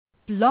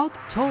Blog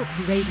Talk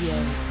Radio.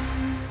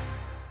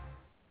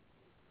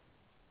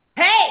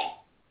 Hey!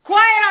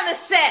 Quiet on the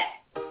set!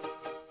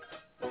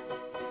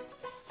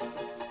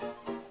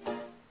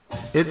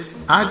 It's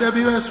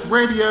IWS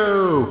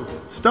Radio,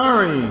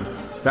 starring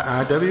the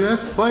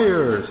IWS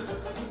players,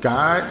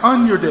 Guy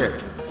Underdick,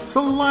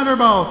 Slider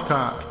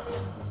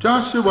Ballscock,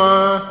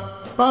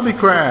 Joshua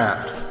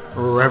Bobbycraft,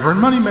 Reverend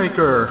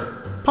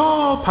Moneymaker,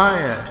 Paul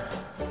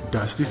Pyatt,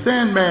 Dusty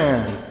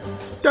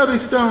Sandman,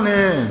 Stubby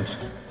Stonehenge,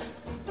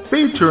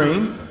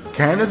 featuring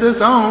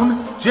Canada's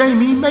own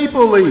Jamie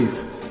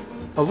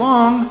Mapleleaf,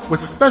 along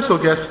with special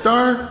guest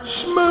star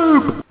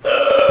Schmoop.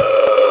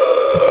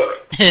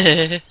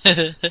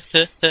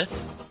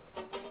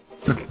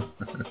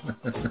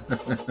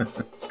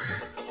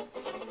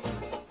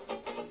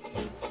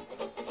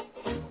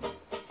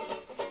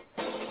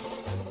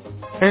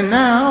 And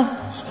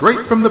now,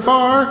 straight from the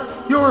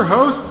bar, your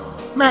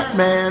hosts,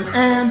 Matt-Man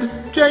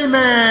and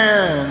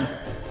Jayman.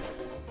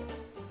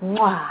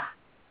 Mwah.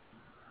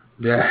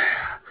 Yeah.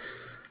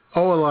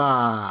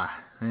 Hola,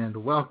 and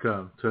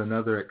welcome to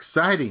another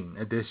exciting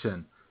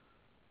edition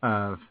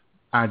of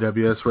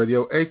IWS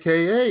Radio,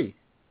 a.k.a.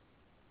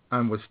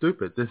 I'm with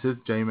Stupid. This is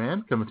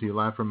J-Man, coming to you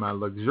live from my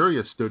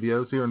luxurious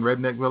studios here in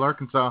Redneckville,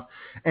 Arkansas,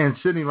 and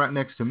sitting right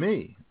next to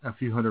me, a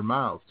few hundred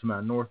miles to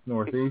my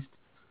north-northeast,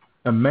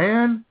 a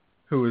man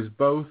who is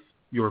both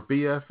your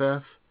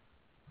BFF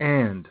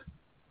and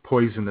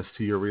poisonous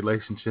to your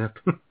relationship.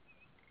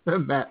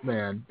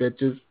 Matt-Man,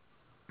 bitches.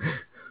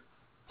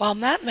 While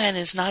Matt-Man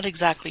is not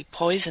exactly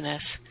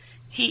poisonous,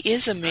 he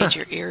is a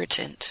major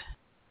irritant.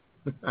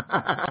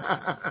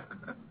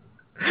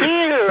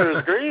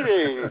 Cheers,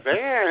 greetings,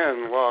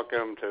 and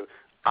welcome to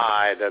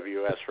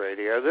IWS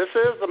Radio. This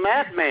is the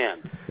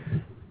Matt-Man,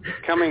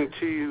 coming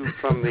to you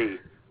from the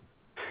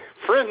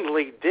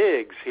friendly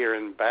digs here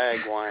in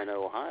Bagwine,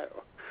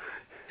 Ohio.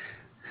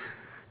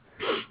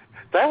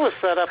 That was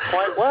set up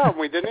quite well, and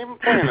we didn't even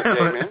plan it,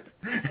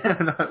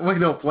 J-Man. We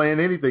don't plan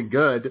anything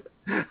good.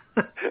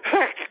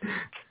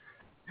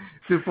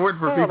 It's important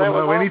for people to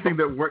know awesome.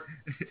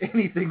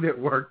 anything that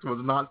worked was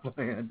not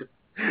planned.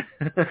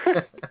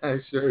 I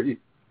assure you.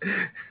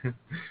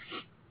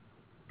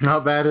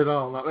 Not bad at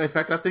all. In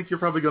fact, I think you're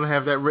probably going to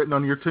have that written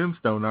on your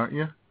tombstone, aren't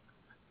you?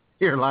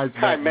 Here lies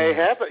Matt-Man. I may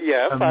have it,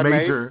 yes. A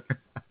major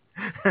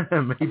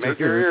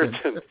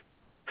irritant.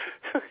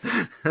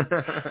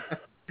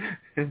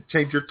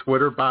 Change your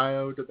Twitter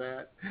bio to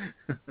that.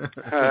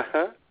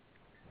 Uh-huh.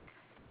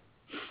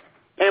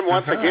 And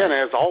once again,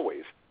 as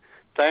always,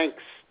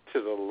 thanks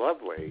to the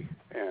lovely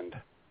and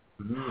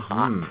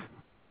hot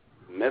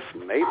Miss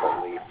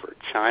Mapleleaf for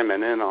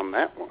chiming in on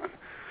that one.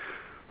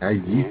 How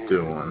you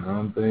doing,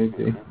 huh,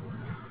 baby?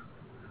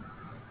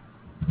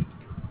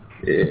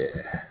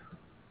 Yeah.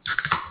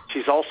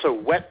 She's also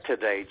wet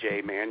today,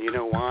 J-Man. You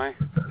know why?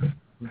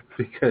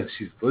 Because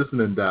she's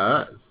listening to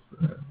us.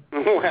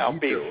 Well,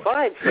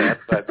 besides that,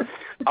 but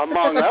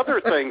among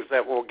other things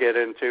that we'll get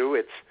into,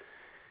 it's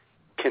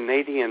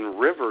Canadian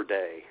River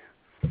Day.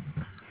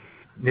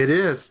 It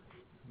is.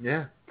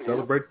 Yeah.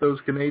 Celebrate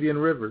those Canadian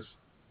rivers.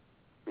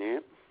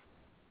 Yep.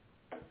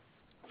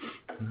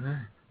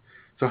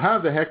 So how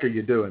the heck are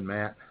you doing,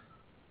 Matt?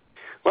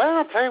 Well,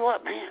 I'll tell you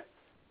what, man.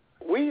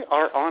 We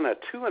are on a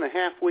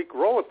 2.5-week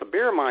roll at the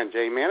beer mine,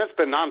 J-Man. It's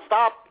been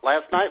nonstop.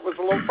 Last night was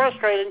a little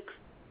frustrating,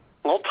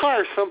 a little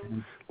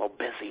tiresome, a little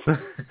busy.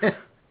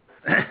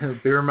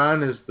 Beer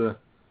mine is the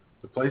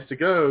place to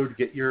go to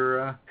get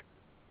your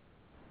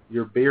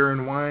beer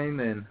and wine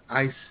and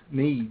ice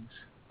needs.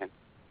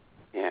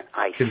 Yeah,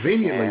 ice.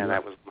 Conveniently, yeah,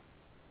 that was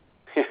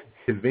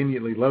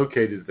conveniently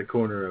located at the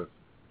corner of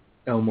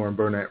Elmore and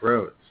Burnett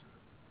Roads.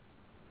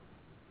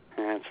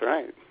 That's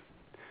right.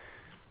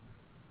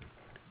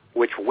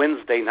 Which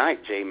Wednesday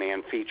night,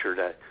 J-Man, featured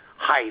a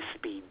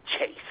high-speed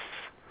chase.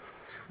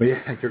 Well,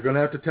 yeah, you're going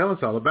to have to tell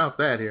us all about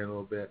that here in a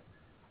little bit.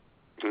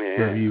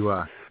 Yeah. Have you,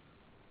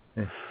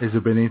 has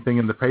there been anything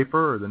in the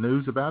paper or the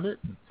news about it?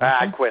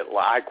 I quit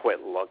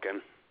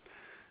looking.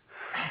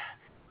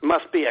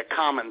 Must be a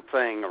common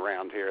thing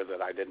around here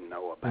that I didn't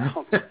know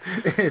about.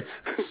 It's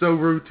so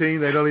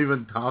routine they don't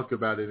even talk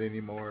about it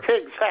anymore.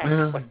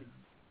 Exactly.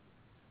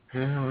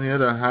 Yeah, we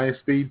had a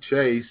high-speed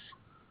chase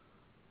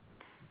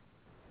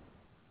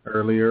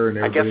earlier, and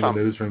everybody in the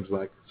newsroom's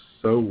like,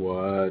 so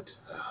what?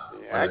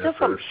 Yeah, I guess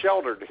I'm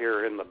sheltered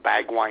here in the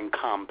Bagwine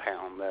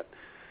compound that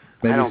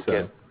Maybe I don't so.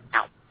 get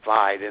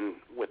outside and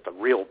with the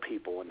real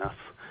people enough.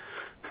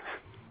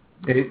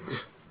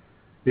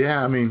 Yeah,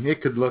 I mean,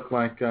 it could look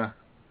like,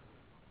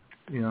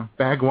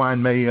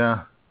 Bagwine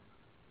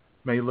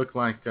may look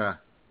like the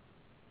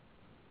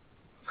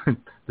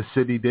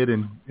city did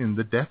in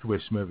the Death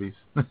Wish movies.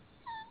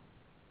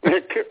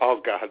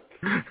 Oh, God.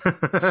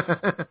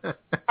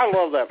 I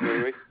love that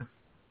movie.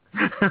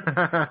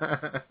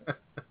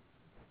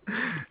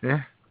 Yeah.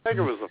 I think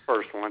it was the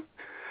first one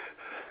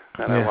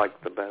that I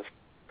liked the best.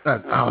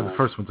 The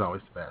first one's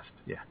always the best,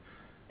 yeah.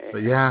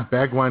 But yeah,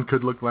 Bagwine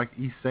could look like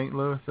East St.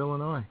 Louis,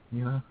 Illinois,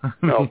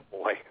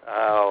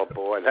 Oh,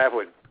 boy, that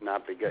would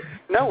not be good.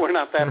 No, we're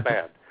not that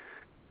bad.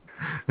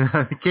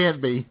 It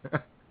can't be.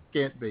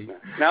 Can't be.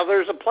 Now,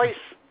 there's a place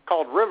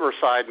called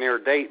Riverside near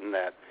Dayton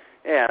that's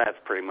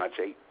pretty much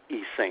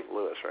East St.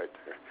 Louis right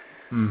there.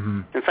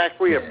 Mm-hmm. In fact,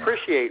 we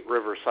appreciate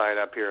Riverside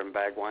up here in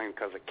Bagwine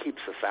because it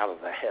keeps us out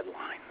of the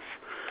headlines.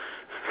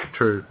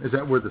 True. Is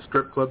that where the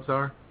strip clubs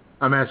are?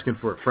 I'm asking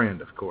for a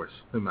friend, of course,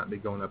 who might be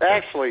going up there.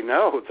 Actually,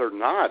 no, they're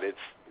not.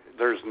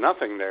 There's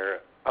nothing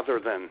there other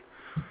than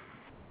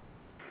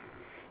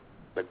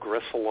the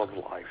gristle of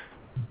life.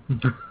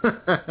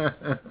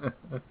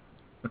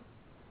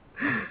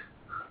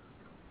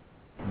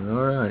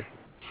 All right.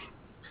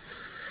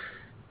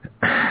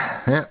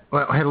 Yeah,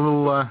 well, I had a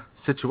little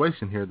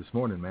situation here this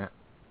morning, Matt.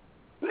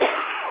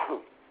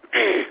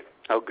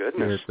 Oh,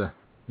 goodness.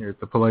 Here at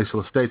the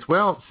Palatial Estates.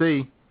 Well,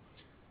 see,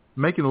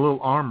 making a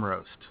little arm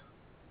roast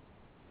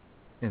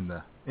in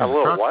the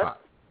crock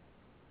pot.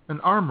 An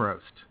arm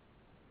roast.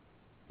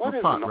 What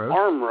is an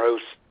arm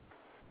roast?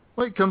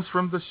 Well, it comes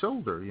from the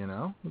shoulder,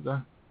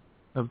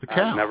 of the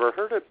cow. I've never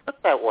heard it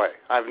put that way.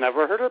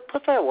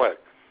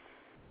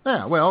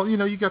 Yeah, well,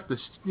 you got this,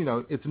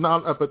 it's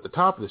not up at the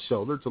top of the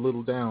shoulder. It's a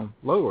little down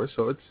lower,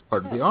 so it's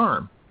part of the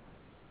arm.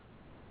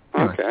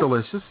 Okay. It's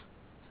delicious.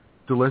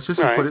 Delicious.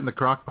 Right. You put it in the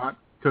crock pot,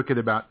 cook it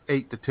about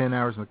 8 to 10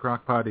 hours in the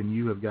crock pot, and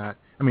you have got,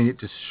 it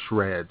just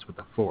shreds with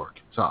a fork.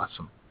 It's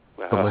awesome.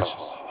 Delicious.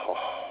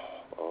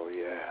 Oh,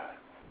 yeah.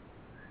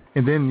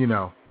 And then,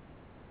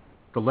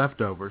 the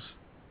leftovers,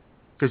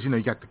 because,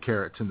 you got the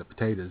carrots and the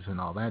potatoes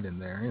and all that in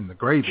there, and the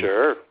gravy.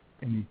 Sure.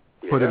 And you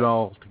put it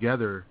all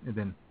together, and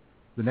then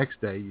the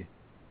next day you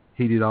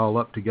heat it all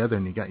up together,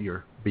 and you got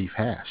your beef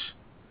hash.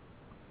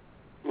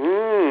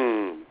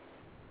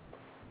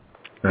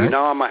 Right?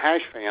 I'm a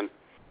hash fan.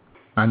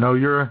 I know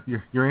you're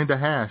into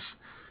hash.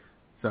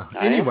 So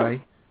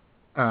anyway,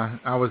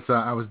 I was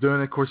doing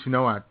it. Of course,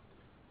 I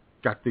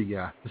got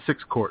the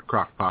 6-quart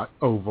crock pot,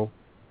 oval,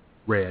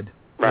 red,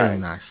 very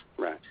nice.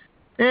 Right.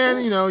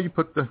 And you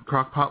put the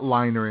crock pot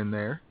liner in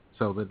there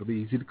so that it'll be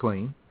easy to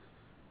clean.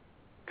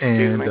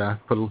 Excuse me?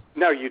 Put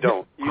No, you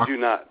don't. You do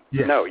not.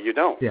 Yeah. No, you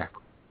don't. Yeah,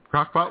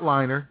 crock pot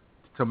liner,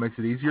 so it makes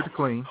it easier to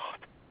clean.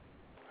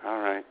 All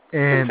right.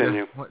 And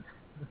continue.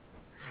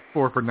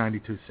 4 for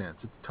 92 cents.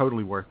 It's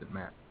totally worth it,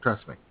 Matt.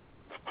 Trust me.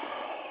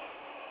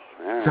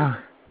 Right. So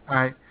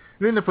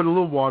then I put a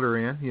little water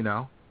in,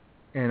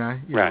 and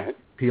I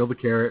peel the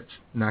carrots,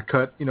 and I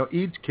cut,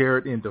 each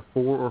carrot into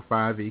 4 or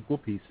 5 equal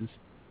pieces.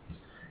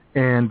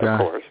 And of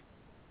course.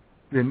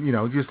 Then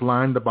just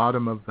line the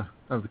bottom of the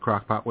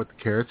crock pot with the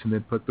carrots, and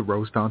then put the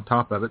roast on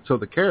top of it, so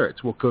the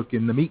carrots will cook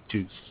in the meat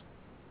juice.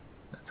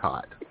 That's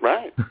hot.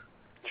 Right.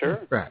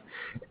 Sure. Right.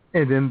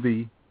 And then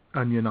the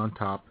onion on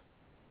top.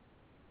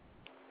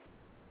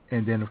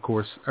 And then, of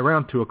course,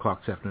 around 2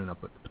 o'clock this afternoon, I'll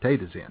put the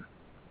potatoes in.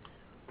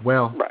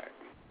 Well,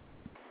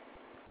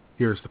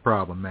 here's the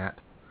problem, Matt.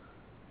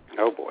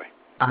 Oh boy.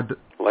 I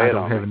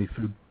don't have any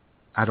food.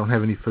 I don't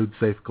have any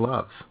food-safe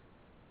gloves.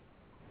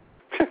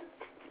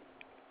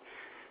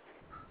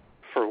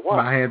 For what?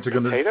 My hands are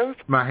potatoes?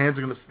 My hands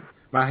are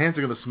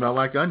gonna smell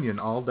like onion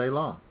all day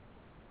long.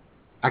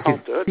 I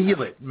can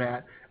feel it,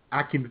 Matt.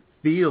 I can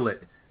feel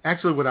it.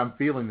 Actually, what I'm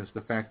feeling is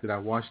the fact that I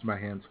washed my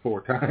hands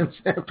 4 times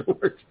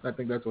afterwards. I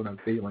think that's what I'm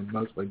feeling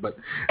mostly, but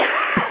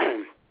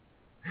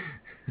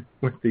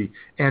with the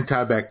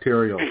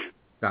antibacterial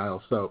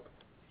style soap.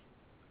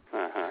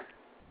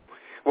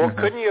 Well,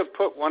 couldn't you have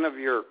put one of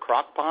your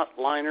crock pot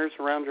liners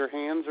around your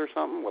hands or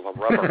something with a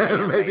rubber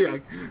band?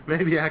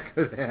 maybe I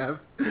could have.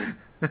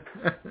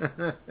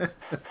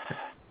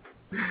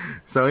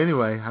 So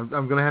anyway, I'm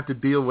going to have to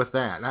deal with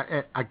that.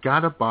 I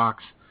got a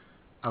box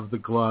of the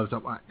gloves.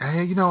 I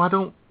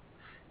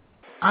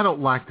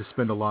don't like to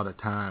spend a lot of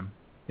time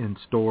in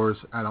stores.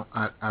 I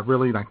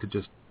really like to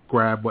just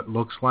grab what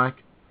looks like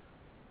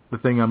the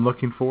thing I'm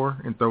looking for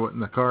and throw it in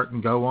the cart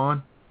and go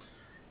on.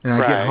 And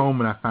I get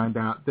home and I find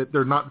out that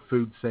they're not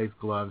food-safe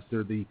gloves.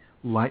 They're the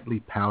lightly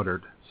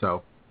powdered.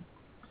 So.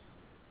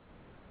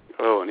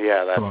 Oh,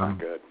 yeah, that's not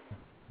good.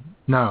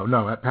 No,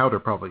 that powder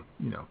probably,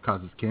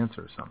 causes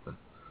cancer or something.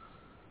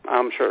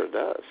 I'm sure it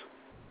does.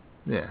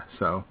 Yeah,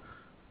 so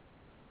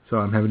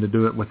I'm having to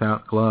do it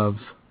without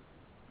gloves.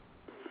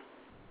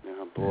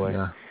 Oh, boy.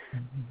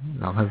 And,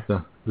 I'll have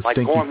the like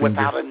stinky going fingers.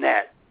 without a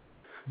net.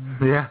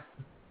 Yeah.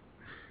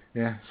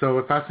 Yeah, so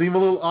if I seem a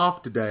little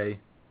off today,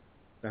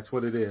 that's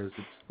what it is.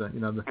 It's all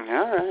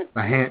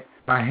right.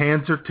 My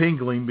hands are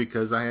tingling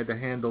because I had to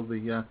handle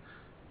the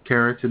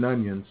carrots and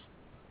onions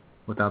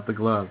without the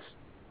gloves.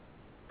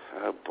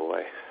 Oh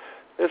boy,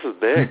 this is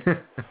big.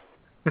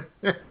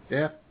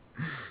 Yeah.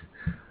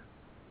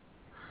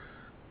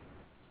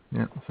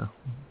 Yeah.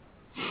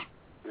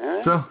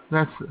 So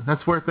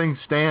that's where things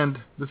stand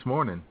this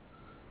morning.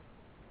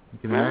 You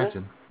can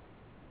imagine.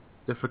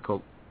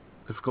 Difficult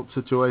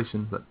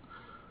situation, but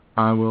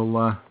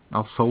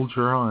I'll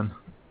soldier on.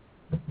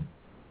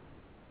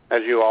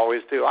 As you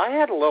always do. I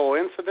had a little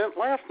incident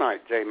last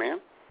night, Jayman.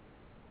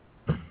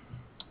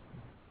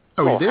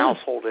 Oh, you did?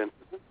 Household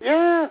incident.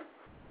 Yeah.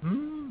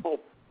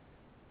 Oh.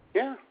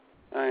 Yeah.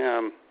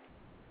 I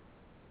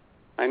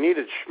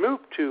needed Schmoop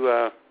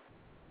to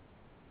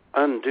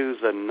undo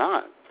the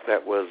knot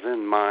that was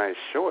in my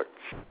shorts.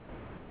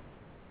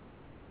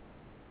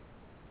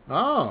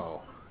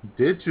 Oh,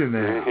 did you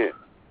now?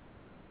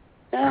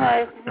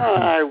 Yeah,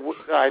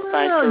 I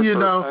thanked her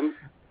for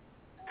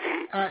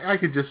I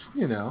could just,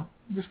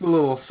 just a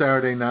little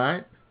Saturday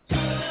night.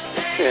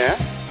 Yeah.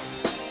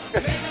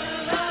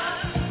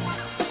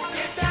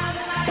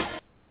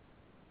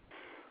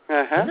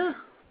 Uh-huh. Yeah.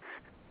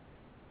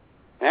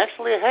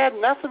 Actually, it had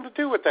nothing to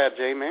do with that,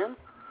 J-Man.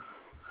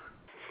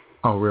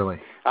 Oh, really?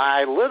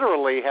 I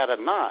literally had a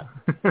knot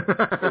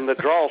in the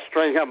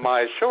drawstring of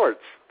my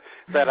shorts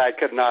that I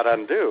could not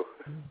undo.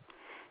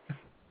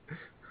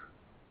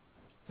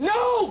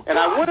 No! And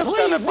I would have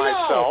done it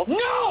myself.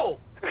 No!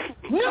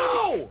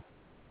 No!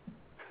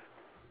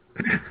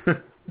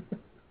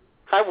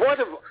 I would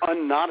have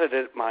unknotted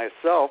it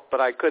myself,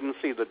 but I couldn't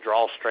see the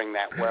drawstring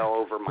that well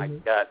over my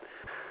gut.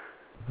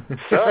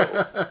 So,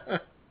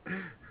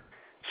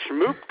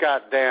 Schmoop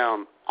got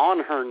down on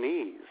her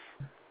knees.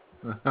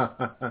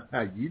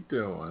 How you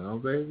doing, oh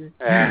baby?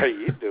 How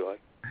you doing?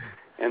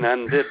 And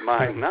undid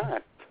my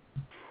knot.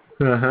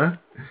 Uh-huh.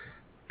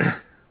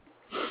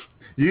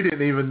 You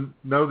didn't even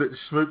know that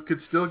Schmoop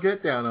could still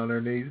get down on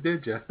her knees,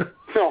 did you?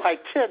 No, I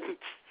didn't.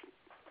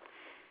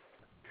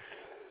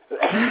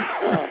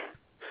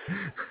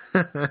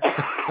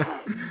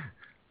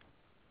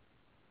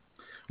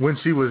 When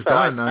she was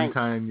done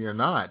untying your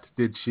knot,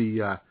 did she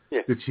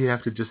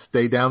have to just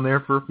stay down there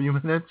for a few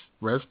minutes,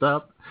 rest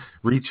up,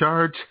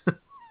 recharge?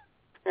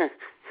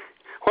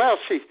 Well,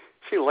 she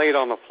laid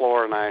on the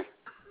floor and I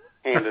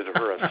handed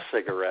her a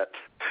cigarette.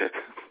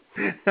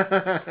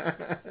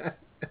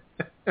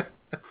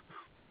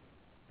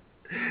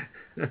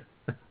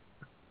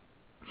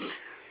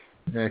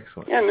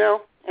 Excellent.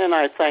 And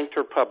I thanked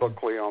her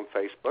publicly on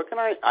Facebook. And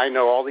I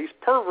know all these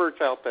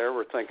perverts out there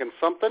were thinking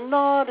something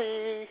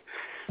naughty.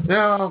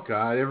 Oh,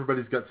 God,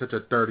 everybody's got such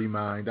a dirty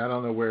mind. I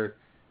don't know where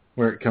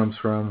it comes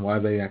from, why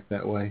they act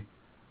that way.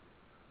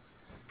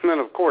 And then,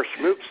 of course,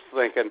 Schmoop's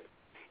thinking,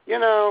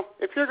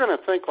 if you're going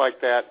to think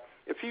like that,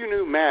 if you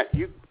knew Matt,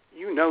 you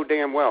know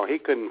damn well he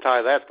couldn't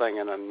tie that thing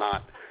in a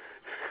knot.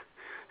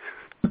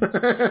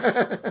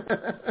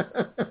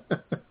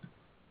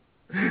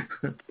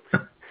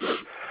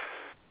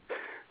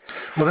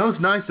 Well, that was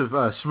nice of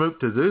Schmoop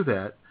to do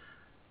that.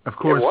 Of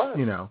course,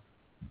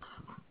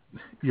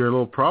 your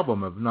little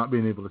problem of not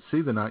being able to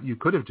see the knot, you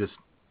could have just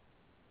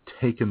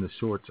taken the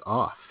shorts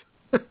off.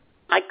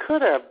 I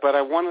could have, but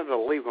I wanted to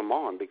leave them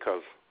on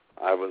because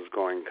I was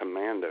going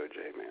commando,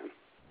 J-Man.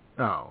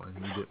 Oh,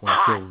 and you didn't want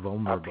to feel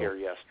vulnerable. Up here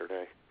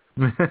yesterday.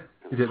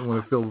 You didn't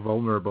want to feel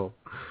vulnerable.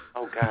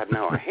 Oh, God,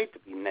 no. I hate to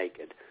be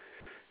naked.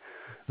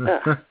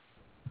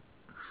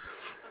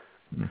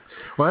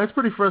 Well, that's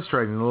pretty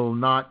frustrating, a little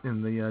knot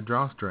in the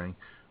drawstring.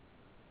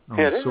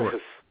 It is.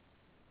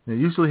 It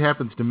usually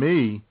happens to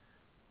me,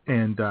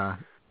 and I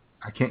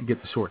can't get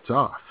the shorts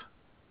off.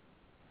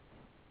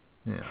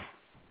 Yeah,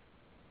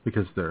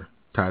 because they're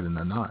tied in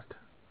a knot.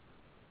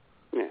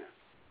 Yeah.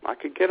 I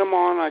could get them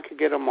on, I could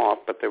get them off,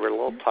 but they were a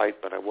little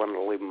tight, but I wanted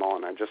to leave them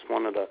on. I just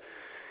wanted a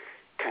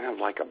kind of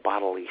like a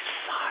bodily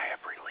sigh of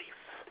relief.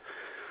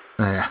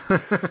 Yeah.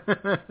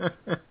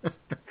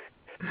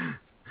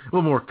 A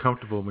little more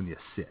comfortable when you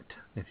sit,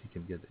 if you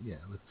can get it. Yeah,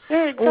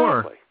 exactly.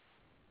 Or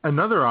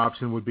another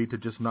option would be to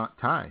just not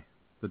tie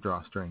the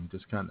drawstring,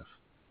 just kind of.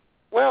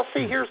 Well,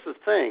 see, here's the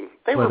thing.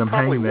 They were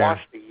probably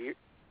washed a year.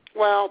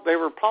 Well, they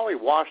were probably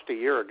washed a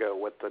year ago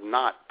with the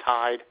knot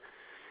tied,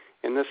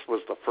 and this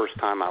was the first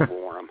time I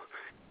wore them.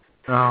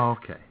 Oh,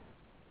 okay.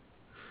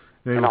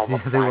 They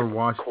were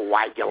washed,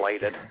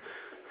 coagulated.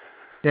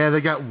 Yeah, they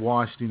got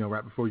washed,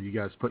 right before you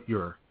guys put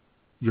your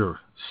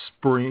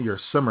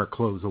summer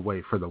clothes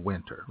away for the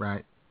winter,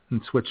 right?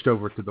 And switched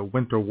over to the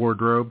winter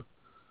wardrobe.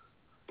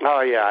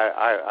 Oh yeah,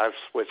 I've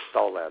switched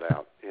all that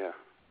out. Yeah.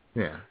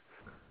 Yeah.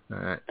 All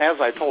right. As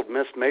I told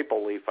Miss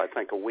Maple Leaf, I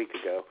think a week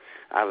ago,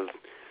 I was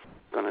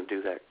going to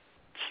do that,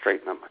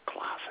 straighten up my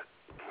closet.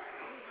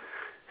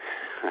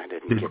 I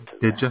didn't get to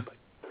that. Did you?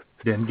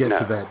 Didn't get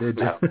to that, did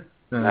you?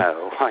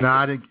 No. No,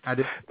 I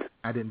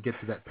didn't get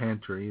to that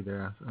pantry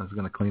either. I was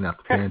going to clean out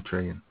the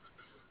pantry and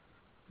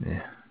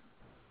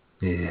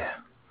yeah.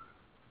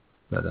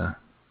 But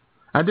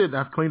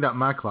I've cleaned out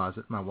my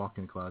closet, my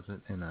walk-in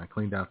closet, and I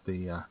cleaned out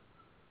the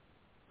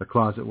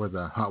closet where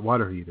the hot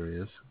water heater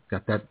is.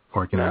 Got that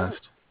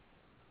organized.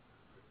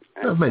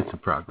 I've made some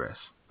progress.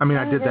 I mean,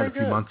 I did that a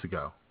few months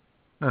ago.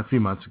 I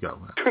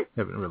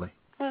haven't really.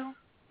 Well,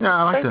 yeah,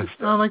 I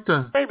like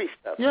to baby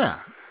stuff. Yeah.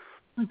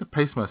 I like to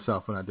pace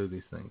myself when I do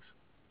these things.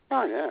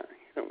 Oh, yeah.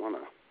 You don't want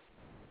to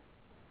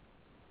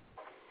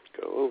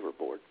go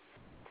overboard.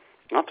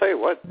 I'll tell you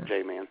what,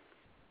 J-Man,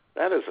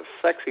 that is a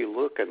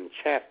sexy-looking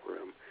chat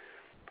room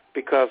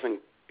because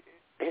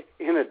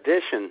in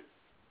addition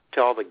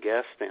to all the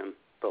guests and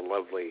the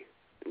lovely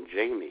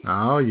Jamie.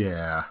 Oh,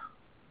 yeah.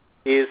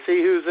 You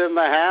see who's in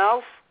the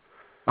house?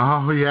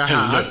 Oh, yeah,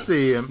 Hello. I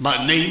see him.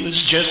 My name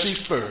is Jesse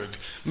Ferg.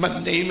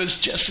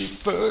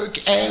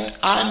 And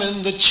I'm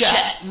in the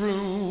chat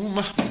room.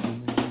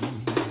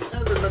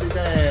 Everybody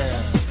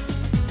there.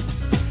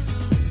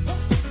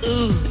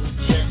 Ooh,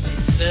 Jesse.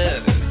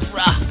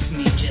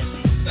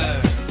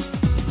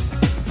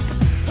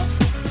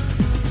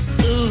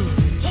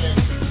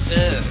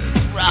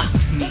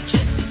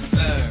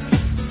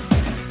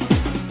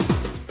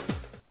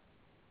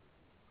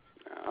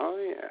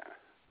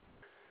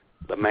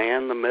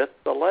 man, the myth,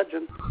 the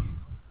legend.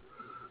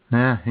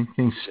 Yeah,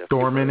 he's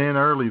storming in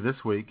early this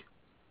week.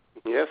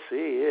 Yes, he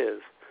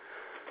is.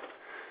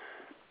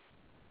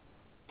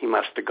 He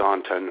must have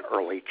gone to an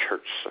early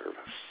church service.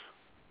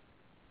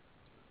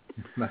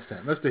 Must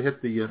have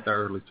hit the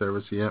early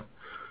service, yep.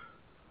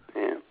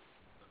 Yeah.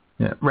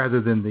 Yeah,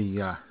 rather than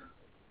the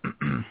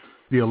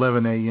the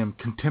 11 a.m.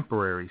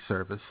 contemporary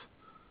service.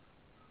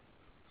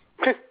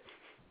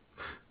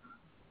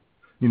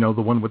 You know,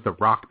 the one with the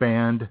rock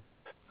band.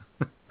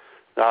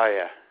 Oh,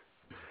 yeah.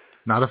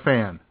 Not a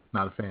fan.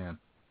 No.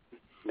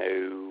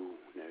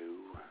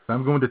 If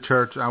I'm going to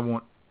church, I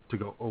want to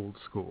go old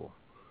school.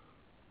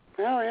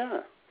 Oh,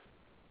 yeah.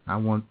 I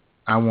want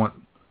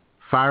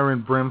fire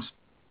and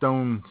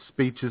brimstone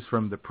speeches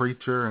from the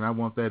preacher, and I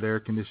want that air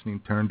conditioning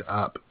turned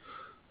up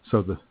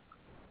so the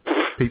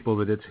people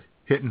that it's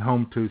hitting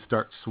home to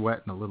start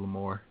sweating a little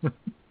more.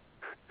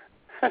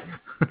 And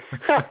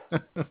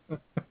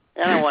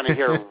I want to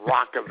hear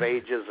Rock of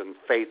Ages and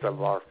Faith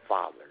of Our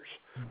Fathers.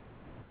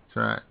 That's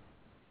right.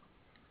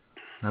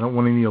 I don't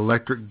want any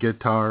electric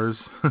guitars.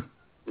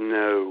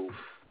 No.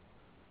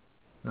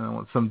 I don't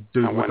want some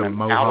dude with a an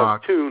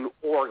mohawk. out-of-tune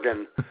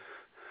organ.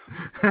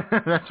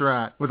 That's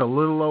right. With a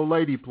little old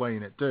lady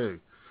playing it, too.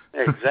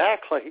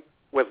 Exactly.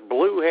 With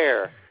blue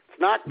hair. It's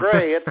not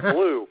gray, it's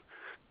blue.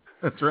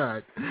 That's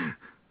right.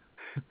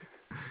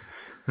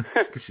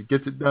 Because she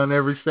gets it done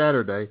every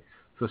Saturday,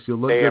 so she'll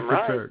look good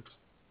for church.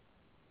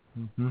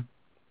 Mm-hmm.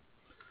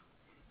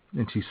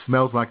 And she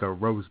smells like a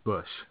rose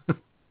bush.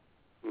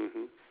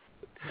 Mm-hmm.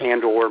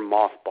 And or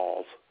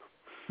mothballs.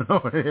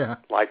 Oh, yeah.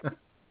 Like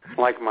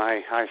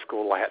my high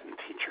school Latin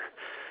teacher.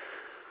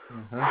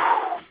 Uh-huh.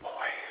 Oh,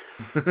 boy.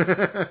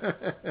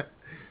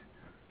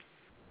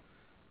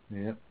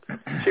 Yep.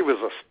 She was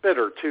a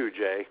spitter, too,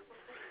 Jay.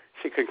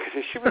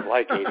 She was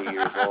like 80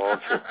 years old.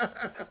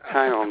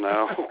 I don't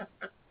know.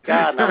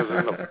 God, and I was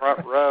in the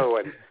front row,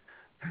 and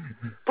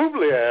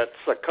Publius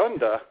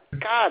Secunda.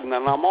 God, and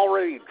I'm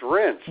already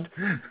drenched.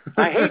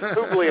 I hate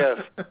Publius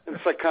and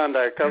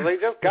Secunda because they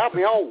just got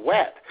me all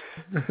wet.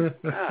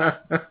 God.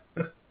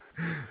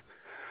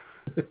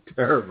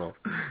 Terrible.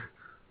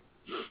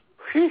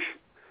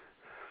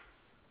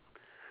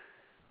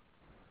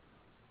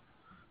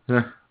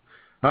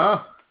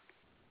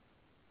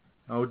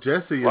 Oh,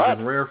 Jesse is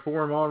in rare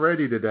form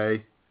already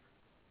today.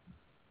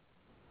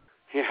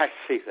 Yeah, I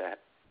see that.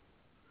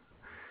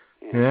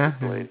 Yeah.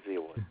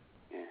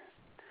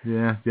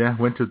 Yeah. Yeah.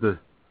 Went to the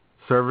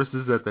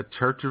services at the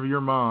church of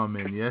your mom,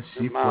 and yes,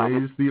 she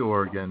plays the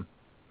organ.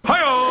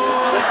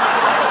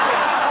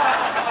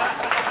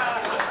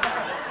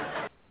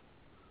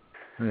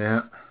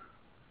 Yeah.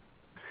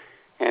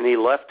 And he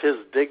left his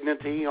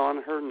dignity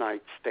on her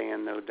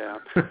nightstand, no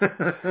doubt.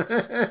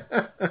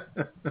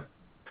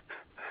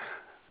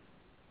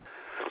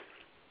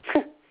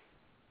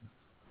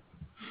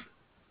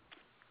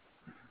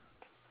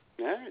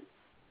 All right.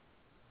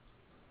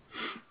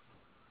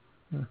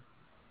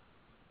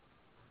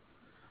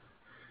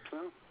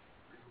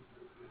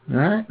 All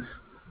right.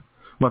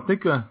 Well, I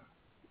think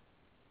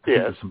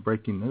there's some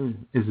breaking news.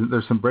 Isn't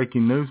there some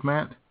breaking news,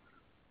 Matt?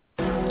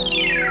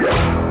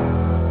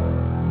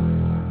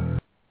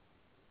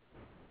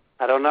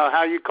 I don't know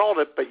how you called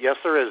it, but yes,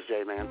 there is,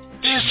 J-Man.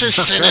 This is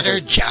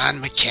Senator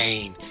John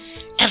McCain.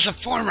 As a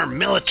former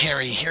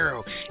military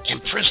hero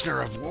and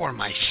prisoner of war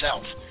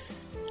myself,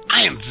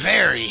 I am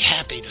very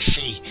happy to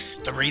see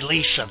the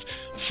release of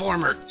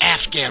former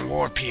Afghan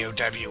war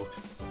POW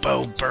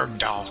Bo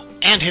Bergdahl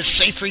and his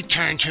safe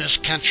return to his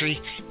country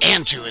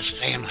and to his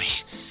family.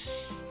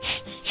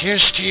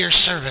 Here's to your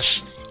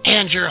service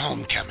and your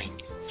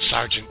homecoming,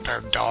 Sergeant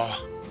Bergdahl.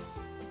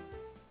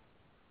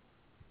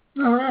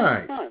 All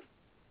right.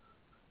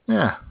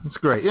 Yeah, that's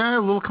great. Yeah, a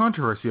little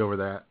controversy over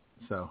that.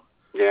 So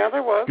yeah,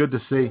 there was. Good to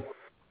see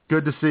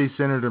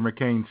Senator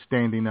McCain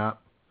standing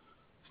up,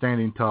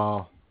 standing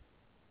tall.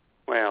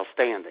 Well,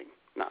 standing,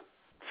 not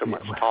so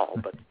much tall,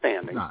 but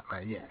standing. Not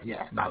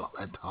all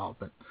that tall,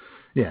 but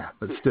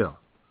but still.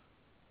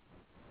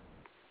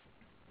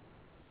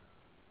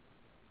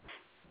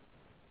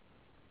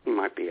 He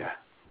might be a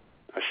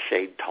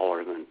shade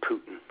taller than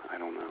Putin. I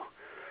don't know.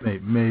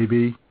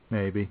 Maybe.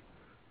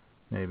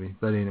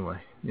 But anyway,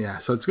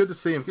 yeah. So it's good to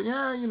see him.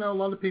 Yeah, a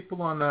lot of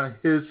people on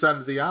his side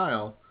of the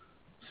aisle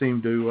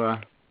seem to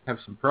have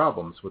some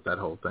problems with that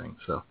whole thing.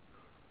 So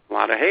a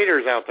lot of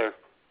haters out there.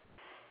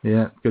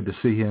 Yeah, good to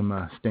see him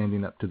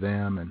standing up to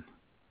them and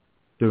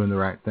doing the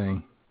right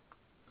thing.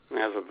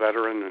 As a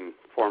veteran and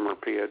former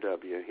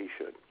POW, he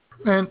should.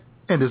 And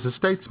as a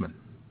statesman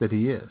that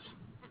he is.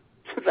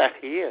 That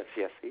he is,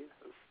 yes, he is.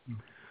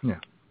 Yeah.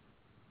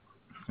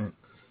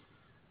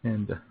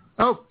 And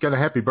got a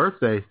happy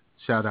birthday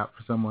shout out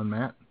for someone,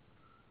 Matt.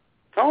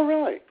 Oh,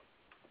 really?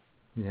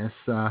 Yes,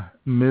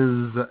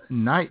 Ms.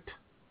 Knight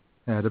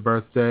had a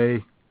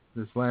birthday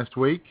this last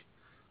week.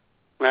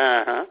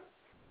 Uh-huh.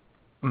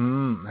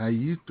 How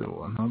you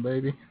doing, huh,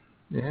 baby?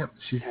 Yeah,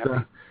 she's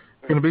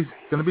gonna be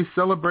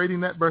celebrating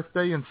that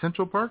birthday in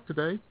Central Park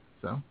today.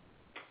 So,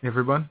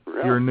 everyone,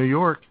 if you're in New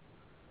York,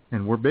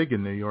 and we're big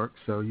in New York,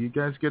 so you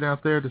guys get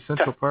out there to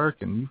Central Park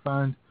and you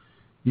find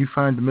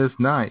Miss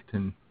Knight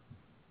and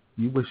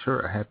you wish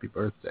her a happy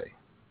birthday.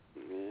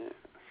 Yeah.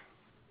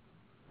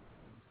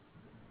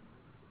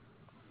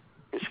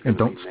 And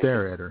don't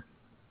stare at her.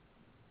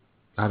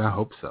 God, I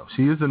hope so.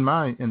 She is in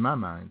my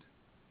mind,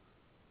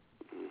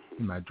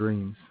 in my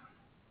dreams.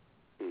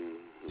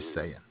 Just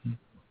saying.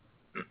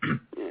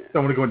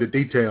 Don't want to go into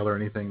detail or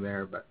anything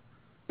there, but.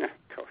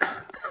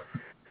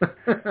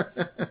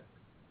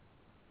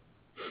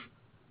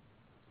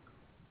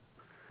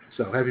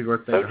 So happy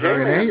birthday to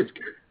her. And hey,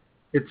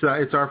 it's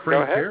our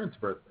friend Karen's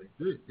birthday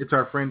too. It's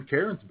our friend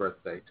Karen's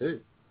birthday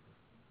too.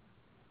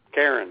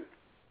 Karen.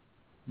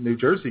 New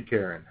Jersey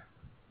Karen.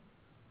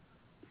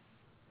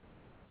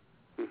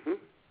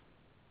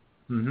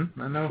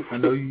 I know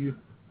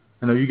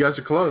you guys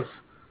are close.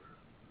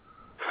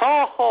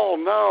 Oh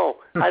no,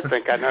 I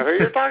think I know who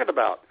you're talking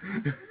about.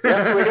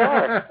 Yes, we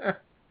are.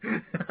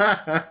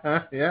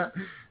 Yeah,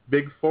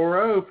 big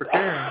 4-0 for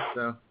Karen.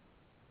 So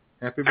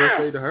happy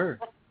birthday to her.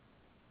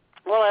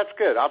 Well, that's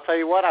good. I'll tell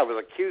you what, I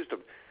was accused of,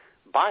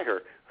 by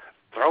her,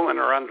 throwing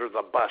her under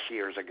the bus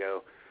years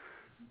ago.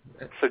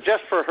 So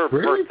just for her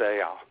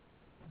birthday,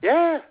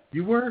 yeah.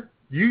 You were?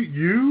 You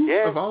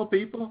yeah. Of all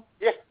people?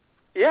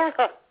 Yeah.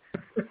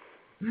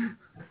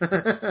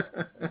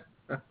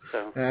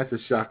 So that's a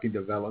shocking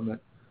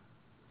development.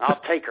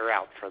 I'll take her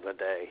out for the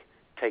day.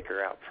 Take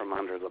her out from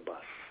under the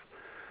bus.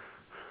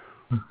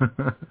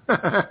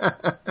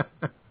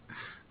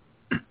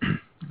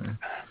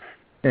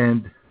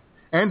 And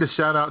a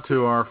shout out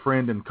to our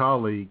friend and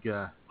colleague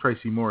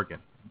Tracy Morgan,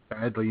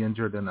 badly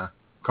injured in a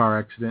car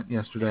accident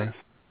yesterday,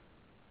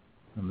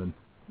 and then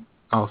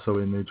also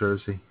in New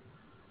Jersey.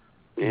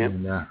 Yeah.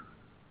 And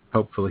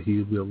hopefully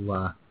he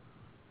will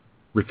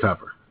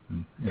recover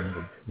and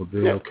will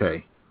be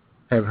okay.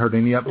 Haven't heard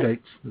any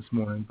updates this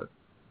morning, but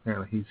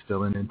apparently he's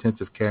still in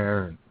intensive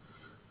care.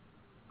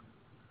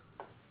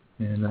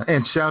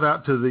 And shout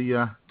out to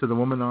the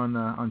woman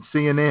on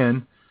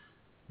CNN,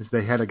 as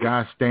they had a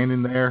guy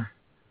standing there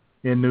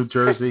in New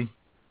Jersey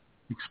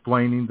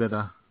explaining that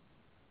a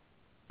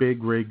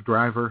big rig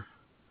driver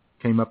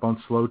came up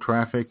on slow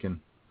traffic and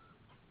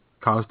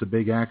caused a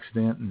big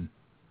accident and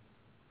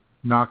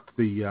knocked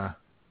the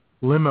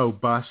limo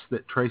bus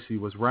that Tracy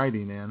was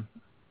riding in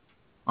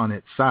on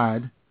its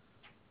side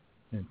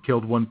and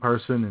killed one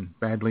person and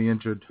badly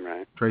injured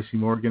Tracy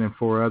Morgan and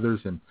 4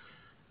 others. And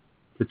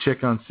the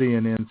chick on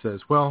CNN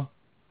says, well,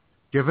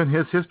 given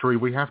his history,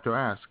 we have to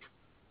ask,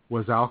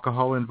 was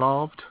alcohol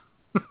involved?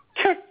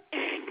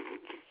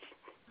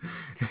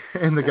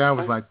 And the guy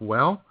was like,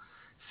 well,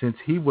 since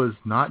he was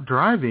not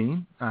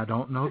driving, I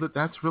don't know that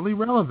that's really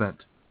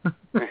relevant.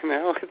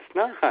 No, it's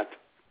not.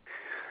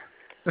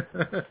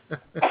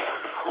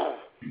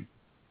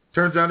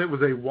 Turns out it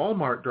was a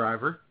Walmart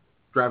driver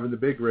driving the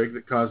big rig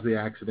that caused the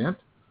accident.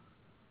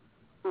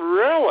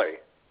 Really?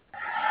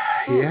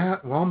 Yeah,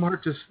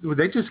 Walmart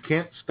they just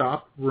can't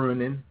stop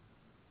ruining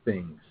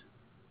things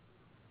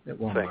at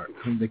Walmart.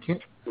 I mean, they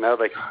can't. No,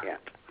 they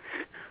can't.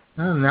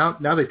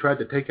 Now they tried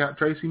to take out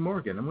Tracy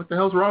Morgan. And what the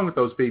hell's wrong with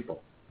those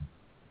people?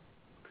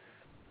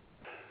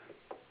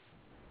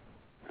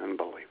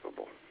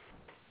 Unbelievable.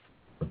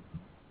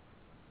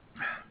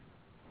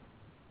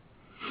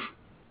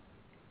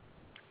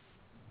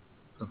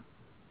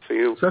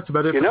 So that's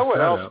about it. You know what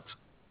else? Outs.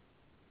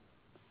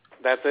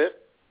 That's it?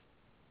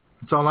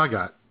 That's all I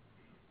got.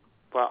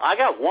 Well, I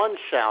got one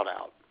shout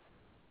out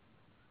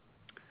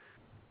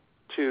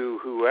to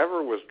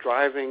whoever was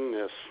driving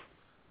this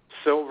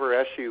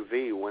silver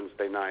SUV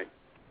Wednesday night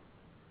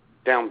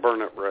down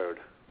Burnett Road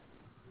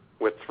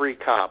with 3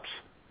 cops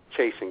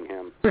chasing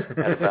him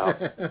at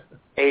about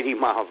 80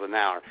 miles an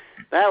hour.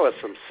 That was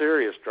some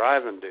serious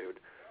driving, dude.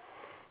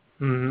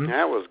 Mm-hmm.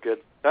 That was good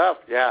stuff.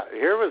 Yeah,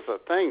 here was the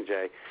thing,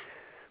 Jay.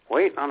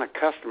 Waiting on a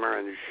customer,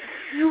 and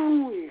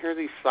you hear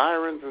these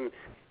sirens, and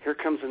here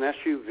comes an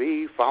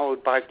SUV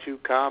followed by 2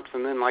 cops,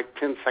 and then like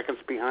 10 seconds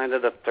behind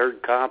it, a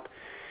 3rd cop.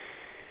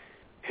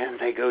 And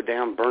they go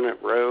down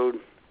Burnett Road.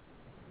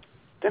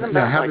 Then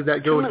now, how did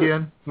that go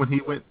again? When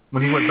he went by,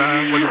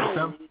 what did it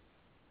sound?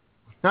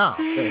 No.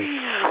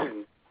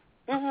 Okay.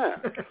 Yeah.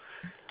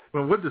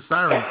 Well, what did the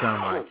siren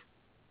sound like?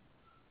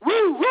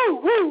 Woo, woo,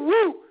 woo,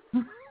 woo.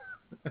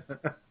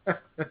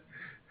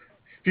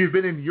 If you've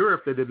been in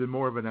Europe, they'd have been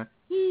more of an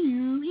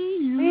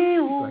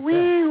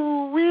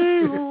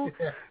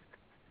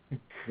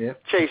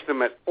Yep. Chased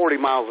them at 40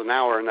 miles an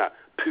hour in a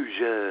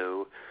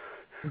Peugeot.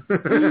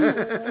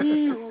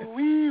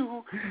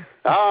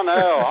 Oh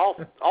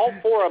no! All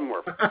 4 of them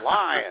were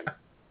flying.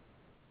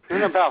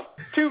 And about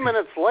 2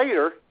 minutes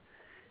later,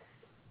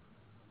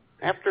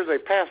 after they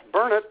passed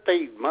Burnett,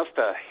 they must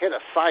have hit a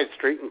side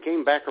street and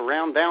came back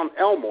around down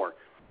Elmore,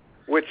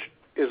 which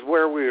is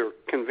where we are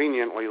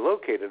conveniently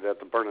located at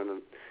the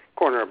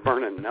corner of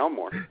Burnett and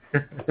Elmore.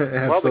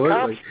 Absolutely. Well, the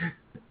cops,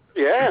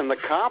 and the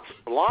cops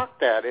blocked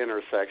that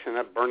intersection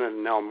at Burnett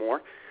and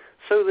Elmore.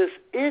 So this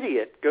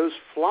idiot goes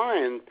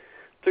flying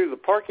through the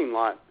parking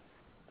lot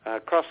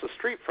across the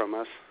street from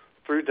us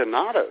through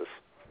Donato's.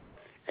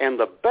 And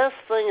the best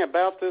thing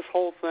about this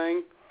whole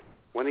thing,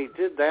 when he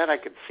did that, I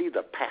could see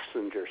the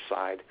passenger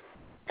side,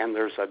 and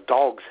there's a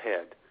dog's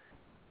head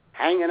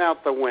hanging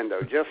out the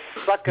window, just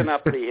sucking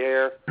up the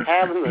air,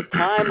 having the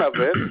time of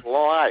its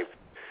life.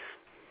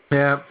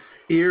 Yeah,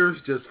 ears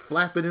just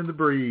flapping in the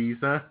breeze,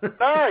 huh?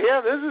 Oh,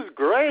 yeah, this is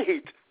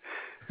great.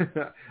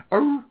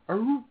 Oh,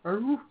 oh,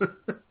 oh.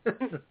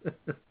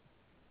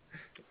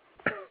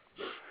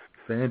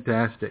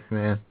 Fantastic,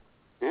 man.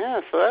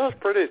 Yeah, so that was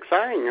pretty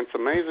exciting. It's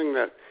amazing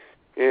that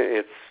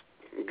it's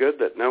good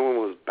that no one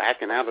was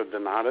backing out of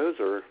Donato's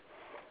or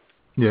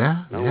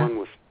no one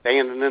was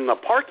standing in the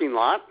parking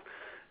lot.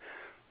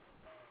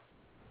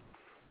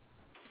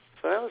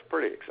 So that was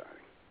pretty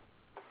exciting.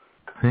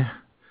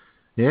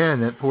 Yeah,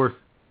 and that poor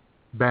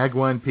Bag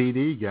 1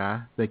 PD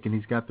guy thinking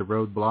he's got the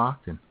road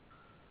blocked, and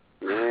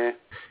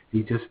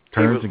he just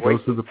turns and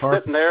goes through the park.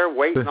 Sitting there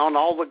waiting on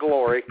all the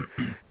glory.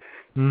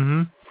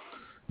 Mm-hmm.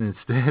 And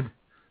instead,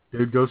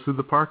 dude goes through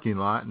the parking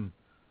lot, and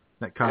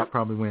that cop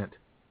probably went,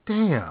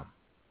 "Damn,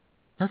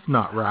 that's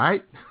not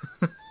right."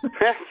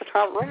 That's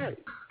not right.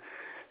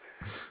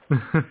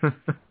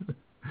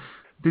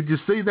 Did you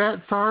see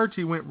that, Sarge?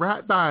 He went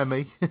right by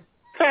me.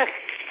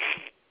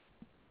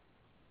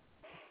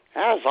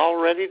 I was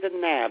all ready to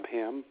nab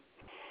him.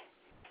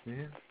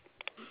 Yeah.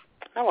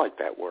 I like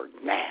that word,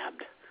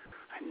 nabbed.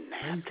 I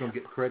nabbed He's going to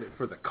get credit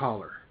for the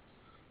collar.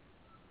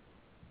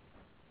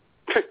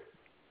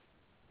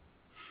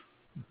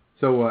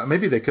 So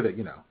maybe they could have,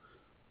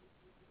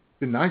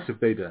 been nice if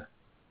they'd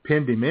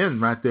pinned him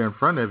in right there in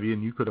front of you,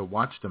 and you could have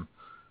watched him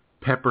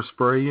pepper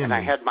spray him. And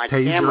I had my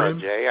taser camera, him.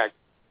 Jay.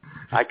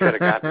 I could have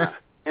gotten an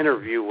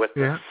interview with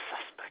the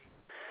suspect.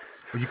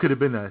 Well, you could have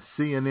been a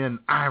CNN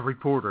eye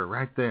reporter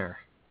right there.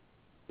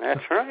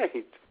 That's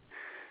right.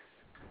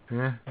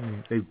 Yeah,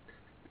 they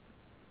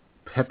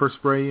pepper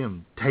spray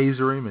him,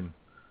 taser him, and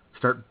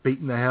start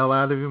beating the hell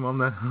out of him on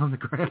the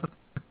ground.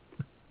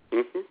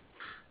 Mm-hmm.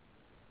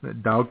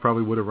 That dog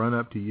probably would have run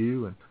up to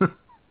you and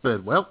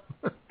said, "Well,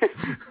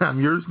 I'm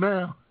yours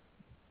now."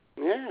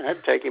 Yeah,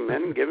 I'd take him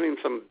in and give him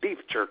some beef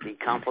jerky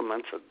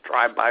compliments of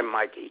Drive-By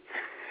Mikey.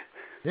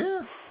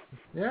 Yeah.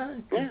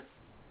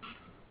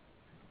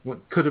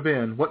 What could have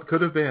been? What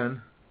could have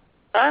been?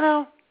 I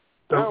know.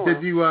 So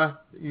did you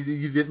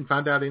didn't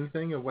find out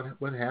anything of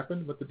what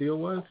happened? What the deal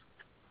was?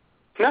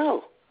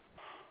 No.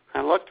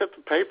 I looked at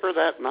the paper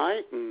that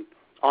night and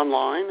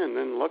online, and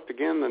then looked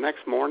again the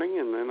next morning,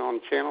 and then on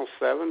Channel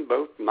 7,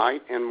 both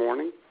night and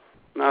morning.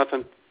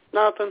 Nothing.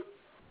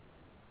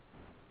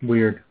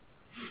 Weird.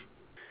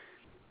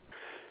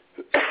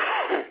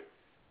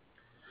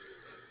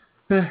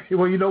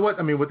 Well, you know what?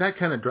 I mean, with that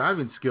kind of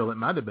driving skill, it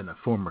might have been a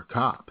former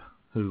cop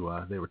who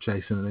they were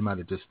chasing, and they might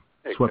have just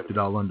swept it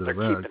all under the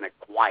rug. They're keeping it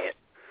quiet.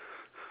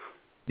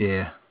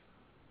 Yeah.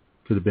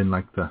 Could have been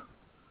like the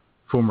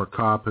former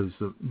cop who's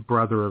the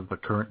brother of the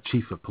current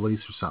chief of police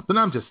or something.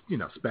 I'm just,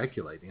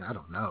 speculating. I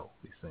don't know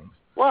these things.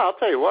 Well, I'll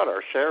tell you what,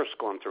 our sheriff's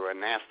going through a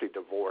nasty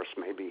divorce.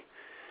 Maybe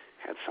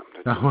had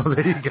something to do with well,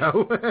 there you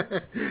go.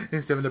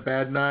 He's having a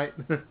bad night.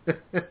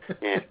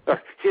 Yeah,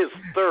 his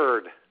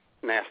third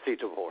nasty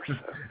divorce.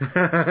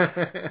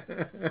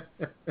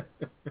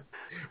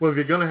 Well, if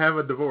you're going to have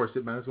a divorce,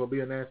 it might as well be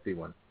a nasty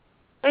one.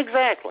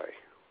 Exactly.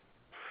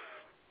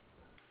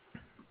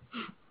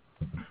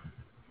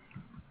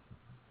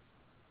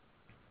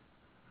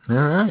 All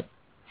right.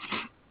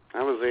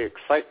 That was the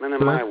excitement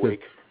in my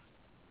week.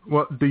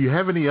 Well, do you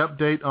have any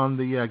update on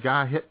the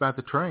guy hit by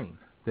the train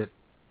that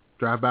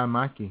Drive-By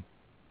Mikey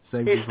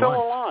saved his life? He's still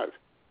alive.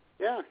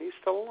 Yeah, he's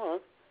still alive.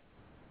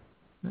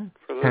 Yeah.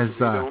 For those of you who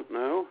don't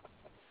know,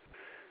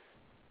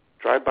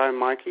 Drive-By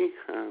Mikey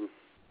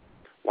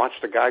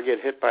watched a guy get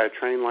hit by a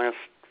train last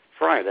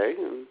Friday,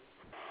 and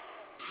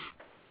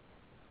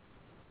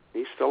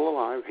he's still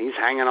alive. He's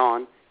hanging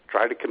on.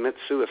 Tried to commit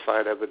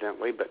suicide,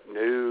 evidently, but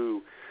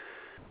no,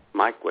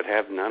 Mike would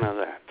have none of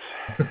that.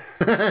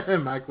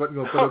 Mike wasn't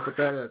going to put up with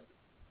that.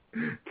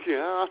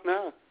 Yeah,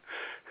 no.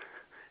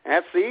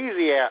 That's the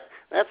easy out.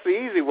 That's the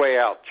easy way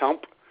out,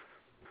 chump.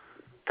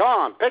 Come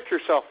on, pick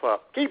yourself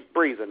up. Keep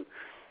breathing.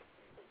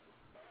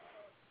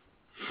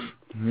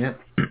 Yeah.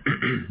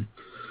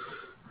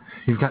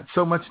 You've got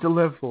so much to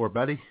live for,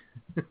 buddy.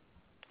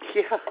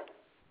 Yeah.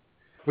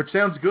 Which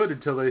sounds good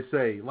until they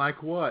say,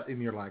 like what?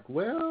 And you're like,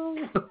 well...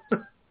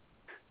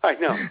 I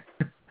know.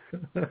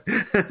 You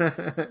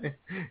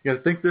got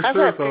to think this I've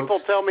through, had folks.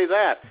 people tell me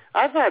that.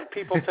 I've had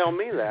people tell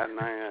me that, and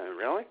I,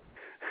 really?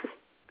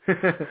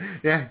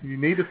 Yeah, you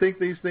need to think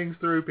these things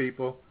through,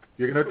 people.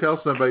 You're going to tell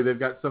somebody they've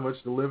got so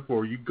much to live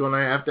for, you're going to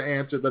have to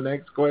answer the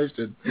next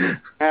question.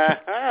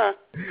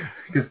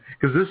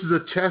 Because this is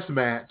a chess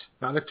match,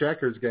 not a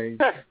checkers game.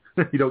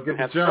 You don't get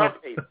to jump.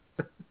 Right.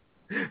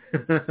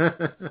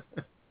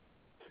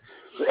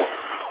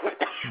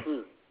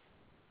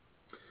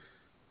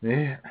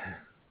 Yeah.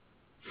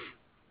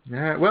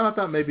 Yeah. Well, I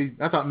thought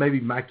maybe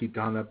Mikey'd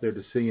gone up there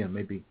to see him.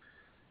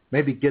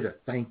 Maybe get a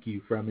thank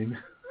you from him.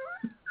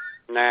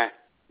 Nah.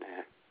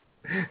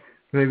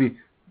 Maybe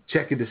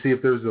checking to see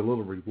if there was a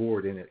little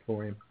reward in it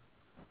for him.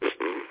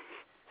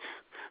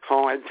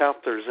 Oh, I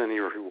doubt there's any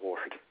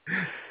reward.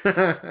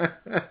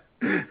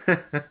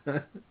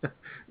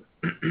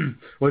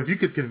 Well, if you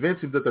could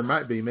convince him that there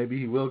might be, maybe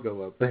he will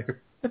go up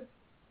there. As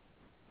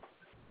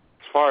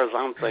far as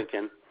I'm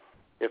thinking,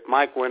 if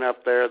Mike went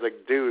up there, the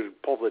dude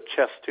would pull the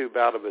chest tube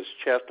out of his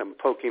chest and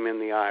poke him in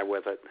the eye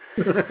with it.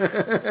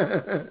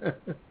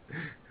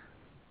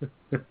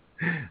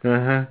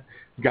 Uh-huh.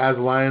 Guy's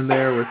lying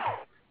there with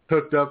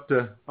hooked up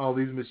to all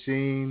these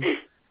machines,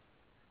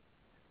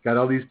 got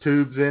all these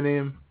tubes in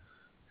him,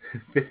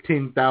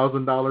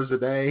 $15,000 a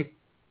day.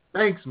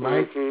 Thanks,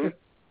 Mike. Mm-hmm.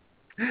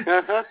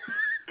 Uh-huh.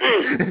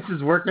 This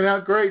is working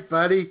out great,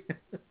 buddy.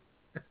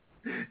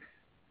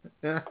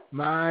 This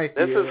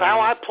is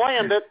how I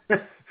planned it.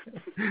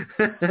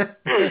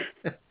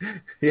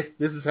 Yeah,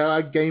 this is how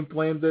I game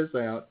planned this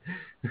out.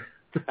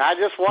 I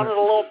just wanted a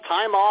little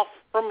time off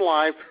from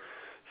life.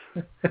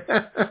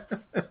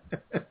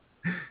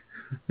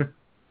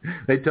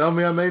 They tell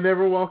me I may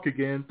never walk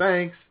again.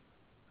 Thanks.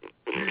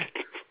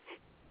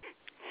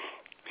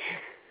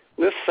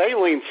 This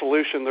saline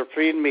solution they're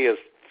feeding me is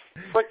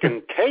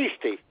freaking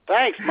tasty.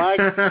 Thanks, Mike.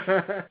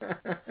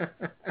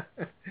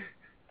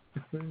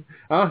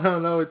 Oh,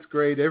 no, it's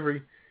great.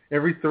 Every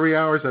 3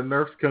 hours, a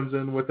nurse comes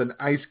in with an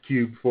ice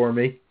cube for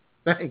me.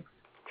 Thanks.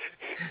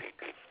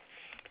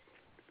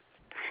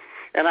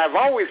 And I've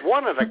always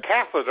wanted a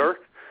catheter.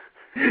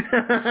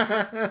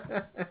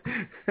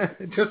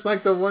 Just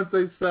like the ones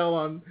they sell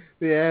on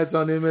the ads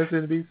on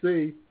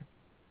MSNBC.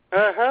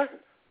 Uh-huh.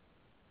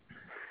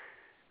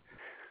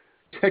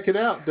 Check it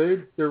out,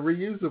 dude. They're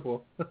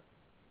reusable.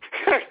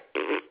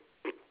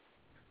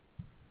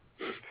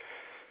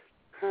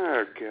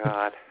 Oh,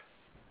 God.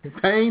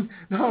 Pain?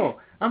 No,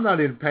 I'm not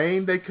in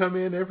pain. They come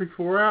in every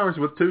 4 hours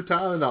with 2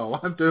 Tylenol.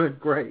 I'm doing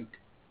great.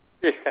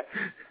 Yeah.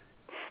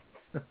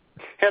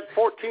 At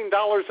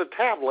 $14 a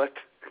tablet.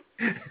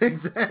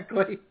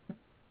 Exactly.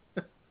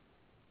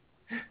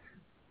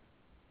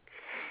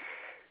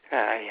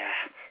 Yeah.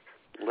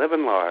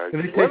 Living large.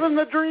 Living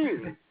the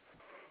dream.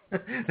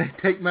 They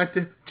take my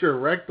temperature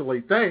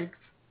rectally. Thanks.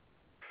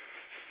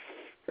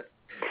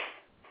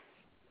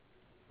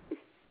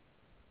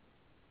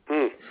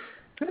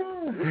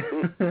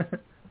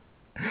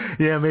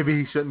 Yeah,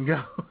 maybe he shouldn't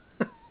go.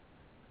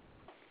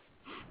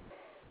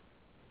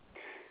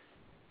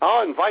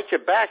 I'll invite you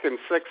back in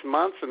 6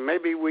 months, and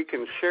maybe we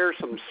can share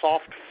some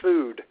soft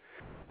food.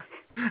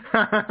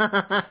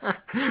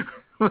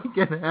 We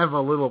can have a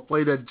little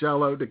plate of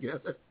Jell-O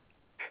together.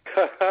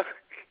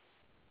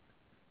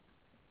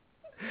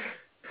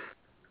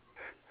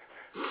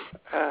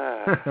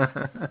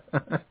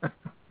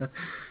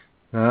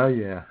 Oh,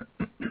 yeah.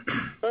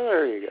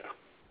 There you go.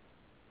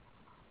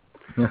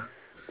 Yeah.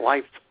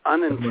 Life's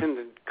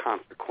unintended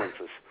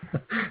consequences.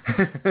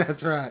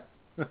 That's right.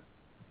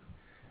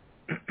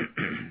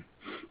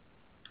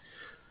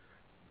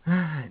 All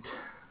right.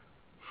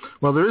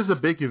 Well, there is a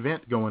big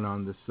event going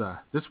on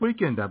this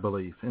weekend, I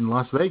believe, in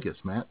Las Vegas,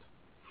 Matt.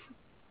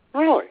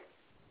 Really?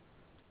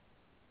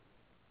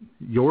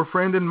 Your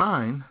friend and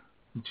mine,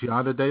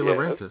 Giada De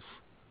Laurentiis,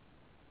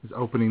 is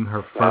opening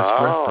her first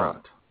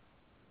restaurant.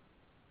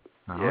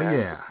 Oh,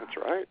 yeah. That's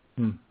right.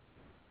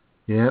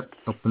 Yep,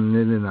 opening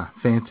it in a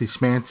fancy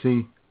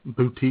schmancy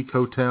boutique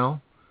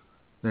hotel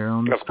there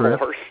on the Strip. Of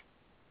course.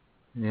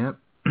 Yep.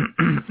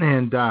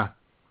 And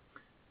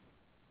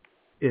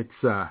it's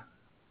kind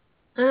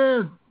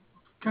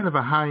of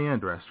a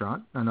high-end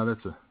restaurant. I know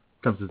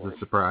comes as a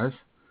surprise.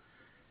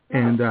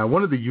 And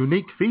one of the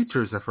unique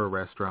features of her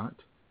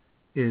restaurant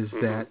is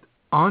that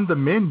on the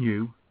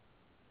menu,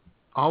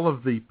 all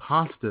of the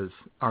pastas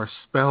are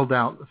spelled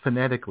out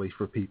phonetically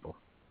for people.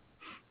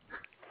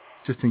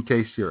 Just in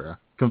case you're a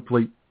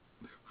complete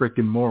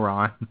freaking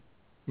moron.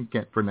 You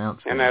can't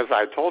pronounce it. And as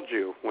I told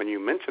you when you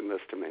mentioned this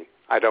to me,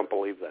 I don't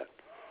believe that.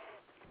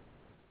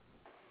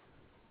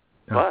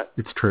 But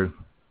it's true.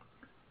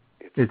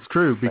 It's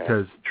true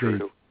because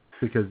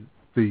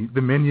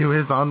the menu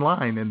is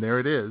online and there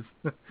it is.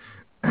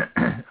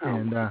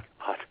 And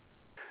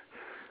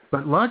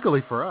but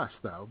luckily for us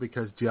though,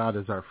 because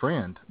Giada's our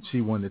friend,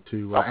 she wanted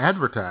to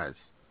advertise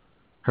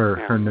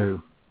her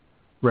new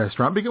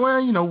restaurant because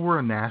we're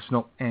a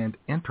national and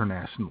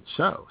international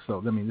show.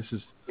 So I mean this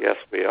is yes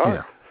we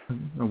are.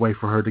 A way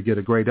for her to get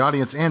a great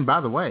audience. And by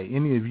the way,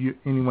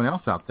 anyone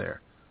else out there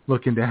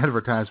looking to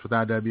advertise with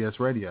IWS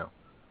Radio,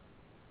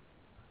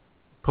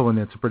 pulling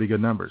in some pretty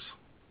good numbers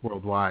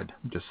worldwide.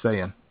 I'm just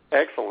saying.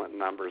 Excellent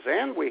numbers,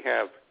 and we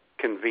have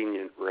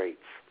convenient rates.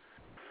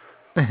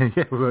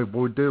 Yeah,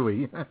 well, do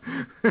we?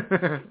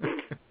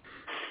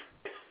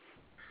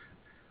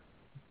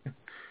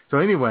 So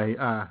anyway,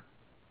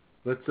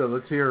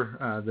 let's hear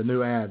the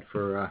new ad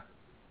for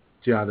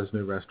Giada's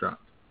new restaurant.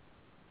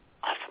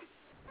 Awesome.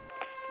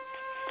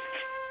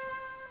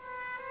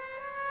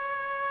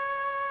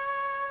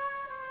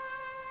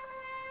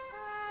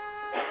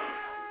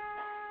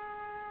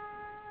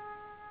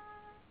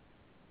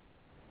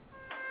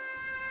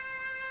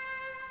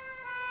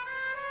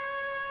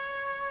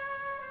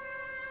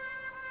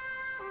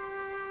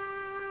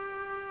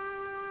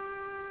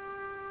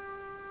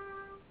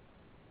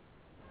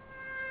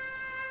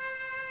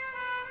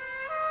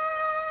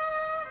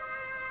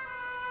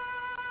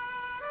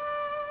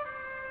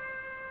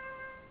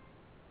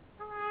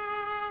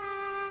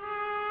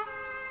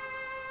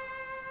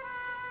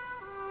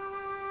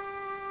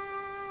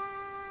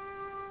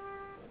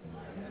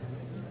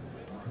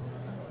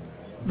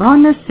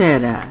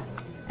 Buonasera,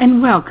 and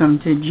welcome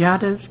to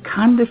Giada's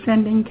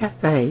Condescending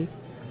Cafe,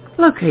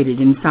 located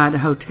inside a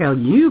hotel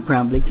you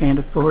probably can't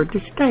afford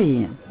to stay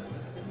in.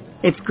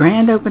 It's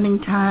grand opening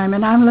time,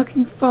 and I'm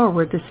looking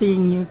forward to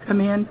seeing you come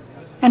in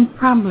and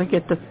probably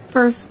get the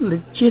first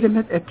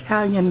legitimate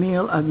Italian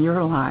meal of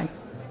your life.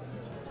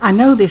 I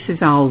know this is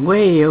all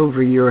way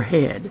over your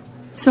head,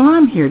 so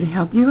I'm here to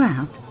help you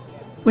out.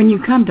 When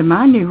you come to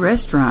my new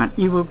restaurant,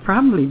 you will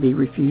probably be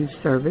refused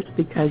service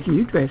because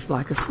you dress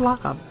like a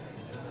slob.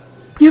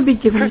 You'll be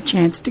given a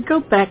chance to go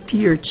back to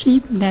your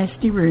cheap,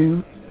 nasty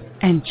room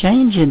and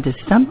change into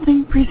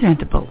something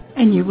presentable,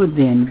 and you will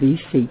then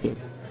be seated.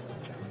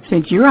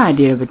 Since your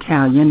idea of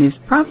Italian is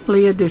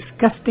probably a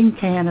disgusting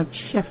can of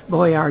Chef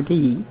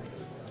Boyardee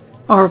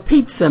or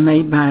pizza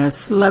made by a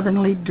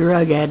slovenly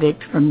drug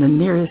addict from the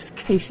nearest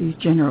Casey's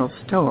General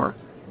Store,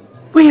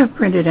 we have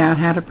printed out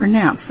how to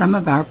pronounce some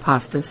of our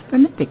pastas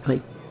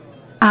phonetically.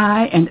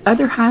 I and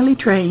other highly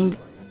trained,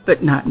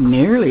 but not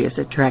nearly as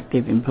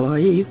attractive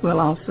employees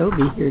will also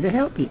be here to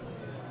help you.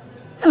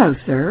 Hello,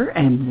 sir,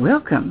 and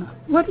welcome.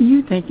 What are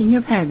you thinking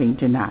of having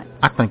tonight?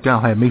 I think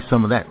I'll have me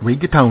some of that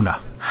rigatoni.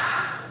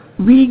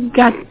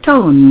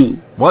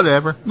 Rigatoni.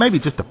 Whatever. Maybe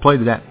just a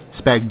plate of that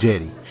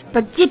spaghetti.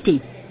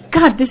 Spaghetti.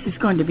 God, this is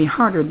going to be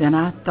harder than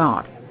I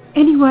thought.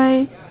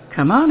 Anyway,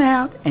 come on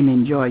out and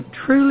enjoy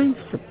truly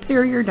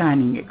superior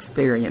dining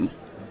experience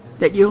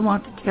that you'll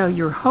want to tell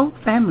your whole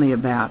family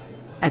about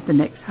at the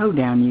next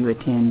hoedown you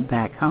attend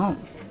back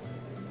home.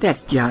 That's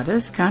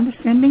Giada's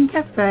Condescending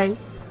Cafe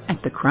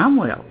at the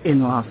Cromwell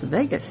in Las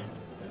Vegas,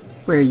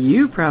 where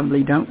you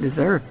probably don't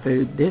deserve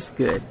food this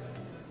good.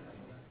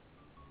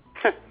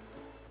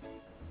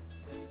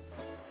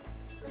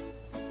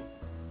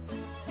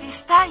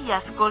 Stai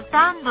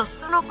ascoltando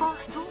Sono con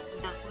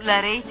Stupido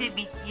sulla rete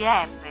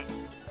BTR.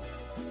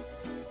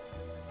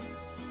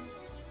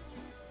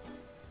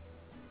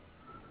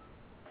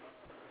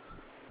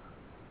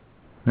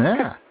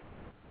 Yeah.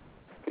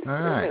 All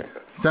right.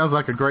 Sounds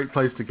like a great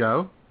place to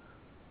go.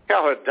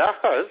 Yeah, it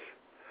does.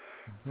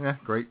 Yeah,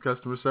 great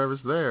customer service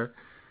there.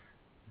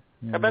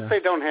 And, I bet they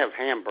don't have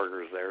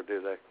hamburgers there,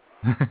 do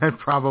they?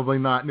 Probably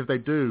not. And if they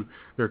do,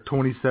 they're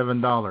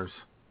 $27.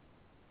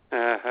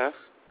 Uh-huh.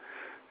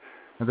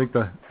 I think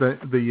the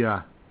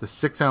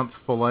 6-ounce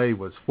fillet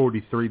was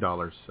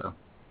 $43. So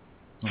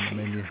on the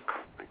menu.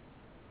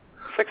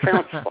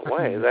 6-ounce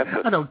fillet. That's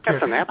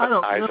an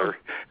appetizer.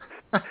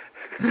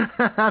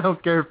 I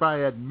don't care if I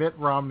had Mitt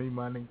Romney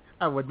money.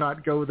 I would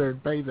not go there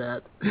and pay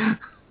that.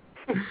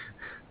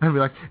 I'd be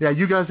like, yeah,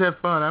 you guys have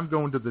fun. I'm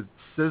going to the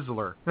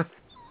Sizzler.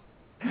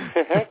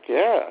 Heck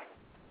yeah.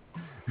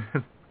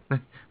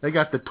 They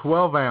got the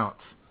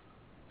 12-ounce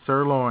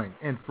sirloin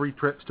and free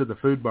trips to the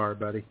food bar,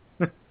 buddy.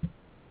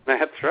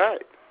 That's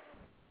right.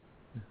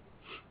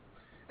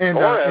 And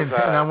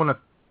I want to.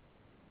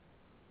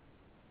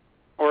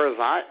 Or as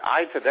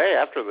I today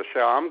after the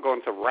show, I'm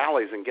going to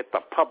Rally's and get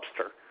the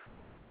Pubster.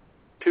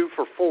 2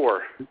 for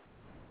 $4.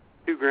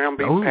 2 ground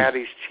beef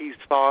patties, cheese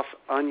sauce,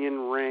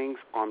 onion rings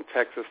on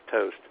Texas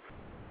toast.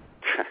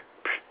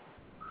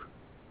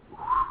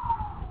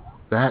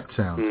 That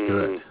sounds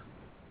good.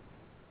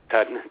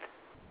 Doesn't it?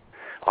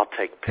 I'll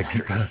take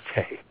pictures,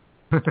 Jay.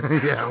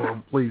 Yeah,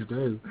 well, please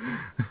do.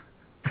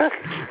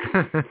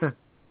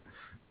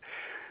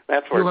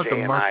 That's where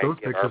Jay and I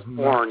are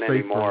born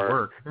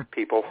anymore,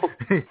 people.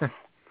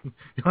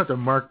 You'll have to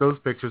mark those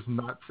pictures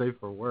not safe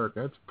for work.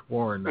 That's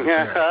porn.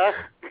 Yeah.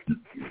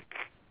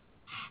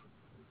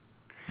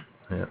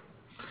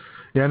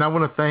 Yeah, and I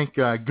want to thank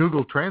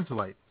Google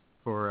Translate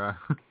for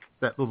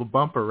that little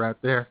bumper right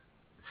there.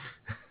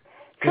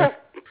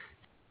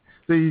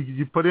 So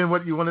you put in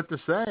what you want it to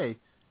say,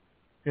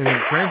 and you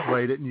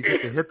translate it, and you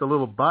get to hit the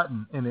little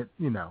button, and it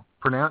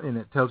and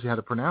it tells you how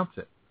to pronounce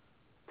it.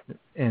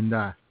 And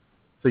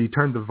so you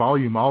turn the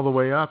volume all the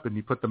way up, and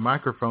you put the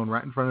microphone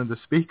right in front of the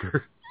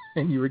speaker,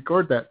 and you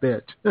record that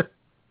bitch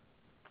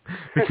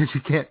because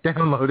you can't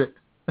download it.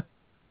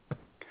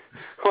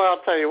 Well,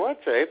 I'll tell you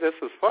what, Jay, this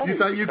is funny. You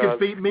thought you could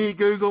beat me,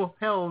 Google?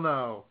 Hell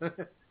no.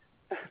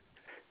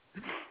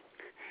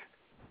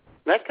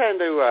 That kind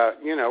of,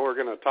 we're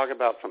going to talk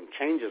about some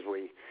changes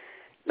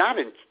not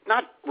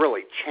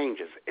really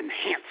changes,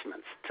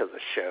 enhancements to the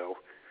show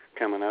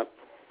coming up.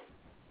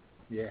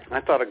 Yeah. I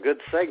thought a good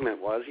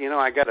segment was,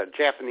 I got a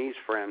Japanese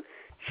friend.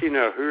 She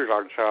who's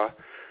our child.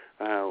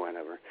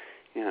 Whatever.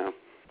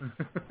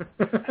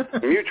 A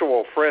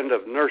mutual friend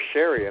of Nurse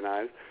Sherry and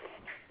I.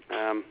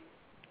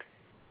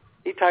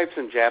 He types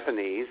in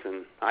Japanese,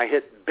 and I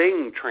hit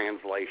Bing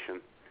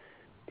translation,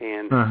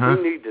 and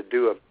we need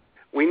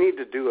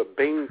to do a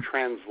Bing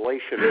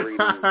translation reading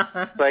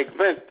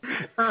segment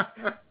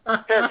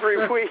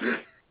every week.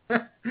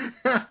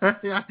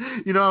 Yeah,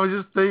 I was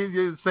just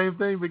thinking the same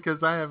thing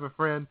because I have a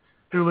friend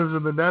who lives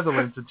in the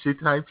Netherlands, and she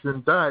types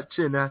in Dutch,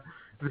 and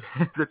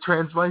the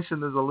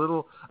translation is a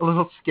little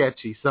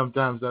sketchy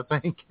sometimes, I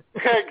think.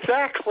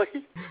 Exactly.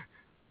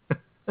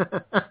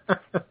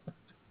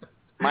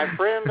 My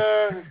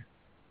friend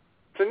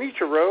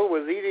Shinichiro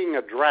was eating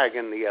a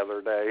dragon the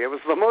other day. It was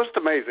the most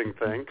amazing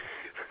thing.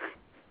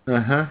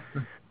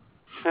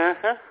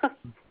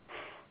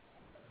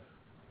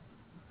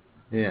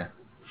 Yeah.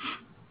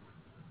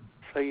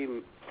 So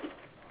you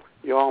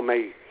all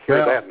may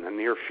hear that in the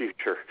near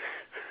future.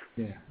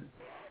 Yeah.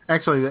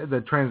 Actually,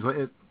 the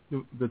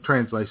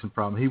translation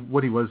problem. He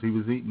was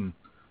eating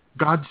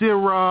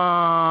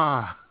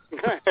Godzilla.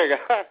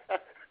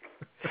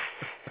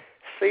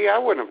 See, I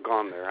wouldn't have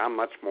gone there. I'm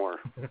much more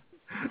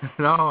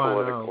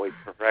politically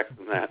correct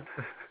than that.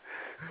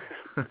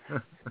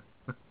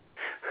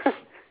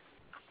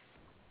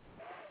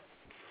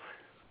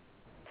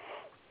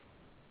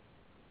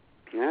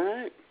 All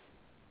right.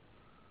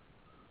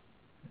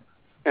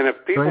 And if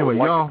people would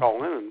like to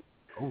call in,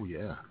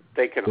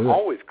 they can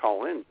always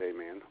call in,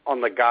 J-Man,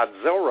 on the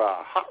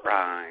Godzilla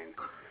hotline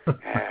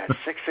at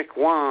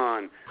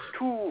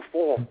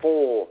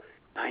 661-244-9852.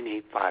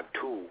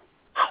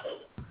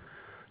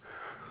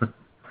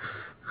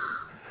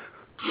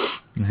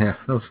 Yeah,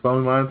 those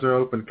phone lines are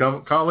open.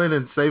 Call in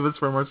and save us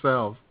from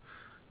ourselves,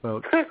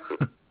 folks.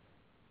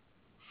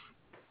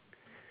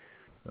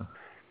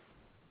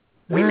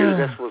 We knew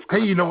this was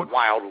going to be a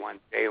wild one,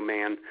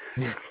 J-Man.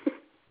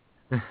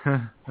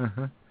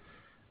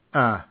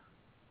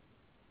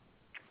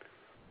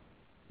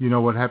 You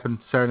know what happened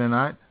Saturday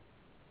night?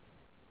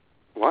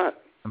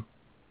 What? I'm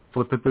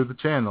flipping through the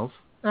channels,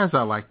 as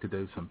I like to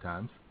do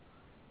sometimes.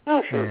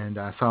 Oh, sure. And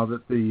I saw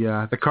that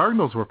the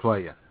Cardinals were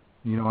playing.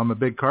 You know, I'm a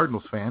big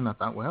Cardinals fan. I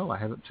thought, well, I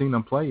haven't seen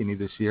them play any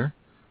this year.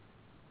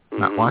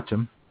 Not watch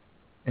them.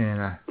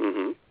 And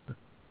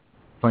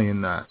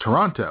playing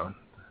Toronto.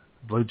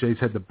 Blue Jays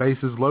had the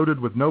bases loaded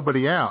with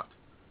nobody out.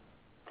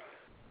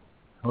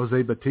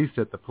 Jose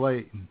Bautista at the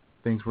plate, and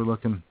things were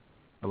looking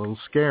a little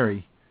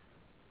scary.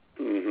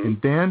 And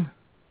then,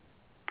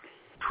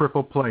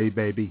 triple play,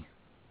 baby.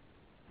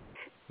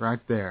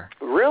 Right there.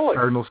 Really?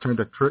 Cardinals turned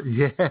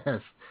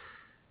yes.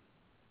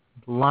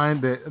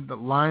 The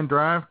line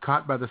drive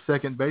caught by the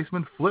second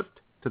baseman,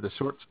 flipped to the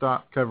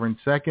shortstop covering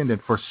second,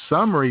 and for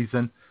some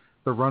reason,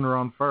 the runner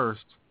on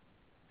first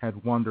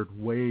had wandered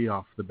way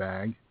off the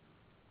bag,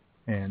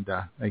 and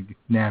they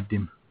nabbed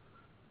him,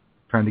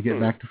 trying to get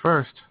back to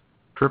first.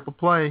 Triple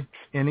play,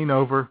 inning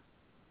over,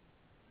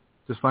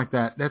 just like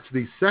that. That's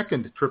the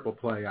second triple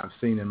play I've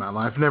seen in my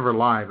life. Never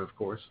live, of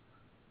course.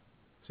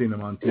 Seen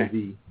them on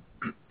TV.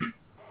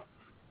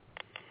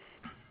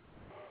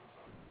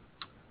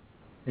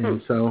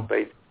 And so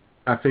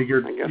I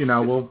figured,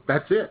 well,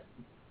 that's it.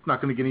 It's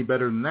not going to get any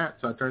better than that,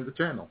 so I turned the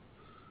channel.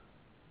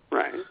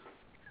 Right.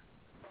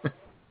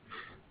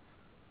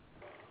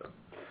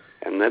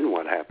 And then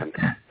what happened?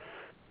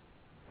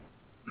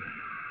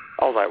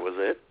 Oh, that was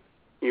it?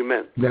 You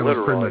meant that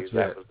literally was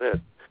that was it?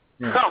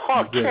 Yeah,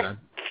 oh, okay. I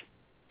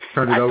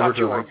turned it over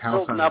to like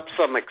House building Hunters. up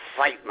some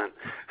excitement.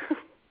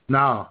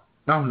 No.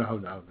 Turned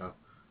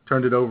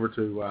it over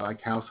to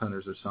House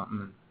Hunters or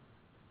something.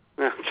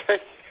 Okay.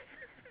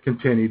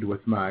 Continued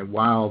with my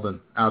wild and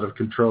out of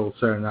control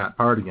Saturday night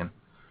partying.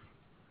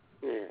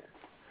 Yeah.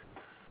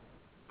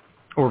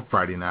 Or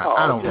Friday night. Oh,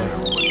 I don't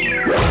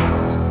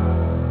know.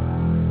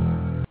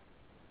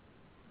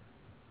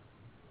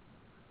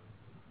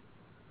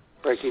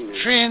 Breaking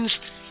news. Friends,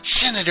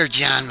 Senator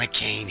John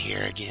McCain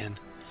here again.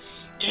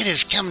 It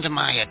has come to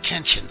my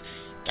attention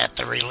that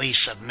the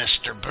release of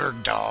Mr.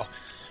 Bergdahl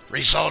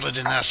resulted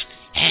in us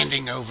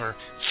handing over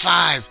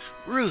 5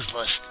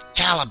 ruthless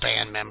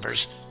Taliban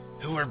members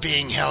who were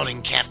being held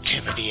in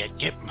captivity at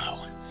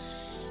Gitmo.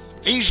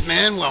 These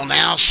men will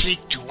now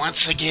seek to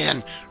once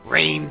again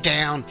rain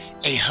down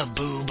a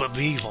haboob of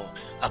evil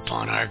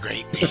upon our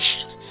great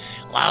nation,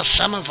 while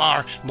some of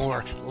our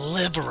more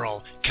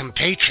liberal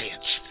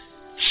compatriots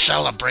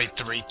celebrate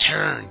the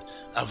return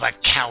of a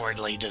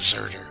cowardly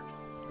deserter,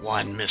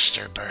 one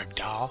Mr.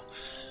 Bergdahl.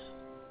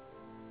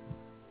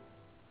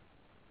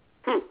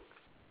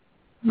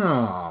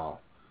 No.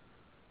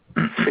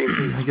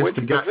 I guess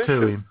they got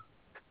to him.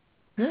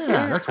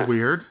 Yeah, that's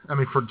weird. I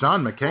mean, for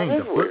John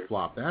McCain to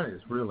flip-flop, that is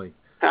really...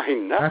 I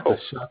know. That's a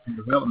shocking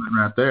development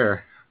right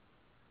there.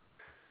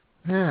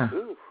 Yeah.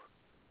 Ooh.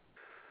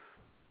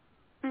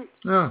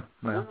 Oh,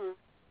 well.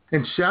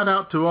 And shout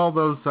out to all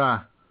those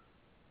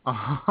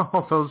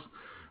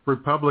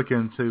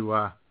Republicans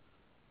who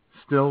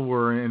still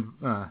were in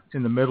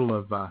the middle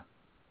of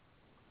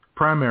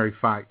primary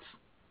fights,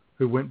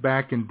 who went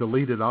back and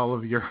deleted all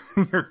of your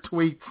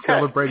tweets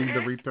celebrating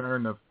the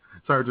return of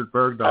Sergeant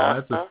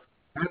Bergdahl.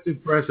 That's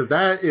impressive.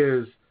 That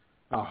is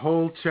a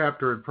whole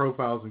chapter in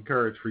Profiles in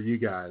Courage for you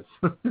guys.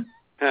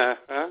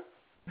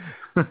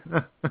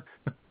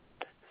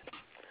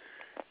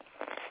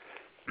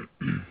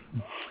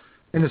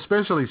 And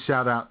especially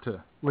shout out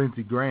to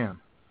Lindsey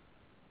Graham,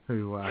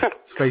 who is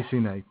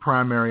facing a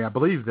primary, I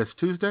believe, this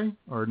Tuesday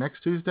or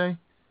next Tuesday.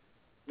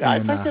 Yeah,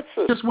 and, I think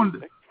it's just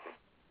wanted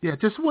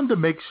to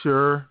make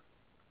sure.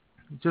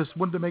 Just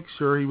wanted to make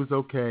sure he was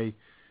okay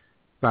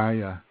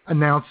by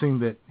announcing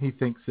that he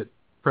thinks that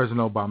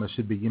President Obama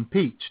should be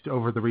impeached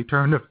over the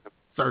return of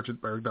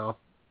Sergeant Bergdahl.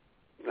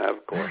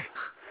 Of course.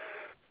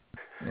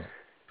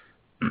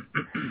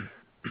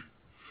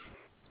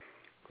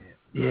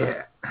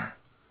 Yeah.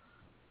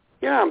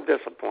 I'm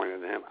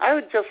disappointed in him. I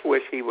would just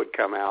wish he would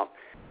come out,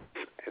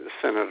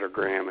 Senator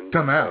Graham, and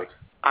come out.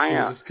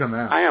 Just come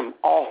out. I am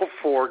all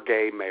for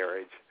gay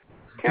marriage.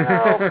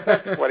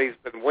 That's what he's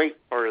been waiting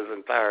for his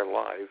entire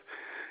life.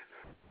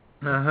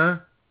 Uh-huh.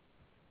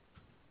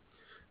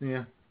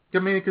 Yeah. I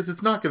mean, because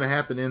it's not going to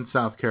happen in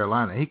South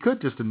Carolina. He could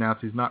just announce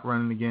he's not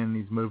running again and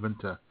he's moving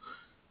to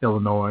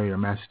Illinois or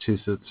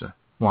Massachusetts or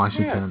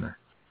Washington or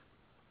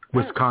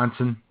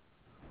Wisconsin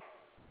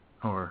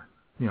or,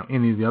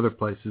 any of the other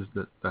places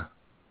that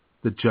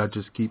the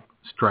judges keep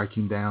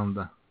striking down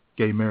the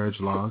gay marriage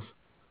laws.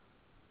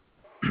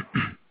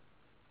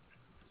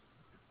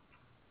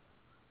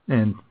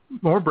 And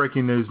more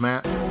breaking news,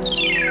 Matt.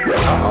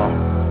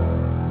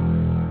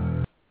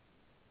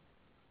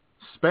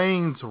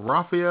 Spain's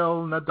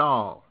Rafael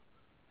Nadal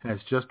has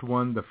just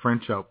won the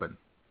French Open.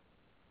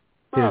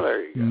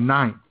 There you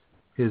go.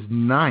 His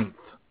ninth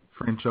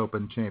French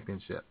Open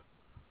championship.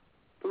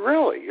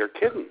 Really? You're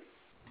kidding.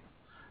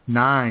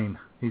 9.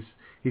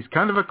 He's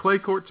kind of a clay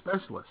court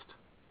specialist.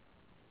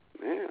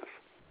 Yes.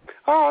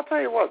 Oh, I'll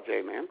tell you what,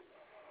 J-Man.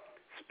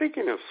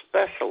 Speaking of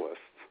specialists,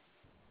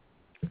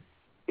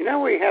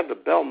 we had the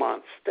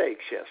Belmont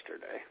Steaks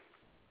yesterday.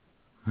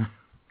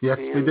 Yes,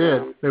 we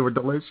did. They were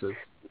delicious.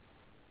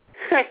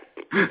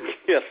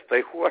 Yes,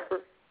 they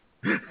were.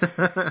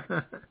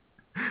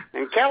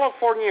 And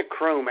California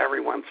Chrome,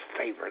 everyone's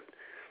favorite,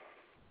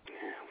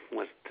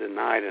 was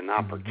denied an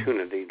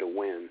opportunity to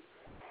win.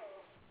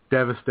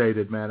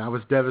 Devastated, man. I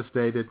was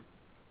devastated.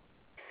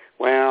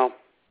 Well,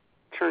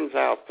 turns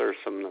out there's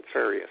some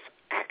nefarious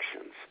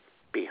actions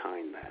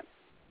behind that.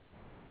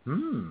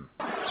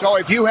 So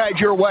if you had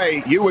your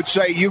way, you would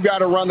say you got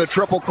to run the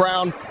Triple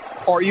Crown,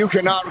 or you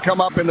cannot come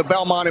up in the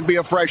Belmont and be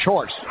a fresh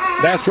horse.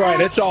 That's right.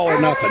 It's all or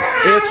nothing.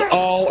 It's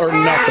all or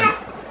nothing.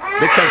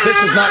 Because this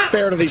is not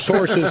fair to these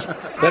horses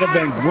that have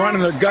been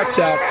running their guts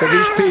out for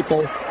these people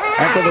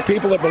and for the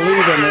people that believe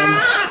in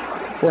them.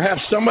 Or have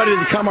somebody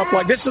to come up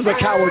like this is a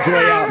coward's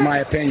way out, in my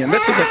opinion. This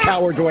is a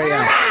coward's way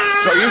out.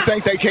 So you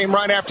think they came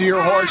right after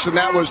your horse and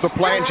that was the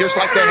plan, just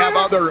like they have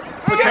other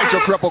potential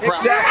Triple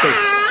Crowns? Exactly.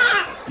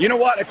 You know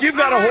what? If you've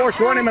got a horse,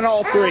 run him in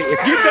all 3. If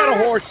you've got a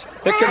horse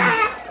that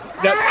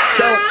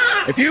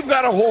if you've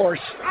got a horse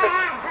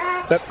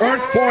that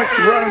earns points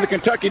to run in the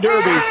Kentucky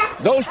Derby,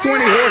 those 20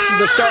 horses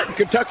that start in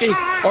Kentucky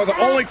are the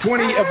only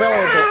 20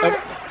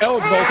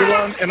 eligible to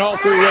run in all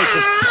 3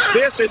 races.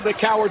 This is the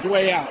coward's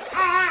way out.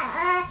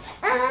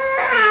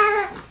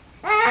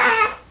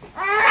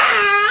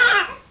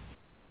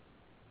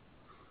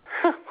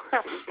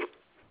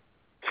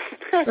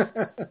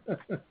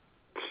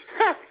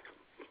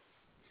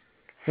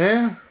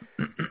 Yeah.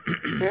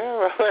 Yeah,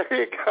 well,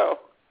 there you go.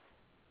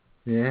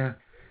 Yeah.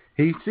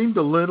 He seemed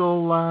a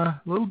little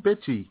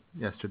bitchy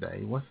yesterday.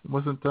 He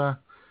wasn't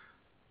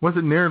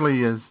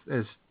nearly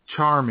as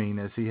charming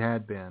as he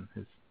had been.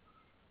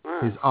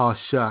 His aw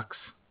shucks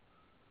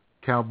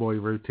cowboy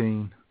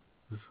routine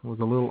was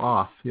a little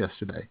off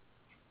yesterday.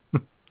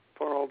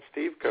 Poor old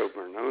Steve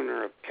Coburn,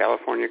 owner of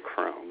California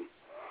Chrome.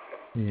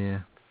 Yeah.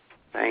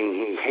 Saying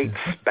he hates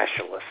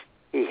specialists.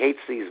 He hates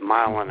these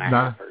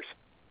mile-and-a-halfers.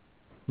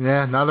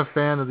 Yeah, not a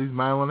fan of these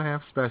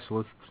mile-and-a-half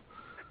specialists.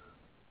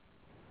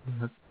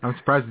 I'm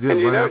surprised he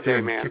didn't run out there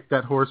and kick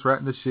that horse right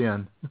in the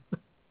shin.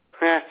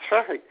 That's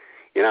right.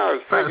 I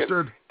was thinking,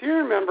 Bastard. Do you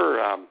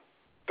remember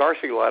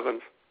Darcy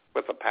Levens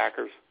with the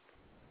Packers?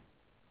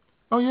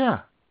 Oh,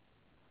 yeah.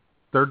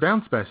 Third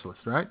down specialist,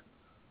 right?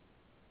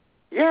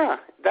 Yeah,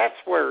 that's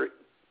where,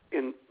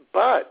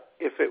 but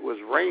if it was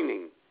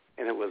raining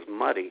and it was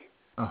muddy,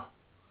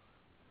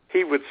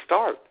 he would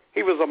start.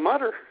 He was a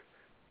mudder.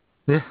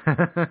 Yeah.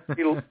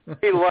 he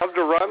loved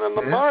to run in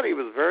the mud. He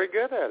was very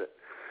good at it.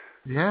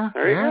 Yeah,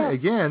 there you go.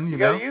 Again, you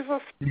gotta use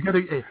us. You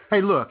gotta.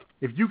 Hey, look,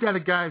 if you got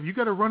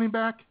a running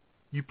back,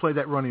 you play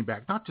that running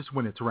back. Not just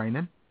when it's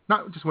raining,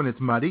 not just when it's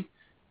muddy.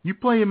 You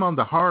play him on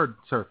the hard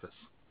surface.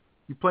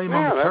 You play him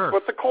on the turf. Yeah, that's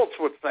what the Colts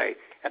would say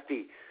at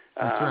the.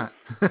 That's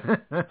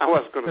right. I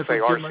was going to say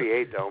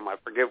RCA Dome. I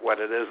forget what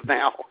it is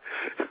now.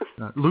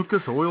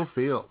 Lucas Oil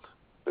Field.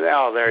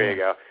 Oh, there you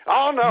go.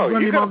 Oh no,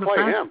 you got to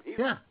play him.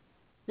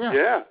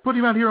 Yeah. Put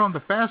him out here on the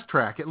fast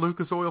track at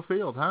Lucas Oil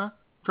Field, huh?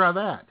 Try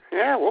that.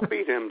 Yeah, we'll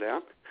beat him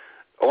down.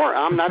 Or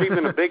I'm not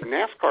even a big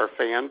NASCAR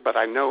fan, but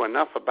I know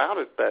enough about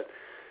it that,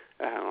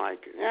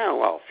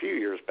 a few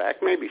years back,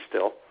 maybe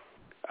still,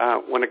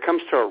 when it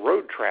comes to a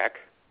road track,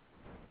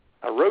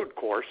 a road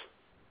course,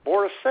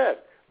 Boris said,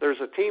 there's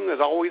a team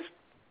that always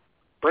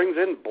brings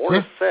in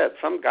Boris said,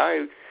 some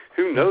guy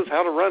who knows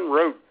how to run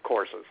road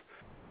courses.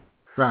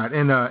 Right,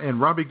 and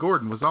Robbie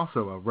Gordon was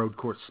also a road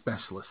course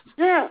specialist.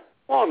 Yeah.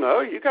 Well,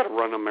 no, you got to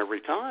run them every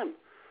time.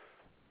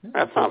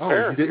 That's not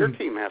fair. Your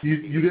team has to.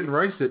 You didn't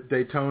race at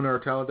Daytona or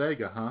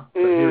Talladega, huh? But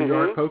here you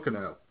are at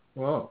Pocono.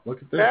 Whoa,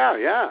 look at this.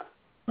 Yeah.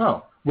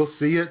 Oh, we'll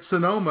see you at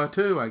Sonoma,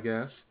 too, I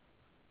guess.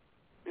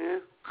 Yeah.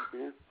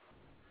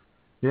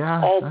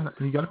 Yeah,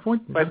 you got a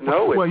point. But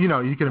no. Well,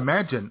 you can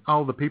imagine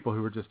all the people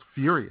who were just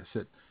furious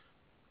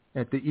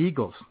at the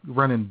Eagles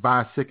running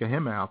by sick of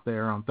him out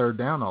there on third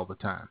down all the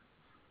time.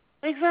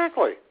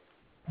 Exactly.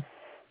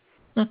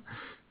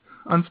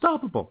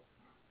 Unstoppable.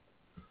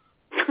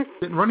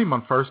 Didn't run him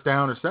on first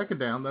down or second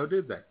down, though,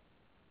 did they?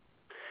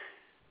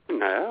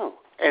 No.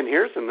 And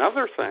here's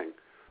another thing.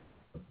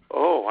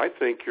 Oh, I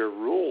think your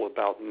rule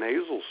about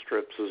nasal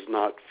strips is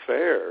not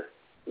fair.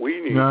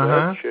 We need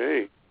that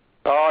change.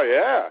 Oh,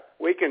 yeah.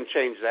 We can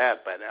change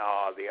that, but,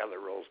 the other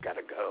rule's got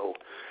to go.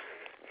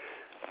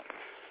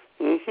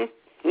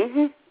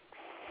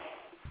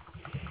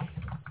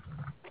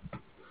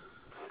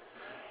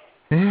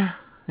 Yeah.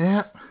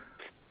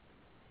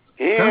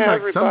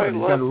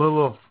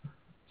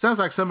 Sounds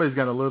like somebody's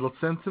got a little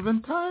sense of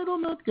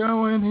entitlement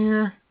going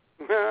here.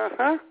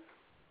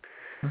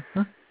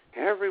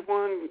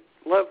 Everyone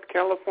loved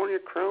California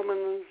Chrome and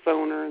the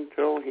Zoner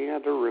until he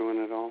had to ruin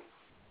it all.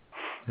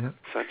 Yep.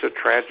 Such a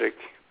tragic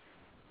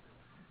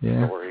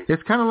story.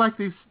 It's kind of like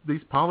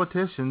these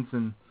politicians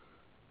and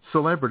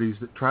celebrities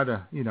that try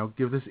to,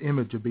 give this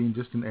image of being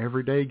just an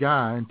everyday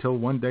guy until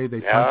one day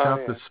they punch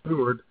out the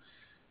steward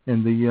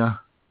in the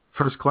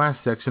first class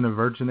section of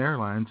Virgin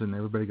Airlines, and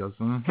everybody goes,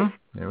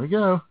 there we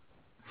go.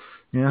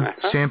 Yeah,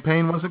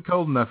 champagne wasn't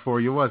cold enough for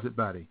you, was it,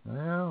 buddy?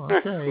 Well,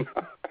 okay.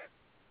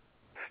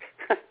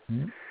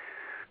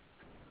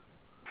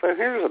 So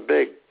here's a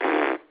big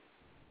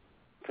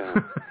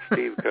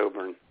Steve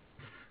Coburn.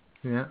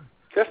 Yeah.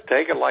 Just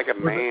take it like a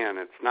man.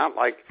 It's not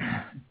like,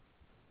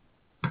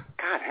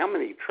 God, how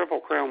many Triple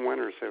Crown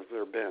winners have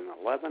there been?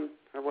 11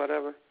 or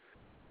whatever?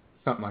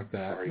 Something like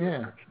that,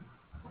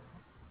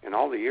 In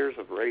all the years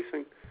of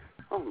racing?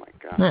 Oh, my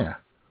God. Yeah.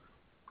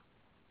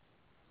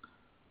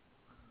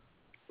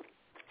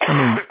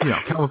 I mean,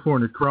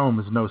 California Chrome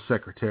is no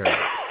secretary,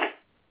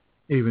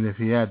 even if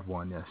he had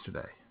one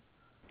yesterday.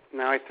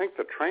 Now, I think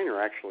the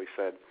trainer actually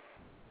said,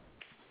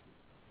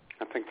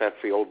 I think that's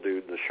the old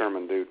dude, the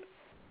Sherman dude.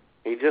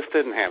 He just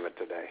didn't have it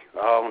today.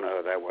 Oh,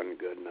 no, that wasn't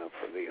good enough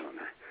for the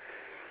owner.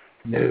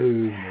 No.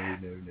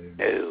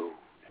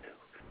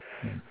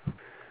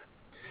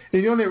 And,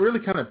 it really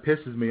kind of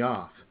pisses me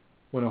off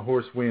when a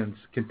horse wins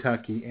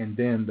Kentucky and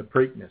then the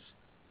Preakness,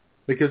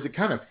 because it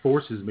kind of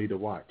forces me to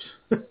watch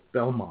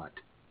Belmont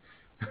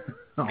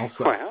also.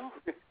 Well,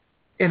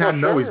 and I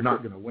know he's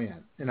not going to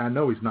win.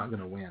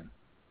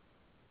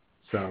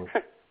 So,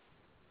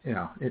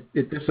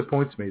 it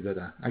disappoints me that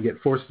I get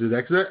forced to do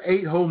that, because there are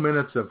 8 whole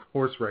minutes of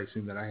horse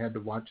racing that I had to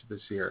watch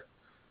this year.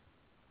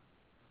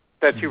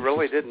 That you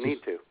really didn't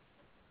need to.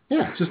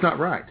 Yeah, it's just not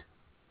right.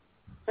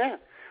 Yeah.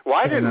 Well,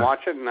 I didn't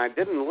watch it, and I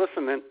didn't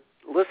listen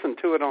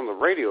to it on the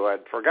radio.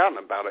 I'd forgotten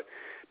about it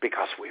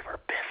because we were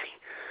busy.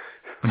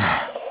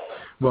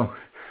 Well,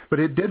 but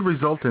it did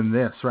result in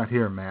this right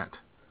here, Matt.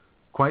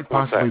 Quite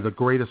possibly the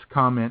greatest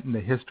comment in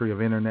the history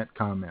of Internet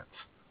comments.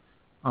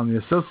 On the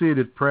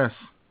Associated Press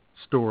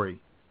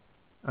story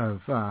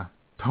of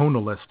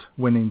Tonalist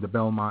winning the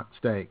Belmont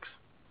Stakes,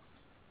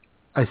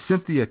 a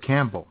Cynthia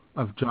Campbell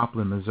of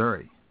Joplin,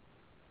 Missouri,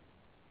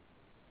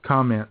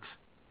 comments,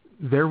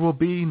 "There will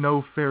be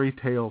no fairy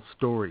tale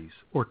stories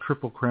or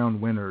Triple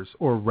Crown winners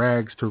or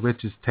rags to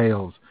riches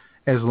tales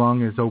as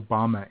long as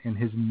Obama and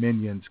his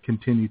minions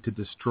continue to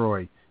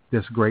destroy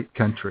this great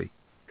country.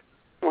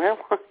 Well,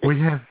 we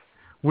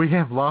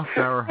have lost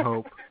our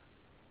hope.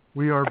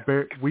 We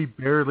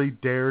barely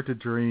dare to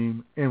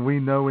dream, and we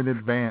know in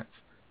advance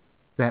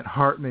that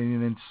heartening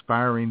and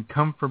inspiring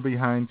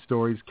come-from-behind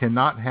stories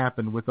cannot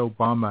happen with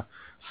Obama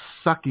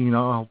sucking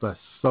all the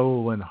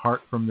soul and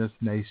heart from this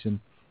nation.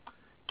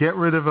 Get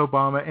rid of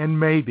Obama, and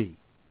maybe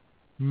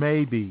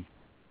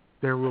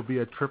there will be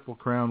a Triple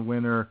Crown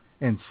winner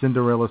and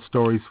Cinderella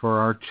stories for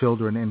our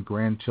children and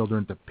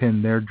grandchildren to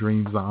pin their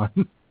dreams on."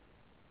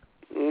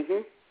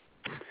 Mm-hmm.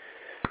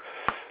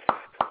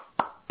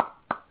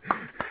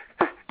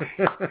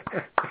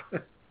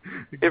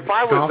 If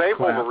I was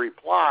able to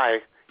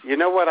reply, you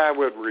know what I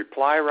would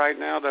reply right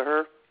now to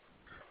her?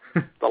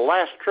 The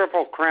last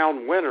Triple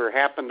Crown winner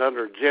happened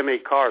under Jimmy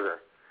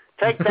Carter.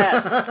 Take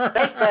that.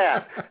 Take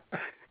that.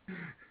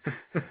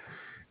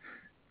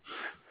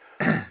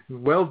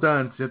 Well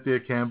done, Cynthia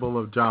Campbell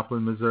of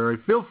Joplin, Missouri.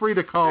 Feel free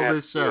to call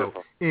this show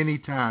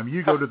anytime.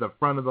 You go to the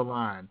front of the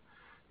line.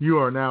 You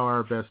are now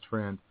our best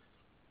friend.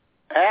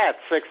 At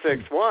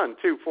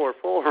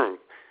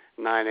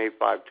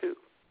 661-244-9852.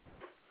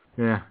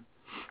 Yeah.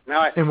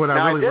 And what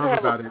I really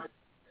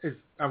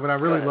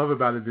love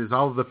about it is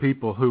all of the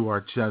people who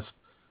are just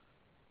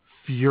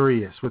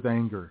furious with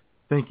anger,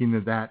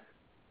 thinking that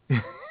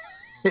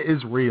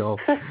is real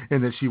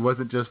and that she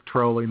wasn't just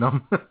trolling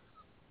them.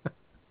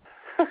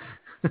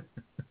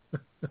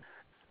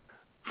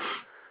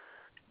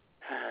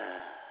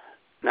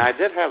 Now, I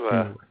did have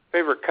a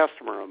favorite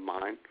customer of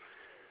mine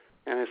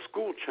and a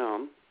school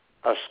chum,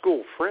 a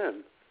school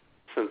friend,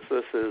 since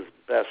this is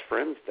Best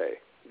Friends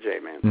Day,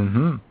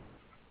 Jayman,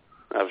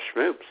 of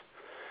Schmoops.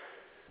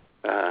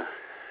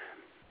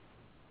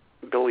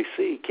 Billy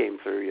C. came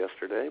through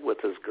yesterday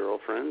with his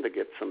girlfriend to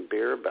get some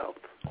beer about,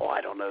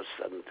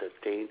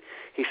 7:15.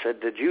 He said,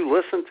 "Did you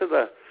listen to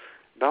the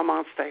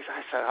Belmont Stakes?"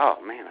 I said, "Oh,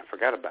 man, I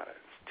forgot about it.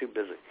 It's too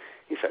busy."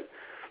 He said,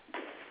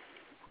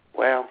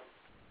 "Well,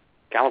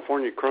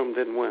 California Chrome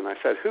didn't win." I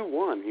said, "Who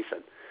won?" He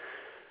said,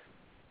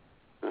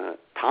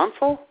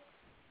 Tonsil?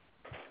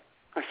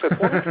 I said,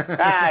 what is it?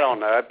 I don't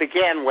know. It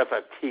began with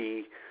a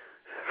T.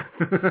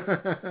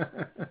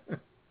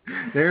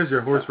 There's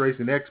your horse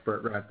racing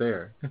expert right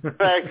there.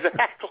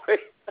 Exactly.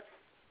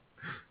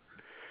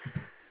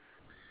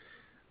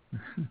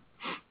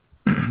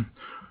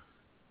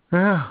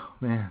 Oh,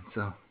 man.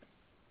 So,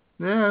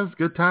 yeah, it was a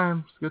good time.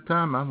 It was a good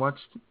time. I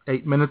watched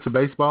 8 minutes of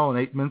baseball and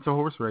 8 minutes of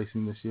horse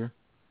racing this year.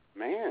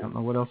 Man. I don't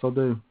know what else I'll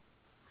do.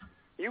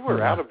 You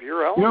were out of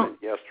your element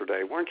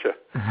yesterday, weren't you?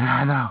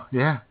 I know.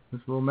 Yeah.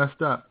 It's a little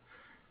messed up.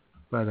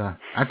 But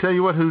I tell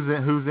you what, who's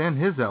in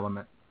his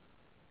element,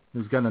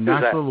 who's got a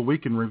nice little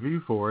week in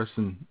review for us,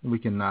 and we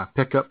can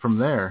pick up from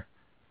there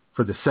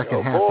for the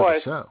second half of the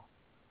show,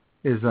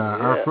 is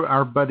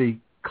our buddy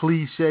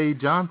Cliche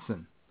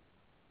Johnson.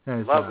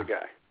 Love the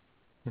guy.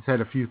 Has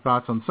had a few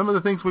thoughts on some of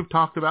the things we've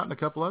talked about and a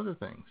couple other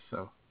things.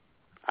 So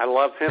I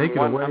love him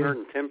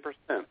 110%.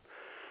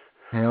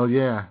 Hell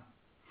yeah.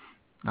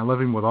 I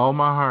love him with all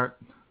my heart.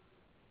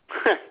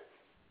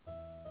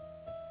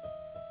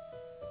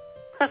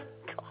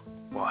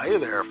 Well, hey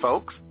there,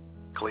 folks.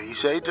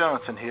 Cliche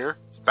Johnson here,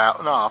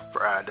 spouting off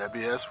for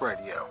IWS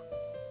Radio.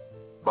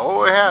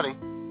 Boy, howdy.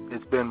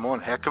 It's been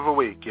one heck of a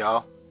week,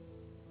 y'all.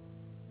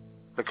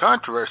 The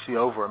controversy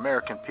over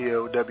American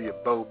POW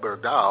Bo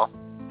Bergdahl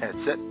has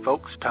set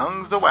folks'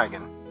 tongues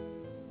a-wagging.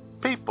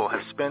 People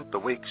have spent the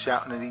week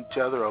shouting at each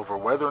other over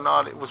whether or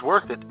not it was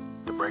worth it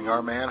to bring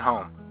our man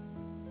home.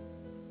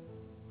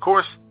 Of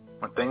course,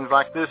 when things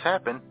like this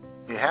happen,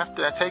 you have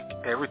to take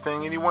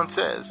everything anyone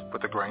says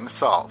with a grain of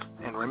salt.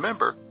 And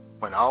remember,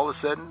 when all is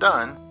said and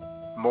done,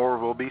 more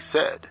will be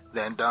said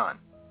than done.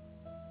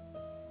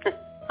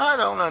 I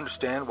don't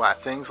understand why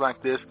things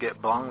like this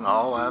get blown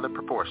all out of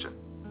proportion.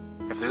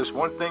 If there's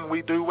one thing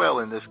we do well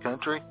in this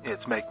country,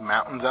 it's make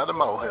mountains out of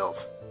molehills.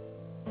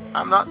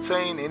 I'm not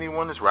saying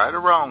anyone is right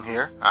or wrong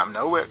here. I'm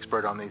no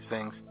expert on these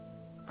things.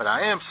 But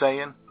I am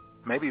saying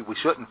maybe we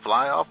shouldn't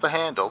fly off the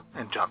handle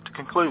and jump to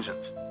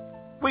conclusions.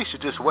 We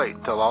should just wait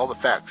until all the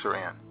facts are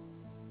in.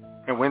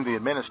 And when the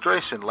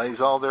administration lays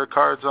all their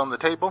cards on the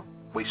table,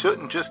 we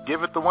shouldn't just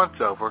give it the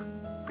once-over,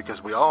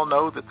 because we all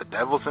know that the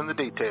devil's in the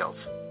details.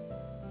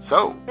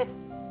 So,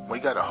 we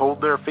got to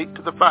hold their feet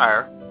to the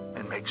fire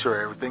and make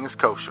sure everything is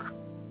kosher.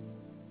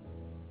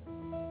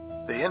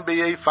 The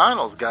NBA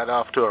Finals got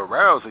off to a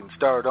rousing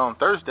start on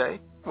Thursday,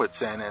 with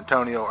San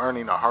Antonio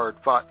earning a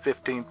hard-fought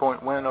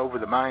 15-point win over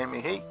the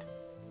Miami Heat.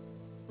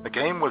 The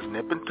game was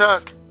nip and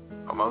tuck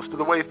most of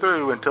the way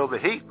through until the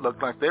Heat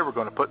looked like they were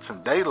going to put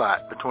some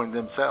daylight between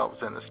themselves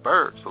and the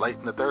Spurs late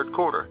in the third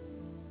quarter.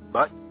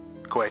 But,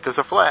 quick as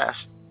a flash,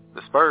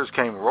 the Spurs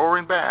came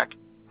roaring back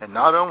and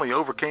not only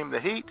overcame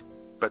the Heat,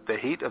 but the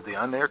heat of the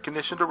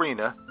unair-conditioned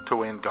arena to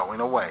win going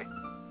away.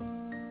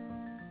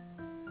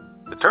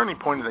 The turning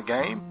point of the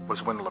game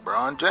was when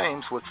LeBron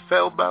James was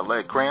felled by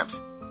leg cramps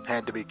and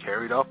had to be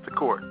carried off the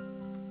court.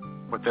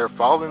 With their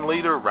fallen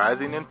leader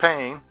writhing in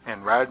pain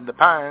and riding the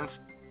pines,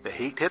 the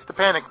Heat hit the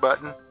panic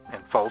button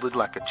and folded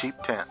like a cheap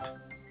tent.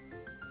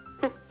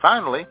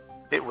 Finally,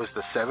 it was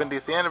the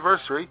 70th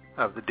anniversary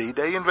of the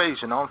D-Day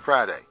invasion on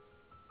Friday.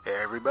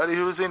 Everybody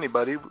who was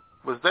anybody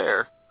was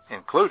there,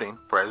 including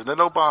President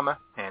Obama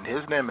and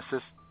his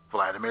nemesis,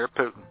 Vladimir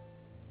Putin.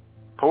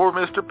 Poor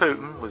Mr.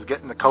 Putin was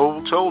getting the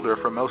cold shoulder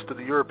from most of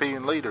the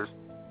European leaders,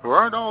 who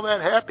aren't all that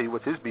happy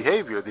with his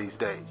behavior these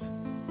days.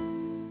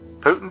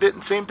 Putin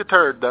didn't seem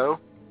deterred, though.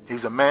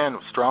 He's a man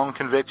with strong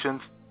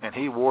convictions, and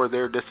he wore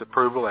their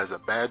disapproval as a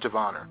badge of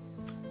honor.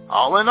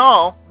 All in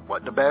all,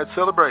 wasn't a bad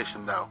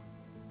celebration, though.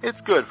 It's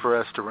good for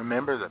us to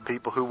remember the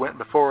people who went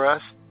before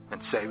us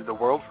and saved the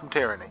world from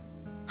tyranny.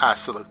 I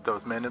salute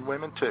those men and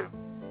women, too.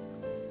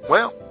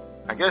 Well,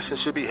 I guess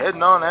I should be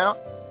heading on out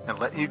and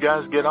letting you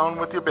guys get on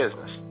with your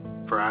business.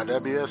 For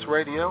IWS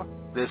Radio,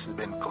 this has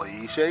been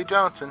Cliche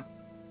Johnson.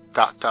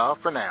 Ta-ta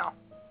for now.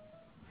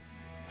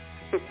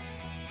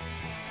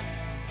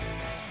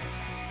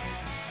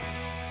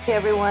 Hey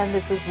everyone,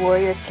 this is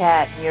Warrior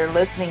Cat, and you're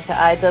listening to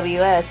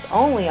IWS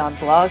only on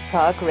Blog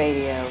Talk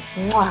Radio.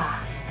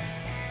 Mwah!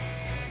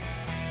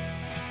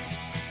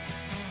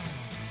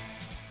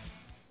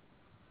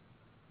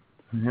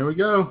 And here we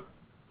go.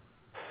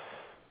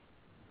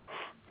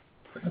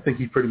 I think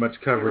he pretty much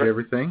covered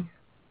everything.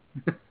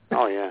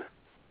 Oh, yeah.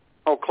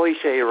 Oh,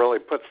 Cliche really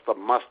puts the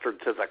mustard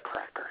to the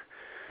cracker.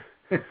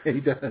 He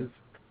does.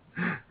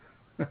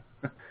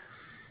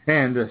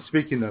 And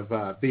speaking of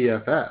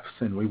BFFs,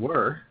 and we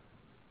were,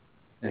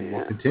 and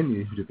will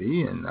continue to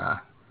be, and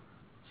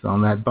so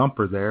on that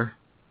bumper there,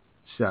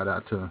 shout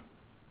out to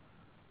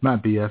my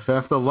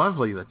BFF, the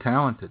lovely, the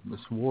talented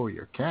Miss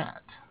Warrior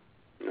Cat.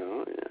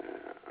 Oh,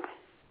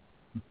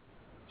 yeah.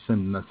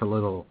 Sending us a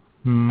little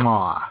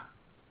mwah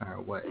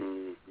our way.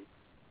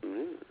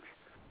 Mm-hmm.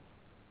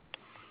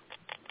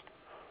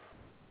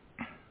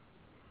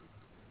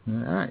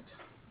 All right.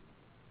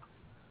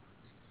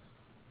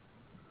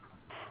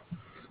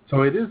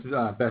 So it is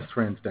Best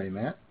Friends Day,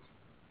 Matt.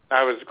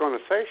 I was going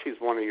to say she's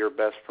one of your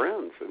best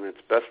friends, and it's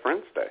Best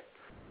Friends Day.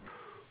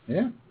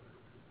 Yeah.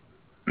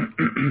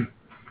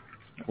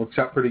 Works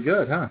out pretty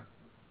good, huh?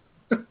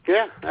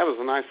 Yeah, that was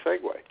a nice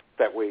segue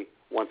that we,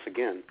 once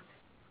again,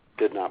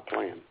 did not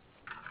plan.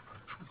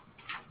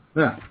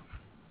 Yeah.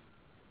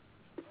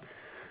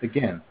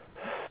 Again,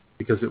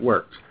 because it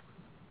worked.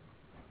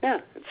 Yeah,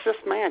 it's just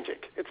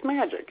magic. It's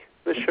magic.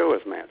 This show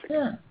is magic.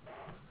 Yeah.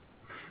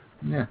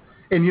 Yeah.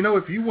 And you know,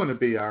 if you want to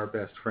be our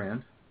best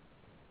friend,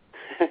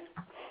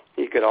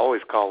 you could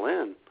always call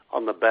in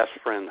on the Best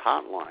Friend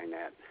hotline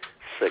at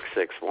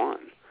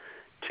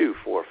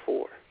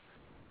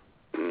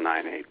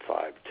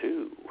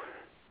 661-244-9852.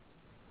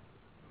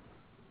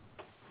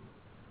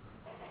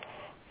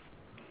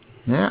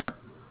 Yeah.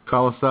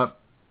 Call us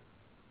up.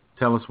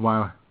 Tell us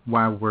why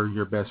we're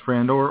your best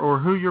friend, or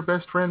who your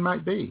best friend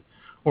might be,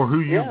 or who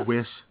you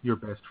wish your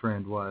best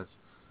friend was.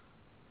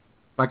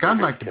 Like, I'd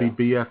like to be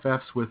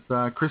BFFs with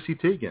Chrissy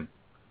Teigen.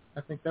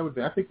 I think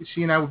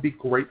she and I would be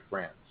great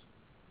friends.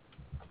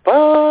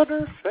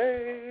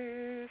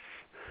 Butterface.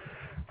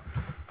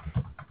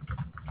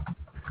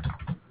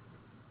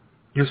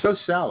 You're so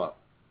shallow,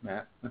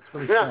 Matt. That's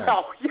really sad.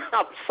 Oh,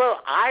 yeah,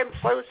 I'm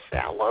so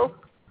shallow.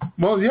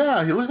 Well,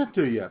 yeah, he listen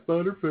to you,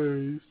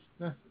 Butterface.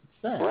 That's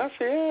sad. Well,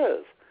 she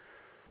is.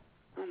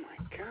 Oh, my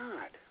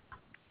God.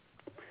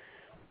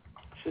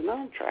 She's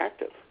not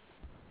attractive.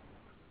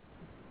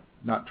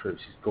 Not true.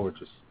 She's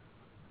gorgeous.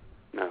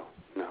 No.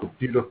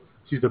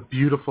 She's a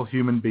beautiful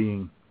human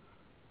being.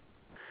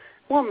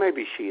 Well,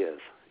 maybe she is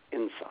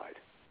inside.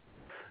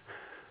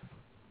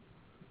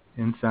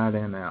 Inside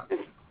and out.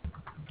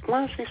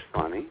 Well, she's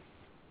funny.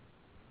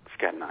 She's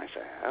got a nice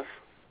ass.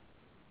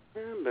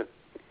 Yeah, but,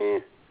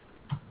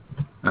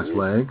 Nice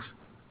legs.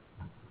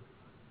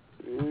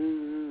 I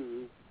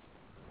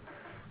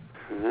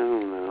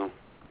don't know.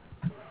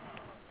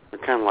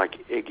 They're kind of like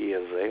Iggy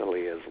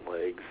Azalea's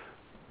legs.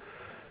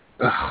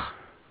 Ugh.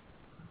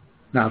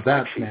 Now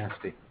that's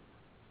nasty.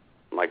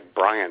 Like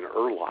Brian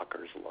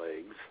Urlacher's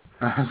legs.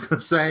 I was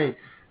going to say,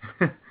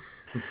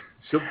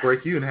 she'll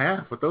break you in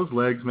half with those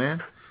legs,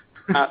 man.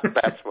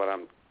 That's what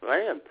I'm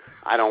saying.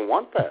 I don't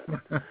want that.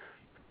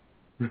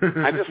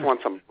 I just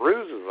want some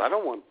bruises. I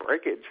don't want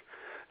breakage.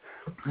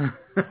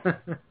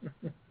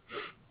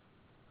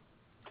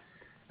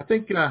 I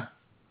think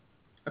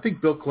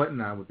Bill Clinton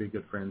and I would be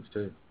good friends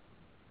too.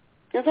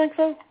 You think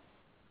so?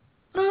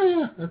 Oh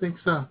yeah, I think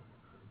so.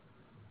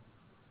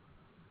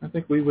 I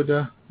think we would,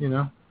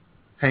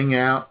 hang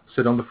out,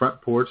 sit on the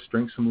front porch,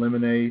 drink some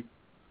lemonade,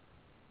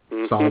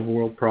 solve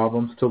world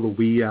problems till the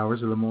wee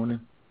hours of the morning.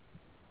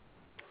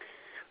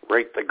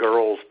 Rate the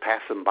girls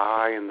passing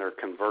by in their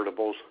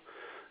convertibles.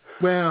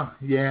 Well,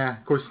 yeah,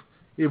 of course,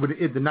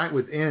 the night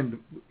would end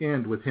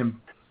with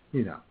him,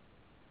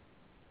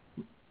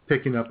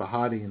 picking up a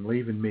hottie and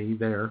leaving me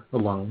there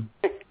alone.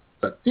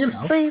 But See,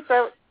 okay.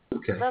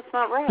 That's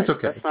not right. It's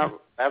okay.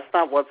 That's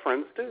not what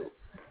friends do.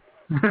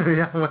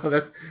 Yeah, well,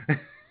 that's.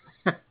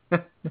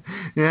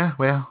 Yeah,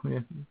 well,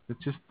 it's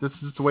just this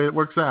is the way it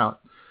works out.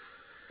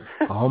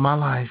 All my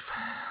life,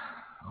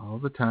 all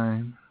the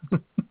time.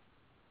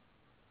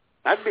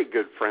 I'd be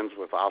good friends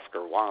with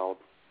Oscar Wilde.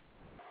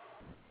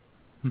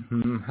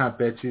 I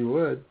bet you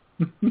would.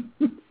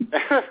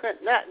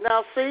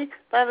 Now, see,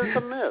 that is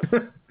a myth.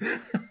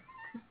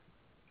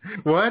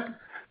 What?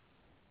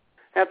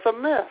 That's a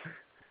myth.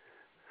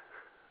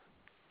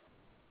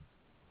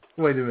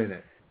 Wait a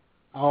minute.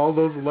 All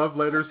those love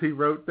letters he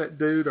wrote that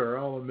dude are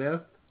all a myth?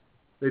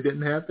 They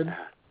didn't happen?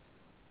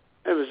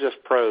 It was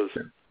just prose.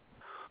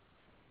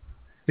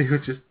 He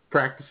was just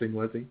practicing,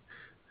 was he?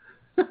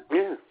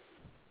 Yeah.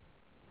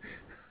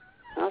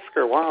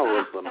 Oscar Wilde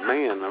was the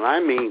man, and I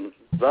mean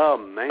the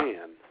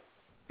man.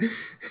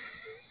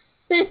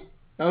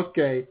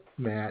 Okay,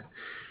 Matt.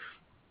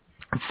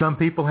 Some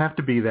people have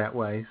to be that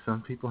way.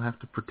 Some people have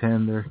to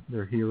pretend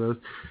they're heroes.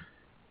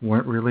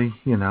 Weren't really,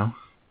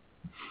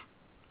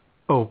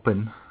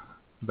 open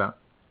about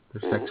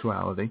their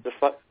sexuality.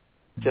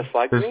 Just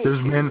like there's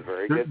me.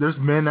 There's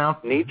men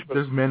out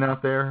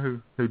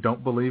there who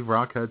don't believe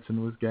Rock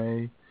Hudson was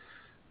gay.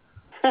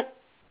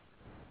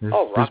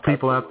 There's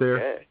people out there.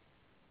 Gay.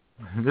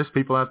 There's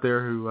people out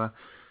there who,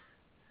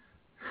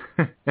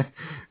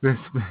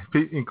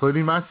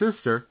 including my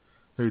sister,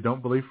 who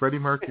don't believe Freddie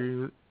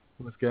Mercury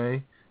was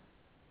gay.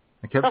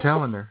 I kept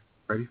telling her,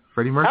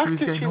 Freddie Mercury's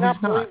gay. How could she No, not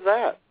he's not. believe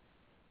that?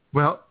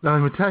 Well, let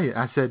me tell you.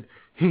 I said,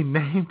 he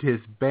named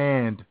his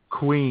band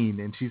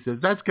Queen, and she says,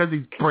 that's because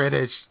he's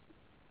British.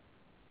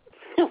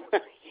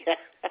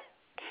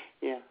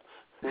 Yeah.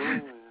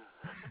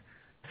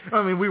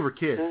 I mean, we were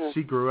kids.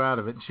 She grew out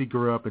of it. She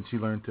grew up and she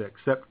learned to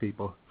accept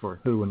people for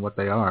who and what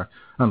they are,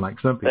 unlike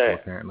some people,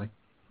 apparently.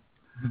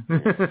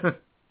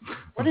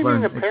 What do you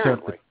mean,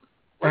 apparently?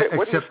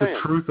 Accept the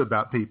truth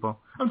about people.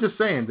 I'm just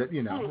saying that,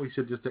 we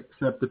should just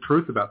accept the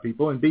truth about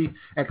people and be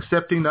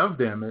accepting of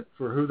them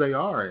for who they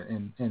are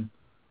and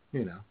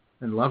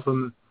love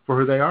them for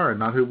who they are and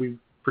not who we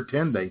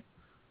pretend they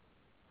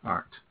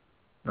aren't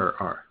or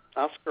are.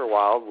 Oscar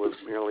Wilde was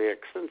merely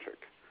eccentric.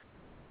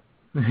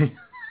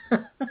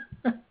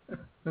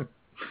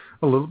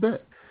 A little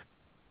bit.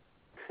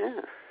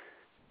 Yeah.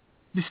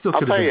 You still I'll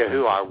could have tell been you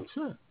who I...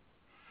 Sure.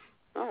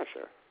 Oh,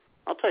 sure.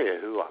 I'll tell you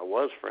who I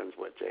was friends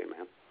with,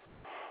 J-Man.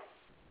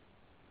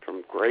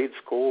 From grade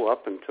school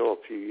up until a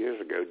few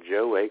years ago,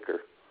 Joe Aker.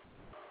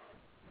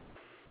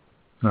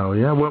 Oh,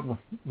 yeah?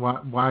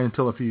 Why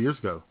until a few years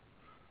ago?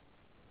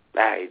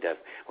 He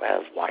doesn't.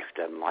 Well, his wife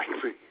doesn't like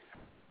me.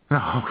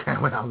 Oh, okay.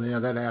 Well, yeah,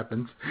 that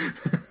happens.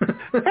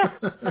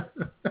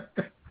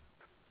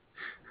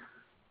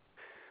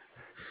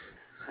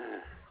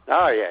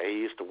 Oh, yeah, he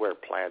used to wear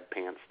plaid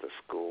pants to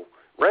school.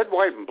 Red,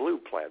 white, and blue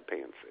plaid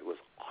pants. It was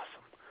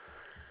awesome.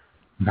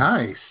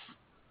 Nice.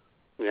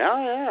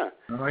 Yeah.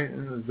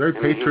 Very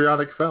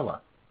patriotic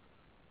fella.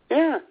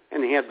 Yeah,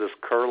 and he had this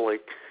curly,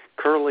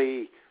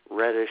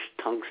 reddish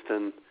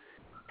tungsten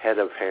head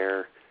of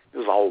hair. It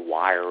was all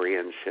wiry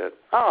and shit.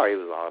 Oh, he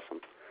was awesome.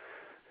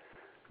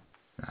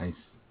 Nice.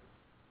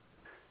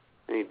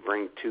 And he'd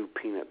bring 2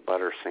 peanut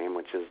butter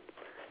sandwiches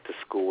to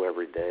school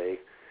every day.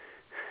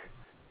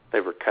 They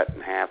were cut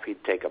in half.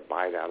 He'd take a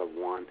bite out of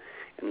one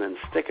and then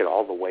stick it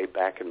all the way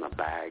back in the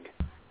bag.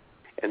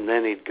 And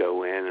then he'd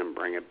go in and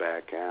bring it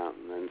back out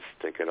and then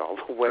stick it all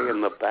the way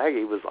in the bag.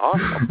 He was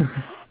awesome.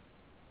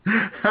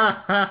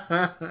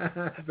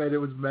 I bet it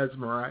was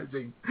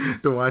mesmerizing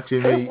to watch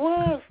him eat. It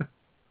was.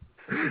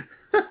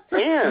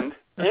 and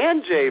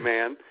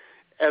J-Man,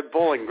 at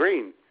Bowling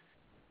Green,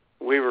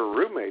 we were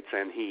roommates,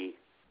 and he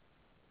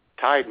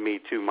tied me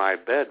to my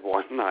bed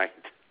one night.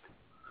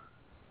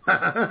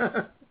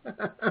 I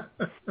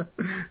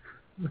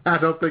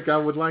don't think I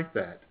would like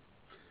that.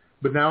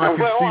 But now I can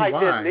see why.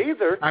 Well, I didn't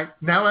either. I can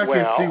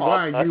see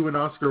why you and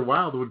Oscar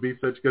Wilde would be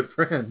such good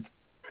friends.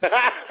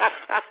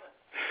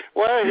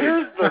 Well,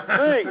 here's the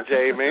thing,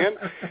 J-Man.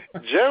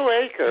 Joe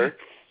Aker,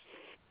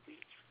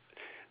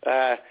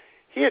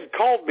 he had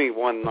called me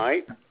one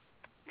night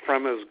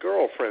from his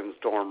girlfriend's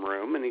dorm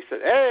room, and he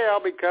said, "Hey,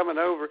 I'll be coming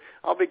over.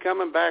 I'll be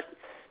coming back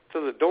to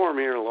the dorm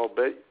here in a little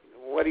bit.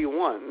 What do you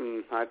want?"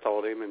 And I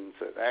told him and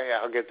said, "Hey,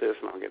 I'll get this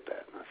and I'll get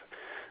that." And I said,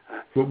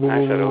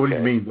 okay. What do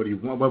you mean? What do you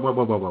want?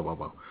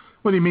 Whoa.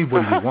 What do you mean,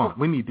 what do you want?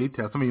 We need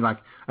details. I mean, like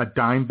a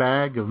dime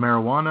bag of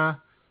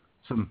marijuana,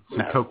 some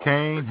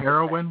cocaine,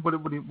 heroin? What no,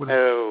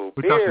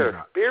 we beer. Talking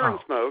about? Beer and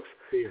smokes.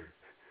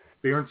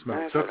 Beer and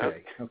smokes.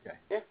 Okay.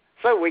 Yeah.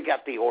 So we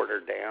got the order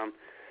down.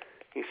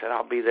 He said,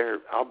 I'll be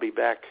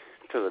back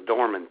to the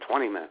dorm in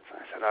 20 minutes.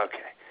 I said,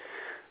 okay.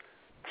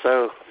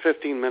 So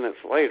 15 minutes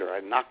later, I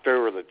knocked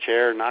over the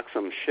chair, knocked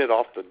some shit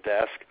off the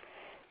desk,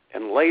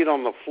 and laid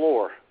on the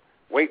floor,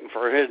 waiting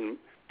for him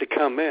to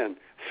come in,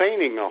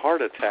 feigning a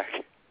heart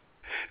attack.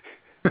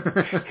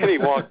 And he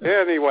walked in,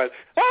 and he went,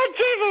 "Oh,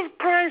 Jesus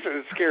Christ!" and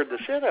it scared the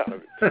shit out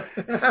of me.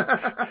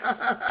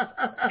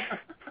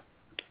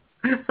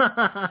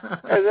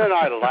 And then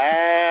I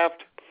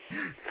laughed.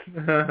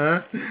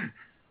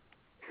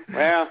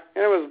 Well,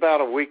 it was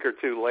about a week or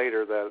two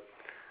later that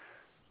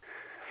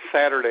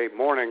Saturday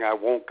morning I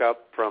woke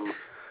up from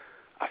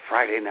a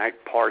Friday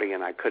night party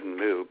and I couldn't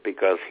move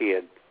because he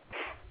had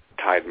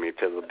tied me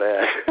to the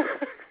bed.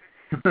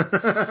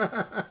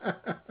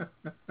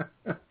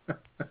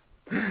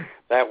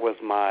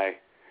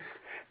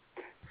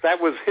 That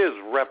was his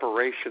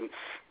reparations.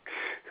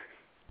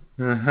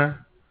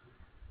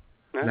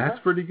 That's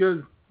pretty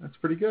good.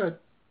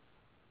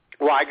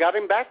 Well, I got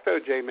him back though,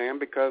 J-Man,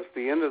 because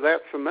the end of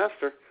that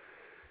semester,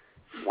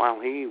 while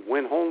he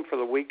went home for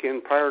the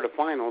weekend prior to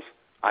finals,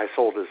 I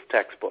sold his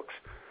textbooks.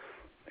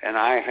 And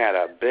I had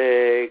a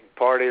big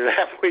party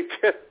that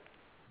weekend.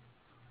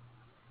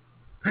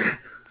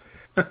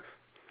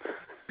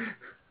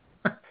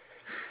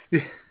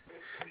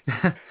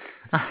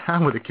 I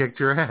would have kicked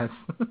your ass.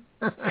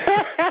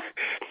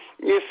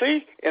 You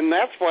see? And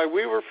that's why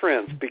we were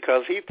friends,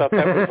 because he thought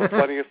that was the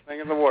funniest thing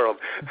in the world.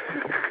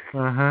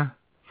 No,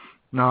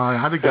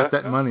 I'd have got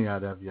that money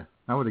out of you.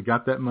 I would have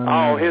got that money.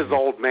 Oh, his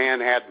old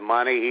man had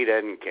money. He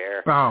didn't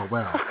care. Oh,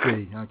 well,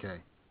 see,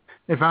 okay.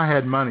 If I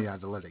had money,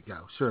 I'd have let it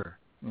go. Sure.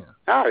 Yeah.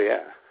 Oh,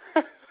 yeah.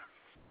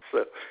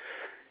 So,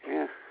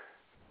 yeah.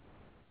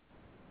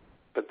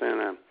 But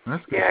then, a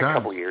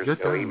couple years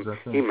ago,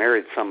 he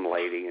married some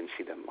lady, and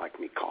she didn't like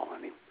me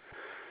calling him.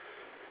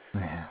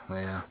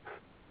 Yeah.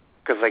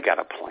 Because they got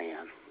a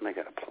plan. They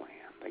got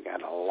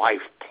a life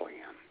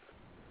plan.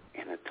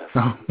 And it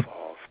doesn't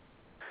involve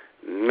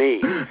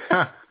me.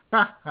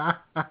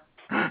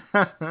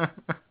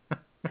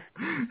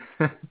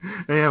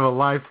 They have a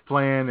life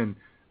plan, and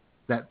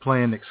that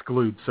plan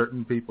excludes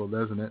certain people,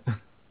 doesn't it?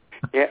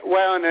 Yeah,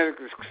 well, and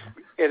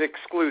it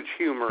excludes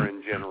humor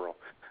in general.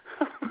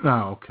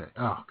 Oh, okay.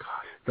 Oh,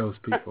 God, those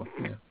people.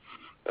 Yeah.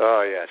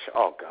 Oh, yeah.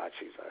 Oh, God,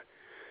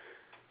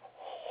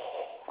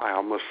 I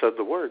almost said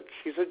the word.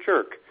 She's a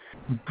jerk.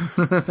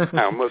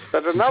 I almost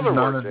said another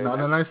word.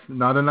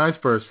 Not a nice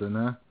person,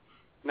 huh?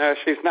 No,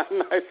 she's not a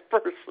nice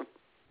person.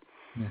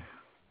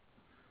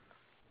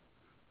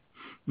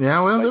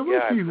 Yeah, well, there were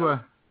a few...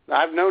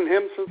 I've known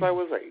him since I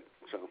was 8,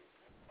 so...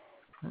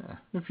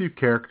 a few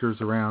characters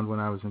around when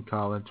I was in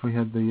college. We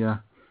had we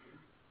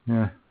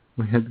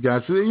had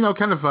guys,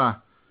 kind of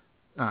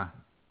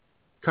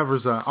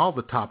covers all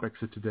the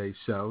topics of today's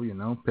show,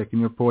 picking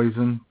your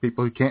poison,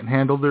 people who can't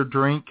handle their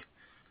drink.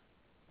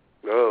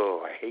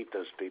 Oh, I hate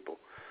those people.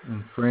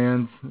 and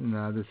friends.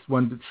 And this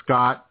one,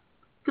 Scott,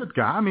 good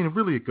guy. I mean,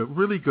 really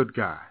good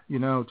guy.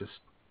 Just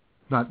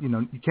not,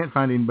 you can't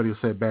find anybody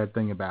who'll say a bad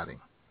thing about him.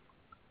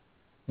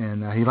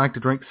 And he liked to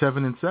drink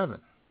 7 and 7.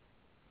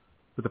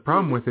 But the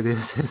problem with it is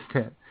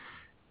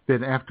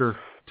that after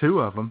 2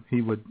 of them,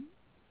 he would,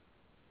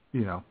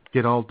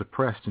 get all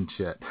depressed and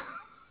shit.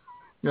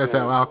 That's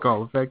how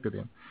alcohol affected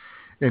him.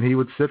 And he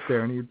would sit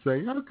there and he'd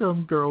say, "How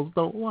come girls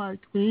don't like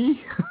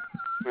me?"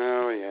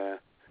 Oh, yeah.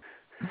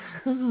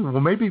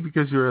 Well, maybe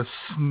because you're a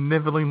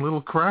sniveling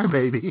little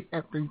crybaby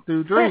after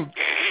 2 drinks.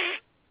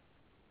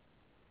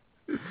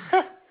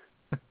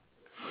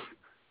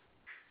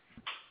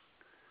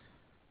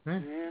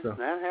 So.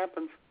 That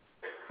happens.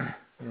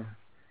 Yeah.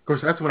 Of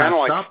course, that's when I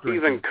stopped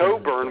drinking. Stephen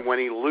Coburn when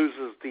he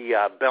loses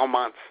the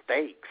Belmont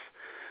Stakes.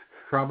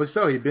 Probably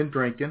so. He'd been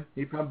drinking.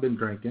 He'd probably been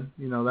drinking.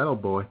 That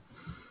old boy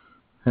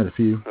had a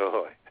few.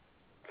 Oh.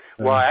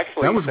 Well,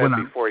 actually, that was he said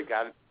when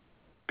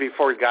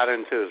before he got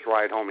into his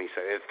ride home, he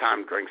said, "It's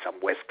time to drink some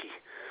whiskey."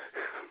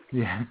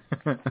 Yeah.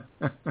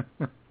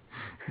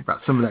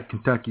 Brought some of that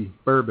Kentucky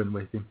bourbon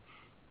with him.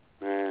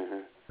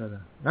 But,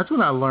 that's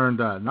when I learned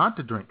not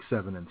to drink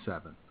 7 and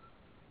 7.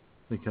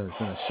 Because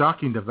in a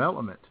shocking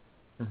development,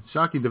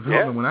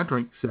 when I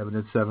drink 7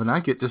 and 7, I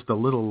get just a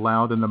little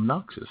loud and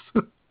obnoxious.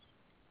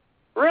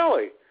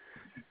 Really?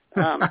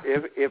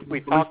 If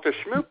we talk to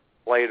Schmoop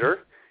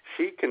later,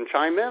 she can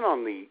chime in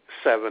on the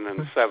 7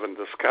 and 7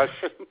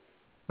 discussion.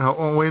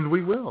 Oh, and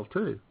we will,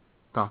 too.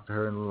 Talk to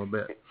her in a little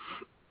bit.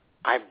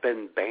 I've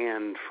been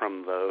banned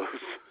from those.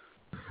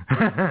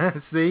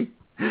 See?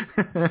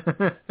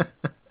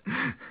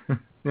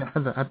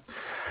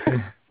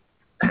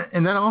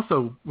 And that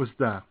also was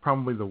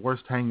probably the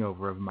worst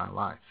hangover of my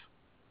life.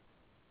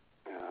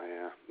 Oh,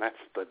 yeah. That's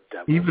the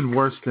devil. Even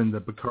worse than the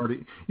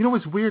Bacardi.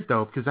 It's weird,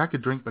 though, because I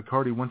could drink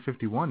Bacardi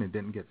 151 and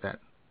didn't get that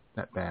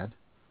bad.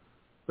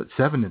 But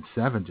 7 and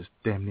 7 just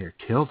damn near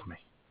killed me.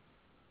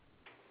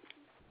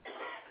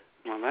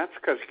 Well, that's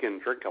because you can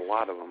drink a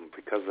lot of them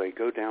because they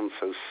go down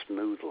so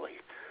smoothly.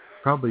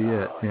 Probably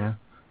it, yeah.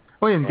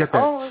 Well, and get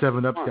that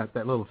 7-Up, got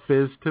that little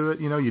fizz to it.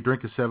 You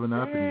drink a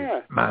 7-Up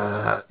and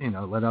you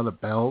let out a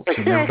belch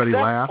and everybody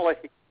laughs.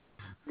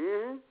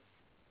 Mm-hmm.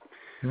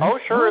 Yeah. Oh,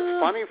 sure, it's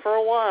funny for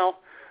a while.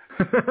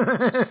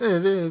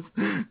 It is.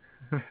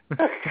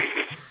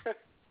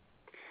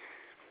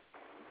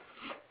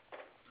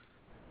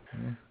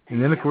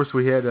 And then, of course,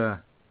 we had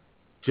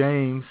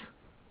James,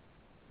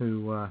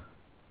 who,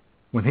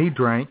 when he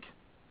drank,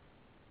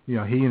 he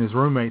and his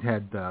roommate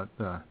had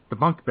the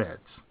bunk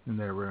beds in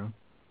their room.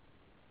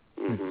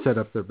 And set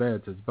up their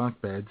beds as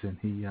bunk beds, and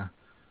he,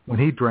 when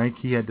he drank,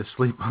 he had to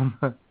sleep on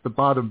the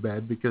bottom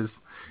bed because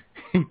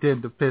he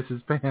tended to piss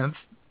his pants.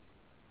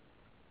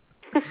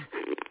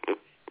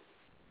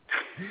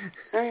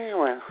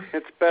 Well,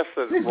 it's best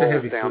that it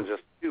rolls down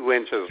just 2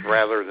 inches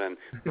rather than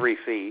 3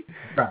 feet.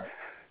 Right.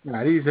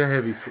 He's a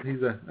heavy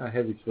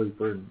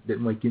sleeper, and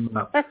didn't wake him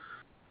up.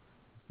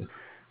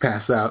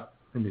 Pass out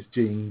in his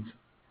jeans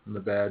in the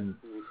bed.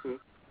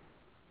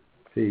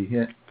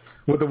 And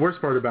well, the worst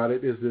part about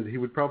it is that he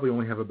would probably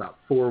only have about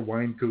 4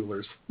 wine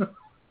coolers. Oh,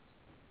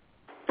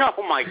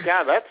 my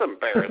God, that's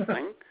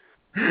embarrassing.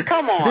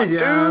 Come on, dude.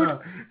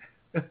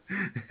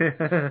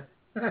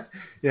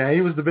 Yeah,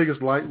 he was the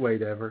biggest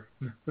lightweight ever.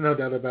 No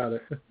doubt about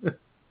it.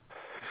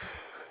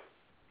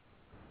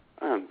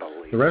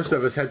 Unbelievable. The rest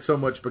of us had so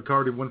much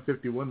Bacardi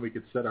 151 we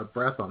could set our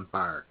breath on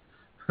fire.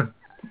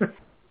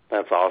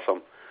 That's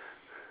awesome.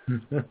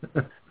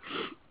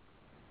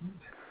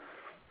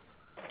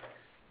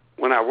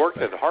 When I worked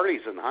at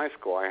Hardee's in high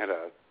school, I had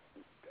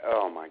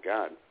oh my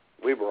God,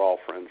 we were all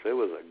friends. It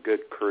was a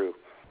good crew,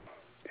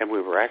 and we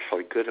were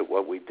actually good at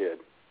what we did.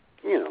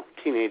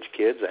 Teenage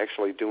kids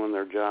actually doing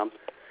their job.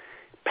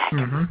 Back in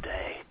the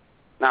day,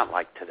 not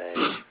like today.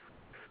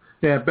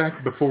 Yeah,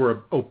 back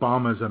before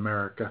Obama's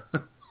America.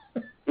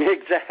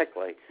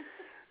 Exactly.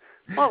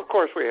 Well, of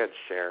course, we had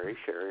Sherry.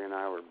 Sherry and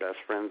I were best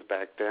friends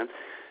back then.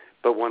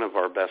 But one of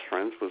our best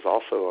friends was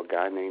also a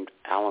guy named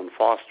Alan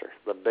Foster,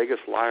 the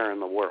biggest liar in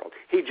the world.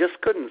 He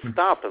just couldn't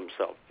stop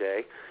himself,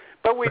 Jay.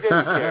 But we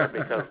didn't care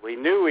because we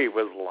knew he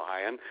was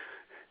lying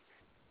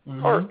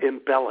or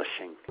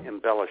embellishing.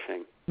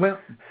 Well,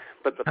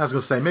 I was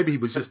going to say, maybe he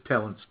was just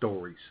telling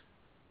stories.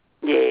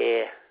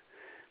 Yeah.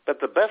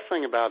 But the best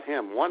thing about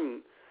him,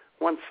 one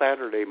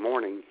Saturday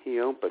morning, he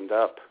opened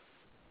up.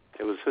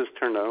 It was his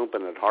turn to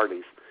open at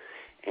Hardee's.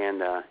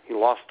 And he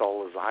lost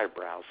all his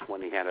eyebrows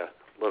when he had a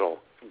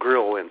little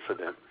grill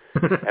incident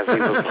as he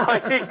was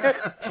lying.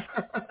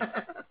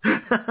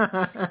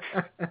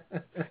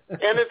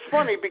 And it's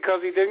funny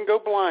because he didn't go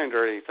blind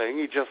or anything.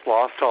 He just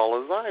lost all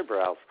his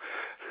eyebrows.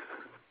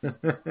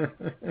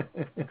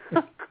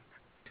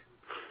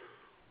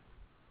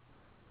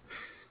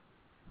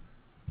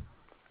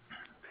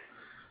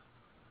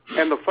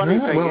 And the funny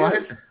thing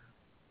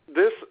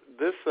is,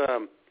 this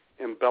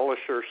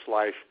embellisher /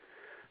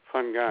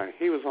 fun guy,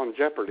 he was on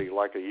Jeopardy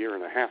like a year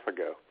and a half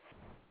ago.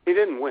 He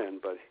didn't win,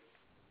 but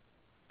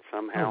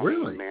somehow he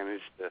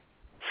managed to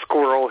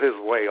squirrel his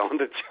way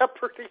onto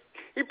Jeopardy.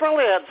 He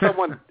probably had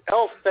someone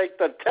else take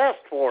the test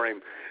for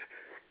him.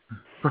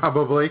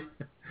 Probably.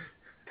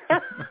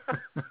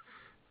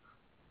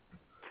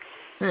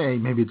 Hey,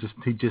 maybe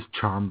he just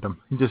charmed him.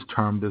 He just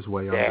charmed his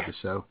way onto the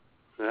show.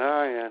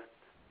 Oh,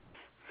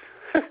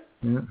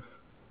 yeah.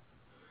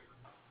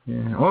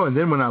 Yeah. Oh, and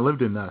then when I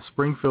lived in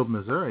Springfield,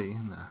 Missouri,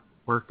 and I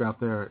worked out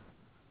there at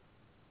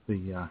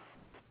the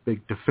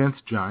big defense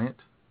giant,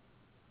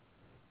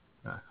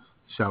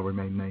 shall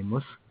remain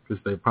nameless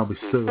because they'd probably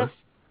sue us.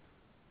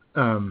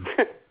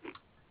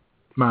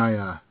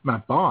 My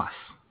boss,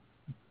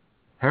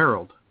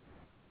 Harold,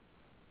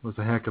 was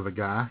a heck of a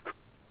guy.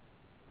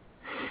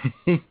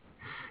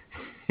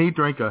 He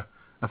drank a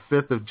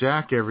fifth of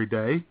Jack every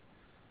day.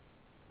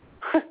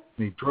 And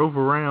he drove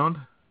around.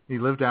 He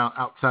lived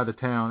outside of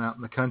town, out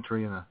in the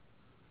country, in a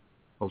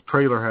old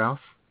trailer house,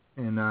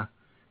 and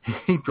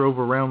he drove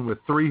around with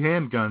 3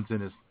 handguns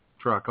in his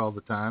truck all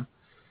the time.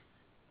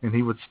 And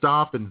he would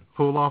stop and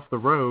pull off the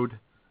road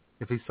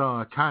if he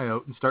saw a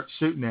coyote and start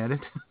shooting at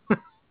it.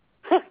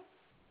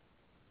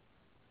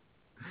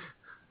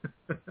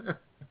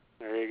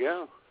 There you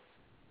go.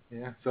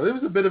 Yeah, so it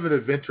was a bit of an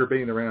adventure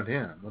being around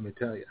him, let me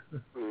tell you.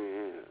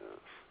 Yes.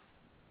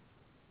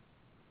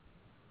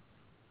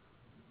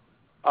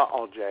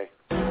 Uh-oh, Jay.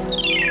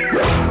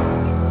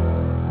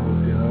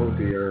 Oh,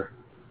 dear.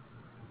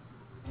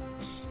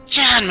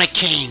 John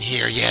McCain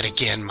here yet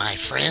again, my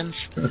friends.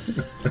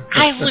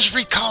 I was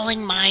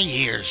recalling my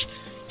years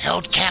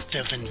held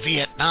captive in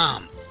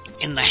Vietnam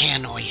in the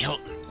Hanoi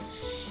Hilton,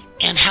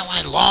 and how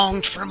I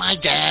longed for my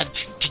dad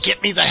to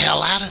get me the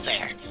hell out of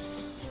there,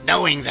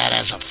 knowing that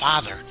as a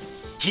father,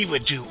 he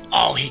would do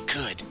all he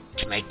could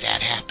to make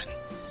that happen.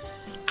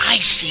 I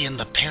see in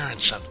the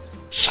parents of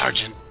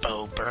Sergeant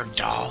Bo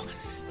Bergdahl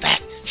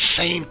that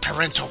same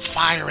parental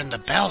fire in the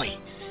belly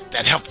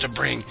that helped to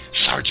bring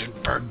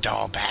Sergeant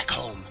Bergdahl back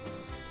home.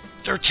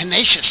 Their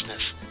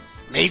tenaciousness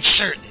made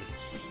certain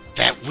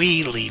that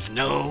we leave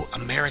no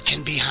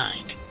American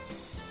behind.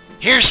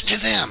 Here's to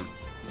them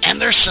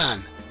and their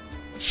son,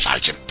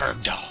 Sergeant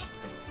Bergdahl.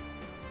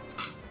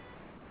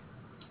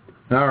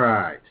 All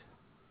right.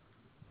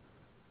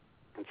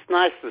 It's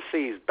nice to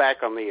see he's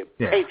back on the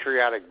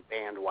patriotic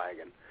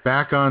bandwagon.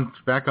 Back on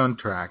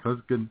track. That's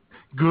good.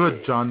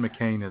 Good John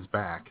McCain is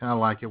back. I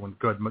like it when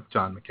good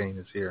John McCain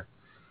is here.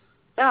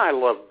 Yeah, I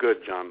love good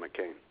John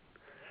McCain.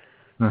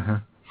 Uh-huh.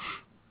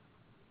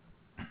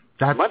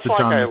 That's much the like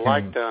John I McCain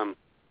liked.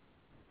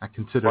 I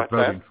considered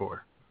voting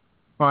for.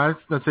 Well,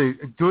 that's a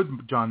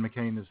good John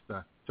McCain is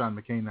the John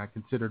McCain I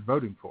considered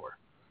voting for.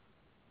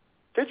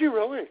 Did you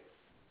really?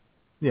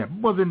 Yeah.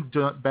 Well, then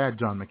bad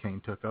John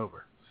McCain took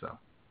over. So.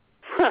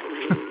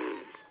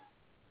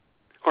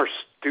 Or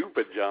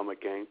stupid John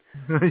McCain.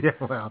 Yeah,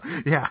 well,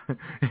 yeah.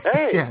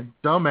 Hey, yeah,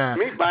 dumbass.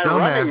 Meet my dumbass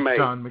running mate.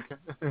 John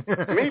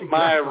McCain. Meet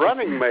my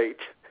running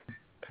mate.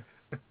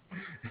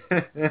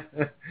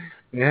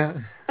 Yeah.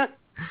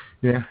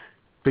 Yeah.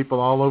 People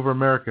all over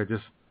America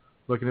just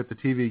looking at the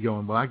TV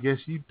going, well, I guess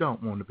you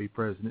don't want to be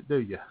president, do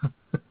you?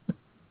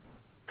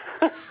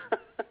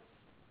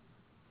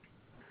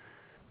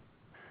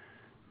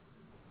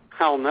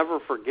 I'll never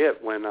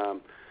forget when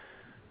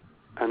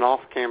an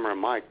off-camera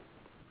mic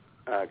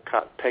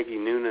caught Peggy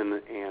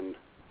Noonan and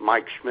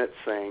Mike Schmidt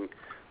saying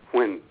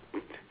when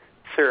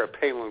Sarah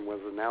Palin was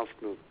announced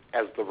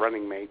as the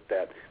running mate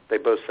that they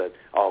both said,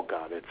 oh,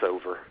 God, it's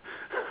over.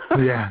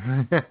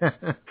 Yeah.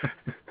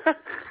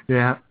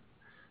 Yeah.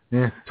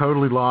 Yeah,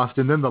 totally lost.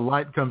 And then the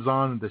light comes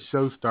on and the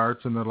show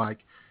starts and they're like,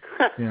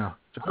 John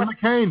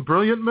McCain,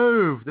 brilliant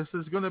move. This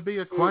is going to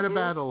be quite a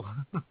battle.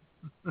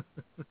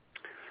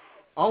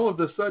 All of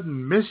a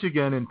sudden,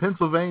 Michigan and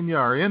Pennsylvania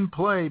are in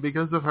play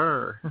because of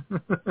her.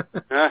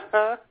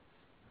 Uh-huh.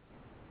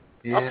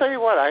 Yeah. I'll tell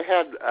you what, I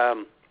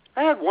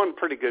had one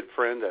pretty good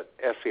friend at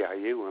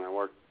SEIU when I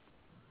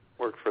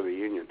worked for the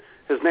union.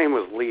 His name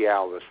was Lee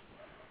Alvis.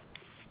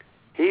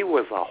 He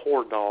was a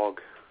whore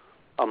dog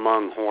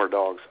among whore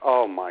dogs.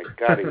 Oh, my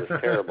God, he was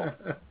terrible.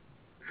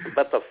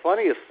 But the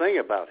funniest thing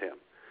about him,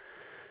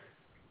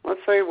 let's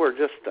say we're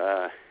just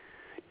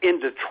in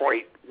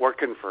Detroit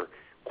working for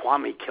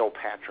Kwame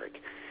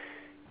Kilpatrick,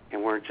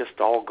 and we're just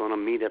all going to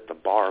meet at the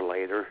bar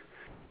later.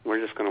 We're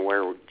just going to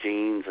wear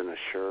jeans and a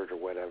shirt or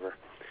whatever.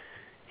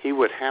 He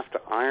would have to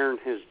iron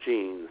his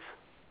jeans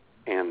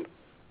and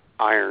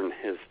iron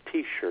his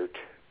T-shirt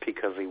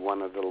because he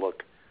wanted to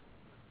look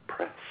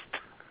pressed.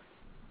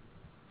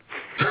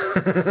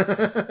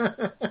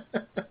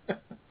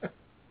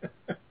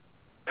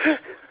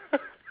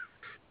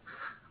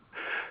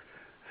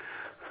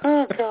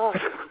 Oh, God.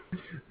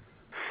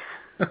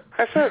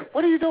 I said,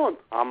 what are you doing?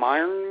 I'm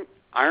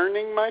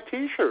ironing my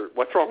T-shirt.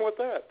 What's wrong with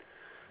that?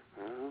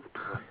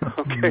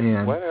 Okay,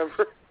 man.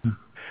 Whatever.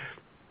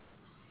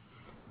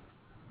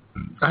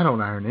 I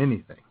don't iron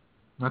anything.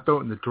 I throw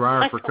it in the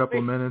dryer for a couple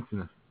of minutes,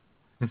 and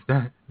if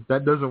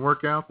that doesn't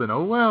work out, then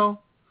oh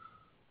well.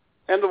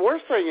 And the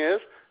worst thing is,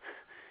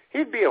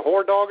 he'd be a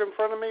whore dog in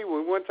front of me.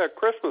 We went to a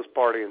Christmas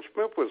party, and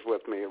Schmoop was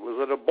with me. It was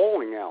at a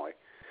bowling alley.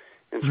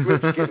 And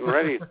Schmoop's getting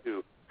ready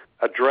to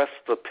address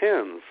the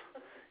pins.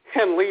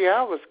 And Lee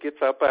Alvis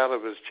gets up out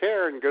of his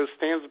chair and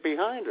stands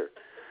behind her.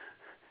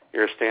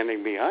 You're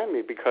standing behind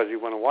me because you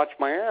want to watch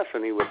my ass.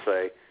 And he would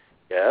say,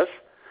 yes.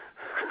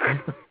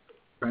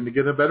 Trying to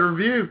get a better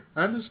view.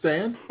 I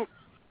understand.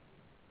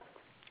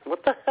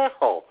 What the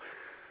hell?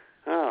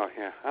 Oh,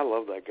 yeah, I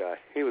love that guy.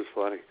 He was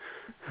funny.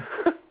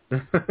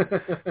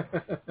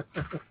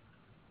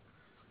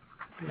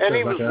 And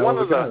he was one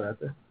of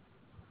the...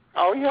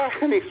 Oh, yeah,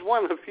 and he's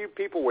one of the few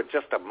people with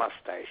just a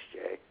mustache,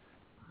 Jay.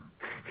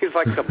 He's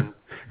like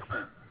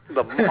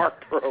the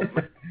Mark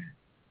Roman.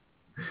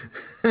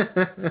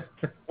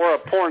 Or a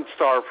porn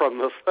star from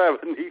the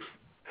 70s.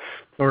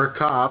 Or a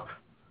cop.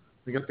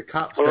 We got the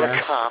cop stash. Or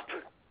a cop,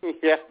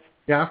 yeah.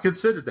 Yeah, I've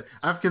considered that.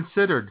 I've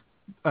considered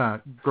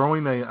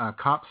growing a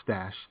cop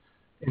stash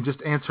and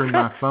just answering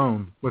my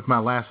phone with my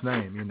last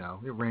name, you know.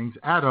 It rings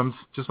Adams,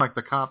 just like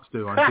the cops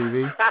do on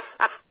TV.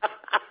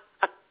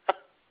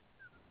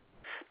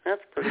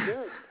 That's pretty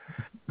good.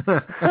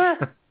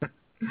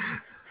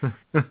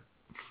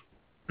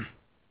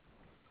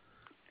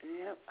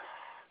 Yep.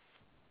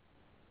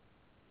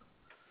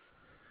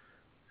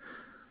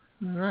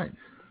 All right.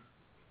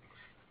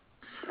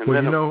 And well,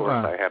 then, you know,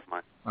 of course,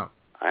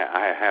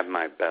 I have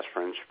my best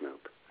friend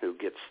Schmoop, who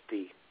gets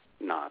the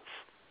knots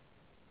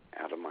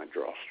out of my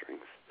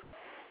drawstrings.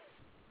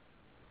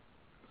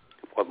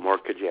 What more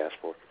could you ask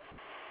for?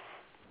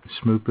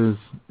 Schmoop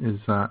is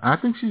I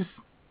think she's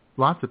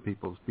lots of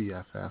people's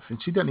BFF,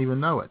 and she doesn't even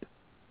know it.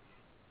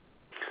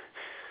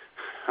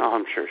 Oh,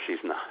 I'm sure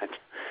she's not.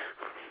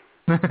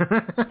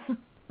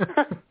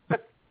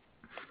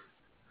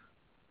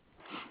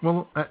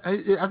 Well,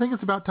 I think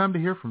it's about time to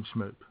hear from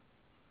Schmoop.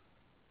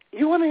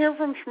 You want to hear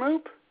from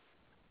Schmoop?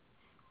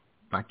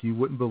 Like you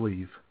wouldn't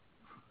believe.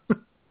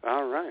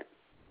 All right.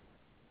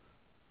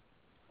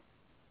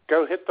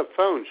 Go hit the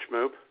phone,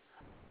 Schmoop.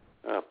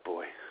 Oh,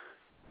 boy.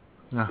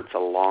 It's a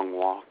long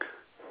walk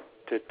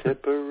to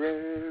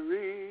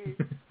Tipperary.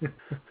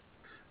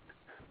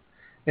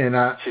 And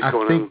She's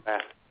going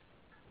back.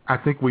 I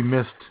think we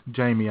missed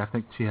Jamie. I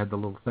think she had the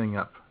little thing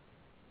up.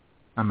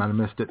 I might have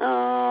missed it.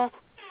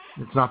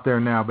 It's not there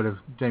now, but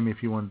Jamie,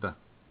 if you wanted to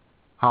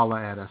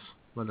holla at us,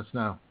 let us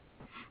know.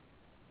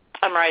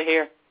 I'm right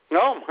here.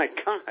 Oh, my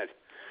God.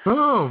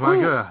 Oh, my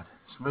God.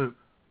 Schmoop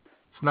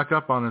snuck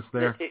up on us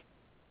there.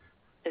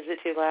 Is it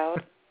too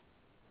loud?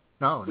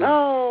 No.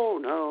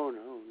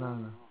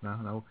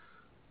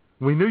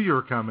 We knew you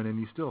were coming, and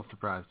you still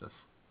surprised us.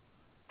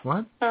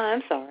 What? Oh,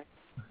 I'm sorry.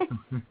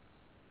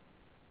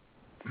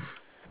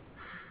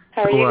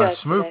 How are you guys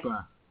Schmoop, today?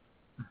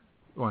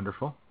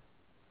 Wonderful.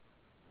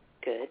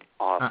 Good.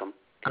 Awesome.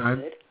 I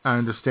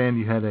understand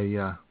you had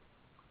you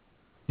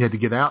had to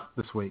get out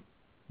this week,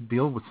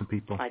 deal with some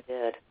people. I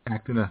did.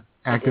 Act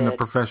in a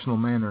professional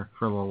manner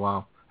for a little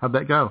while. How'd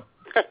that go?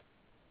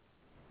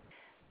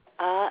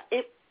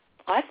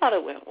 I thought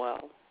it went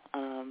well.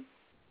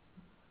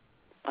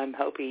 I'm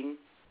hoping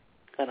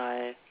that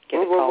I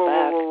get a call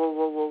back.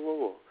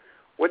 Whoa.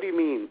 What do you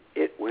mean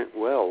it went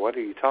well? What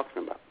are you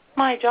talking about?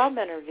 My job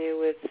interview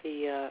with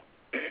the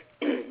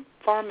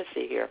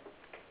pharmacy here.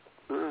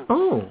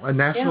 Oh, a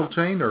national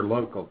chain or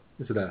local?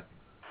 Is it a?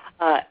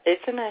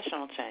 It's a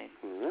national chain.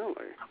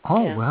 Really?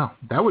 Oh, yeah. Well,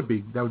 that would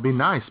be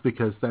nice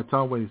because that's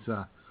always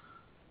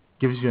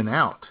gives you an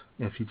out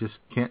if you just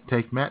can't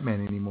take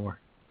Matt-Man anymore.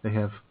 They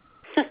have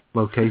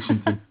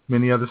locations in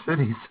many other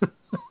cities.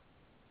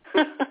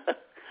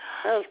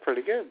 That was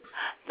pretty good.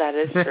 That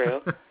is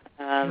true.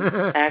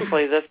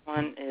 Actually, this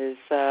one is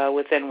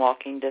within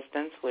walking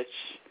distance, which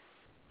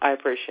I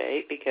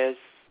appreciate because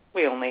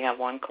we only have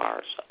one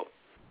car. So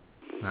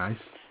nice.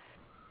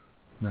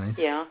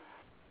 Yeah.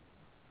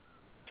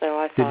 So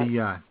I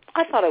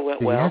thought it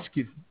went well.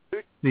 Did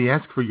he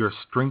ask for your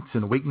strengths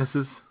and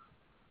weaknesses?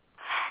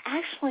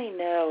 Actually,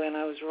 no, and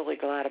I was really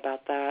glad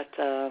about that.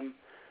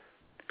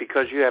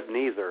 Because you have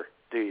neither,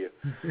 do you?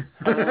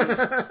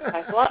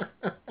 I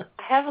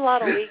have a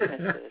lot of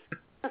weaknesses.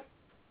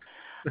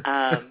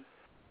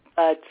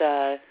 But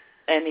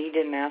and he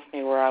didn't ask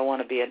me where I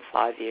want to be in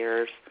 5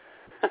 years,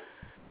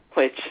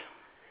 which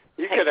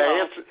you could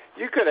have answered.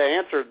 You could have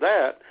answered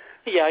that.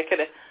 Yeah, I could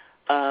have.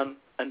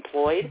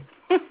 Employed.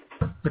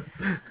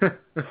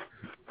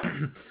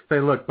 Say,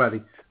 look,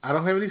 buddy, I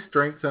don't have any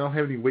strengths, I don't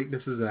have any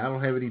weaknesses, and I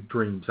don't have any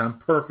dreams. I'm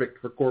perfect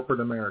for corporate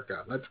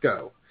America. Let's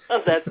go.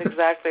 Oh, that's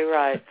exactly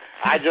right.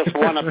 I just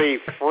want to be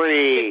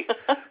free.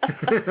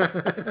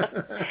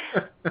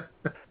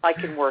 I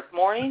can work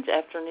mornings,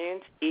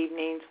 afternoons,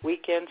 evenings,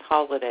 weekends,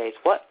 holidays.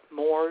 What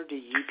more do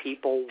you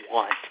people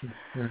want?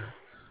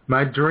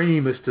 My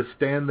dream is to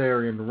stand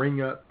there and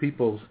ring up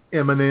people's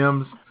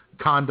M&Ms,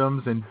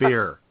 condoms, and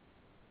beer.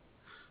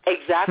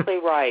 Exactly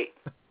right.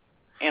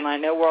 And I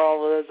know where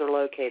all of those are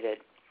located.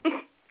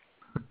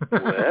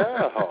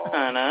 Well,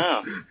 I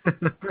know.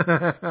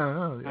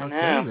 I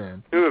know.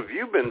 Then. Who have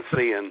you been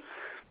seeing?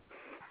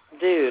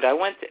 Dude, I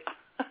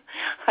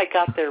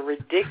got there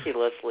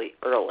ridiculously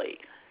early.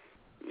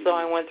 So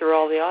I went through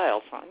all the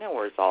aisles. So I know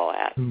where it's all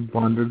at.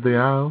 Wandered the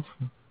aisles,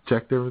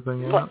 checked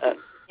everything out.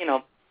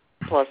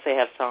 Plus they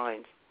have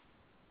signs.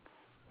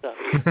 So,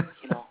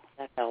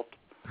 that helps.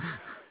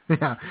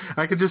 Yeah,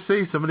 I could just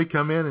see somebody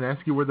come in and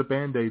ask you where the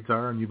Band-Aids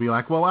are, and you'd be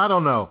like, well, I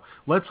don't know.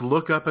 Let's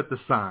look up at the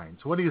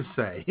signs. What do you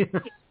say?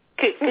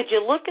 Could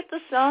you look at the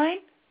sign?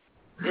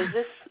 Is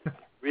this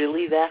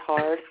really that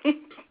hard?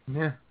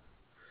 Yeah.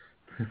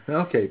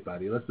 Okay,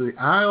 buddy. Let's see.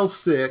 Aisle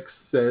 6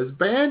 says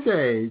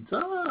Band-Aids.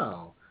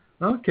 Oh,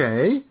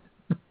 okay.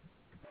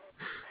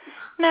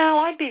 No,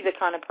 I'd be the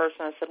kind of person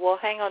that said, well,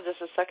 hang on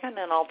just a second,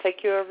 and I'll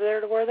take you over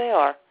there to where they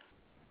are.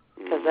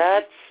 Because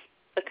that's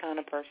the kind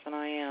of person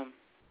I am.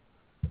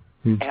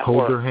 You'd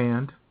hold their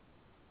hand.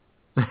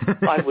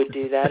 I would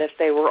do that if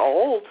they were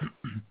old.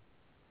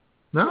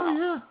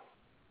 No,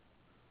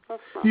 yeah.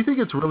 Do you think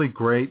it's really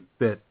great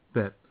that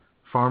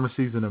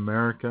pharmacies in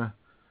America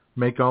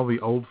make all the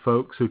old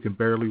folks who can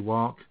barely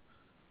walk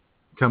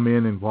come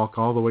in and walk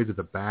all the way to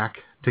the back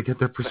to get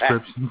their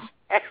prescriptions?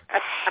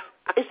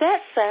 Is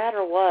that sad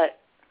or what?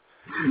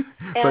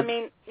 And I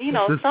mean,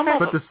 some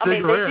of them, they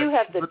do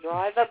have the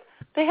drive-up.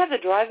 They have the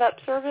drive-up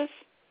service.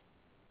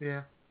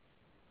 Yeah.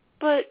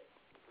 But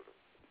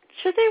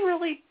should they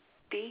really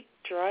be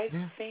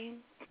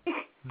driving?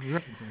 Yeah,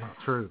 not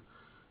true.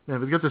 Yeah,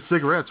 but you got the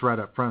cigarettes right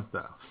up front,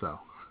 though, so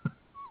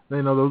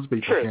they know those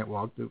people can't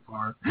walk too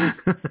far.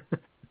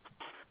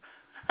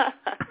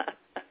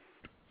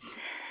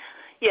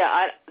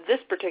 Yeah, this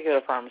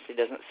particular pharmacy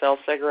doesn't sell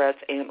cigarettes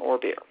or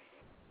beer.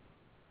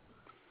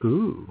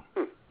 Ooh.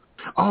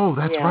 Oh,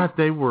 that's right.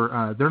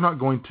 They're not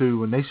going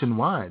to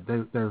nationwide.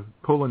 They're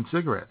pulling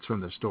cigarettes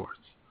from their stores.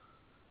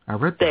 I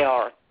read that. They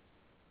are.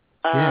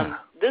 Yeah.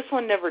 This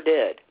one never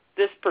did.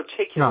 This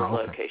particular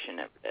location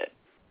never did.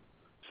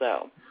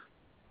 So.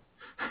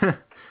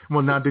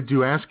 Well, now, did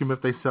you ask them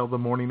if they sell the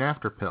morning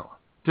after pill?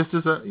 Just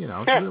as a,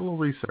 a little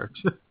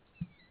research.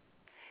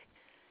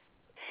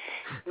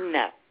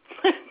 No.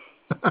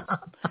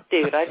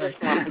 Dude, I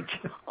just want a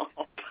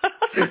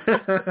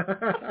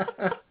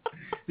job.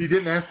 You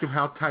didn't ask him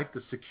how tight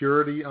the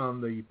security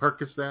on the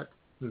Percocet,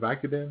 the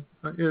Vicodin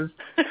is?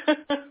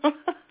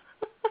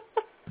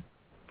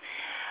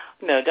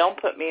 No, don't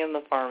put me in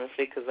the pharmacy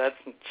because that's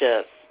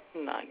just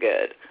not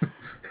good.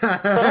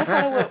 But I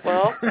thought it went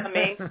well. I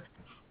mean,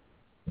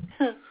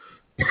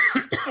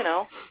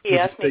 he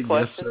asked me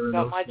questions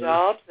about my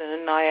jobs,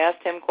 and I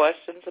asked him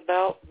questions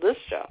about this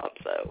job.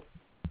 So,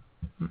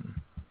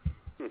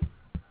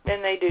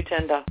 and they do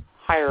tend to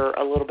hire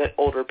a little bit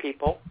older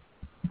people.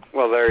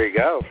 Well, there you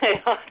go.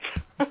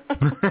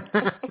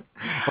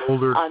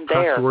 Older,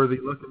 trustworthy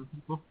looking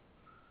people.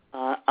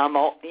 I'm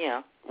old,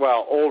 yeah.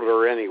 Well,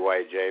 older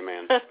anyway,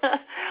 Jayman.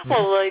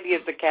 Well, the lady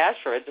at the cash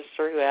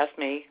register who asked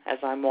me as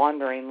I'm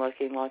wandering,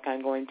 looking like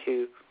I'm going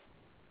to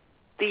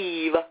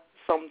thieve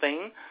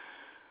something.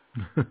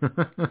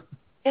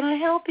 Can I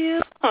help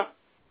you?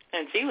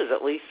 And she was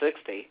at least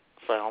 60,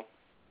 so.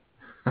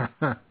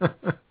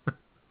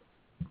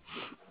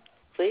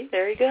 See,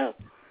 there you go.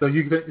 So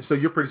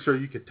you're pretty sure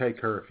you could take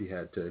her if you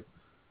had to.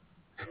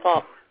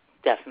 Well,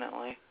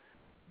 definitely.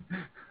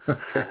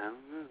 Okay.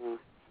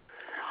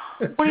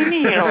 What do you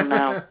mean you don't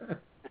know?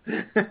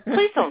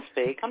 Please don't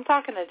speak. I'm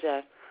talking to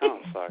Jeff. Oh,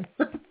 sorry.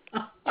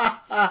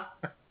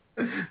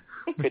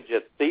 Could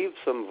you thieve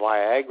some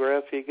Viagra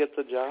if you get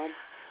the job?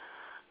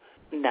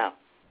 No.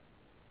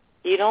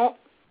 You don't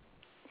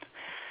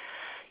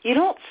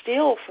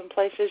steal from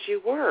places you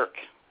work.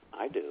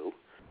 I do.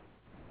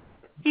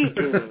 You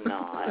do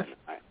not.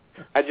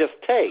 I just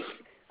take.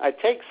 I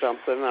take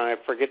something and I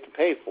forget to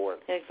pay for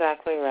it.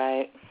 Exactly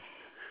right.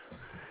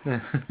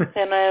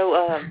 I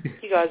know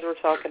you guys were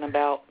talking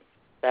about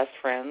best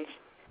friends.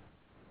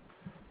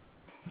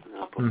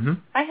 Mm-hmm.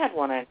 I had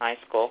one in high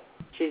school.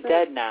 She's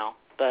dead now,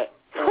 but...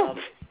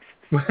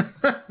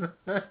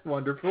 That's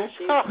wonderful.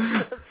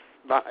 Nice.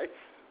 Well,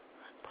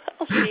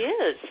 she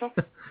is.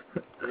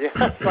 Yes,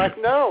 I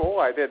know.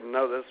 I didn't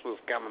know this was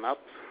coming up.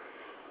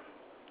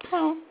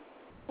 Well,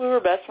 we were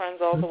best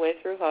friends all the way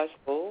through high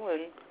school,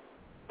 and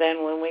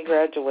then when we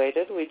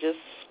graduated, we just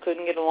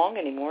couldn't get along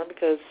anymore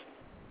because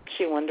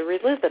she wanted to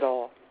relive it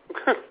all.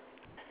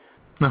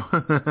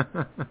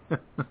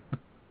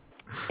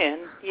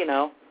 And,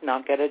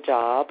 not get a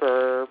job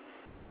or,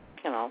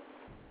 have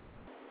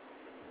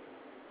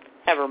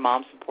her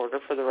mom support her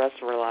for the rest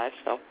of her life,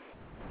 so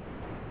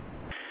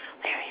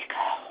there you go.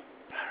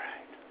 All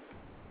right.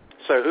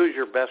 So who's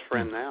your best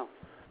friend now?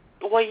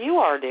 Well, you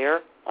are,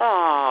 dear.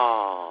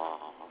 Aww.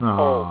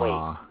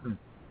 Oh, wait.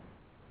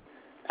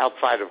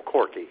 Outside of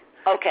Corky.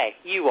 Okay,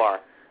 you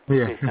are.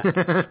 Yeah.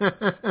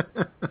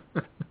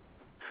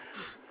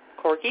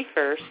 Corky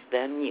first,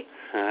 then you.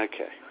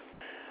 Okay.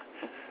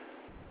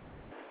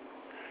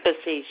 But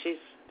see, she's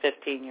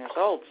 15 years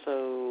old,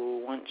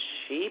 so once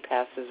she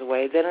passes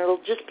away, then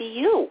it'll just be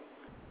you.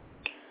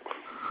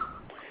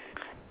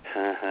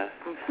 Uh-huh.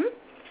 Mm-hmm.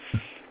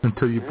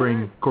 Until you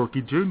bring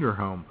Corky Jr.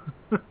 home.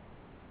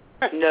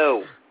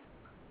 No.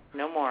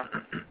 No more.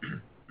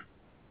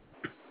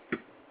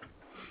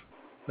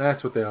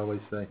 That's what they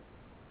always say.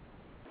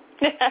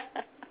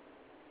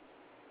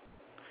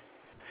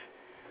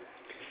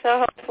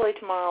 So hopefully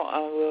tomorrow I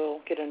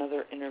will get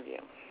another interview.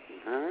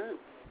 All right.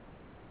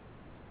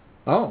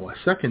 Oh, a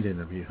second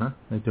interview, huh?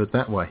 They do it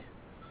that way.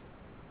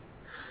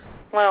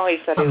 Well, he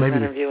said he was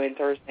interviewing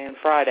Thursday and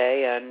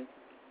Friday, and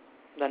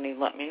then he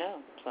let me know.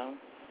 So.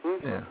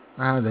 Yeah,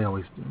 they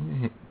always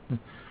do.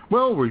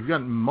 Well, we've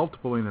got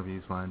multiple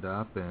interviews lined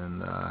up,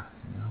 and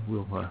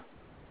we'll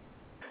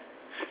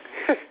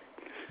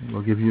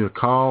give you a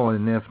call,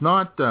 and if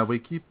not, we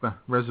keep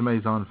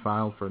resumes on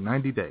file for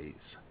 90 days.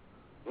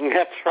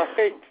 That's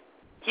right.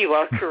 You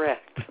are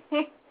correct.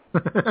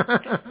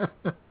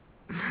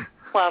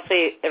 Well,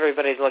 see,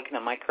 everybody's looking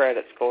at my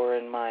credit score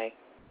and my,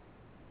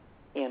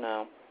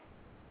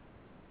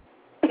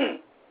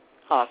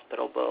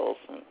 hospital bills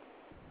and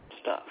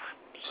stuff.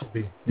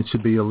 It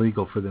should be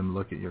illegal for them to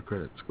look at your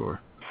credit score.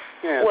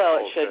 Yeah, well,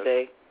 it should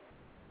be.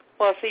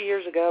 Well, see,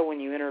 years ago when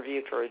you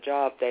interviewed for a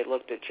job, they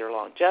looked at your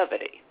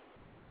longevity.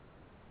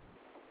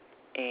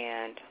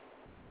 And,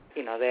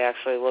 they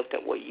actually looked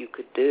at what you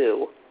could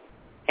do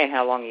and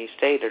how long you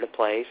stayed at a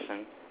place,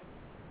 and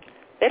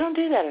they don't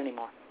do that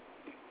anymore.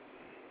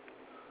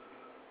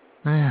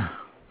 Yeah.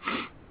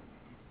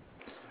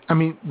 I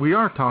mean, we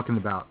are talking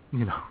about,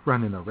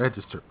 running a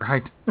register,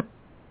 right?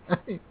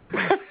 It's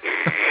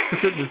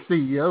in the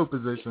CEO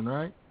position,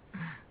 right?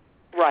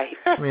 Right.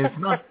 I mean, it's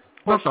not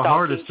the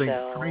hardest thing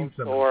to train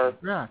somebody.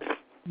 Yeah.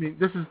 I mean,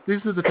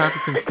 these are the type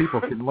of things people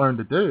can learn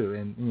to do,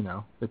 and,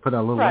 they put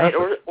out a little effort.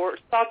 Right, or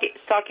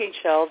stocking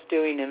shelves,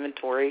 doing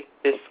inventory,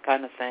 this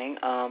kind of thing,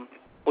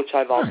 which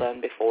I've all done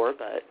before,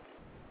 but...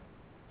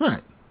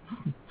 Right.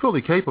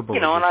 Fully capable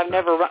of and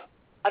this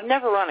I've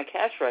never run a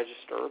cash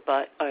register,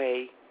 but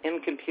I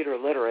am computer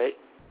literate.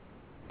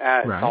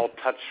 It's all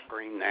touch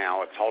screen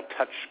now. It's all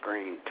touch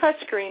screen. Touch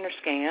screen or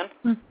scan.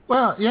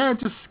 Well, yeah,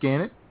 just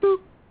scan it.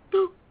 Doop,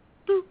 doop,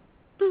 doop,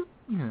 doop.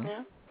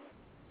 Yeah.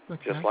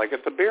 Just like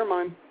at the beer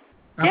mine.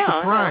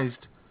 I'm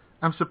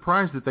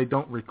surprised that they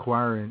don't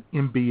require an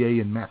MBA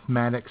in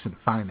mathematics and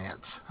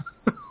finance.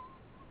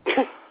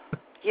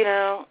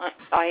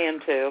 I am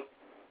too.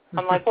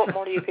 I'm like, what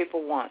more do you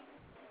people want?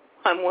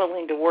 I'm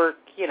willing to work,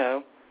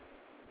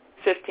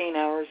 15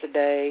 hours a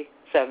day,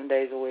 7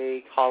 days a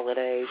week,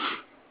 holidays.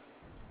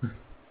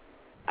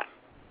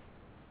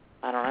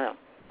 I don't know.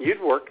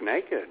 You'd work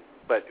naked,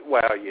 but,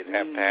 you'd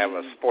have to have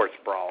a sports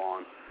bra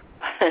on.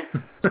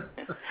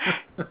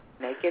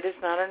 Naked is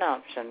not an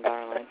option,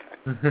 darling.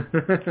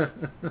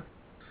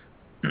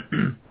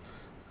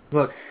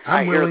 Look,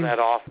 I hear willing that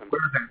often. to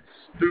wear that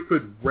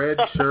stupid red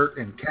shirt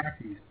and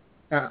khakis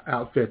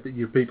outfit that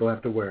you people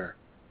have to wear.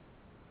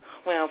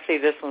 Well, see,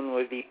 this one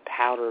would be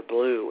powder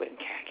blue and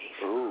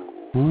khakis.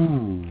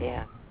 Ooh.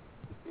 Yeah.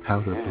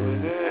 Powder blue.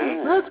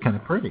 Mm-hmm. That's kind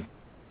of pretty.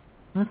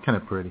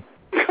 Okay.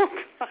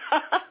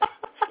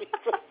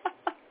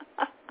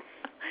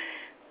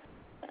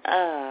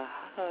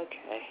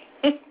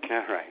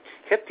 All right.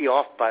 Hit the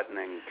off button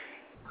and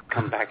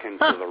come back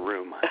into the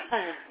room.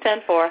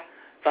 10-4.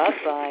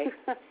 Bye-bye.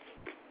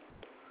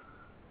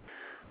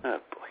 Oh,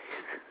 boy.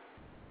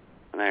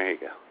 There you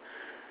go.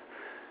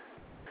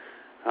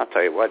 I'll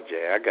tell you what,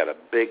 Jay, I got a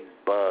big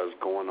buzz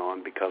going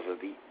on because of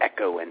the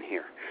echo in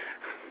here.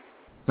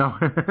 No.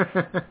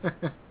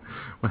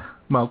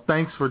 Well,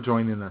 thanks for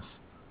joining us.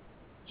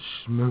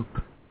 Schmoop.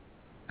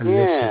 Yeah,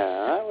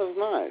 that was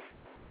nice.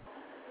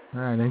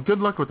 All right, and good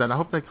luck with that. I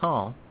hope they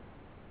call.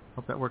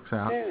 Hope that works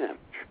out. Yeah.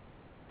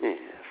 Yes.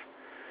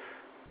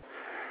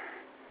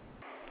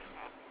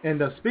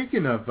 And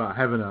speaking of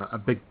having a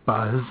big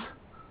buzz,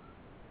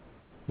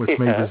 which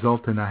may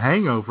result in a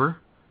hangover,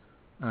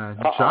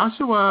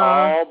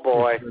 Joshua. Oh,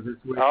 boy.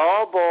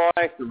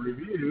 The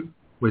review,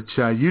 which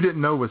you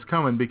didn't know was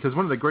coming, because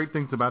one of the great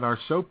things about our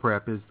show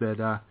prep is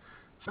that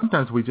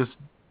sometimes we just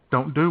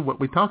don't do what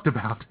we talked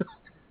about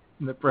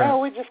in the prep. No,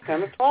 we just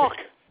kind of talk.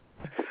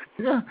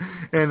 Yeah,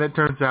 and it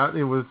turns out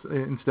it was,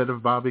 instead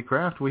of Bobby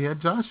Kraft, we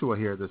had Joshua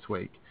here this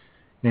week.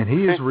 And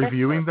he is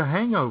reviewing The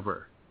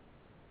Hangover,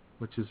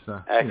 which is,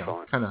 kind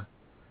of,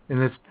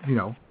 and it's,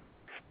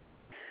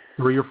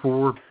 3 or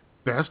 4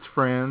 best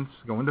friends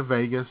going to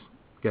Vegas,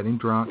 getting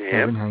drunk,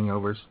 having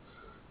hangovers.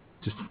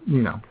 Just,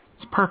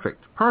 it's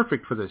perfect.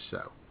 Perfect for this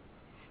show.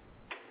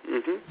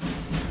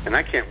 Mm-hmm. And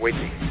I can't wait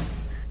to...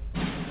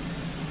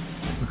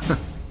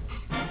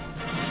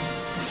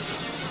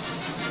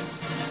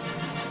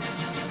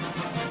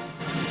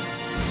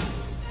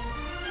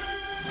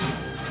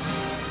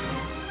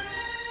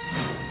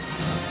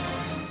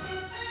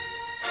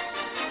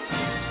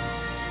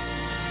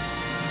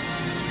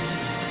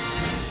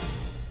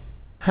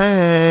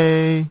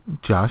 Hey,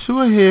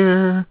 Joshua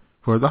here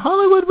for the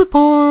Hollywood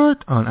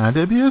Report on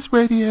IWS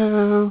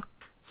Radio.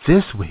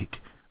 This week,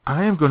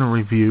 I am going to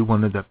review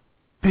one of the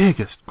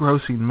biggest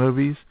grossing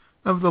movies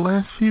of the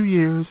last few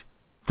years,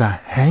 The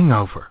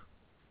Hangover.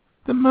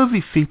 The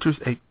movie features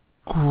a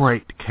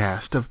great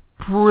cast of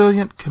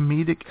brilliant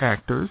comedic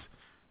actors,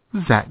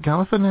 Zach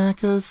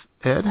Galifianakis,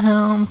 Ed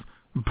Helms,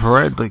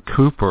 Bradley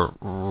Cooper,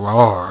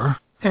 roar,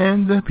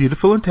 and the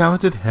beautiful and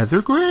talented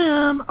Heather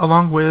Graham,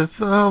 along with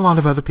a lot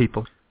of other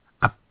people.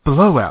 A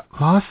blowout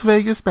Las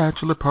Vegas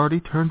bachelor party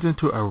turns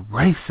into a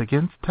race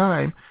against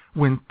time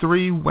when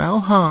 3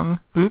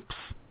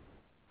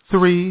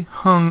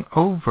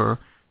 hungover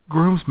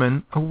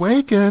groomsmen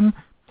awaken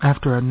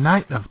after a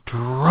night of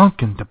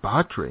drunken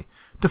debauchery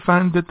to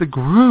find that the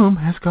groom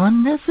has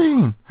gone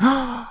missing.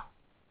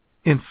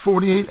 In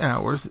 48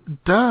 hours,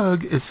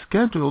 Doug is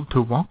scheduled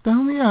to walk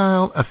down the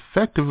aisle,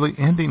 effectively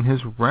ending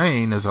his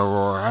reign as a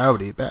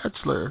rowdy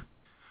bachelor.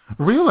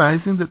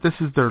 Realizing that this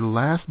is their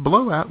last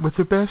blowout with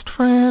their best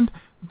friend,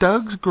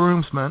 Doug's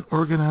groomsmen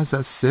organize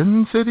a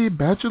Sin City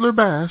bachelor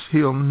bash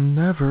he'll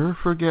never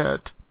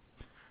forget.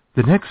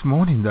 The next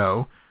morning,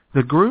 though,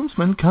 the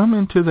groomsmen come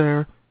into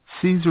their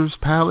Caesar's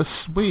Palace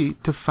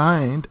suite to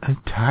find a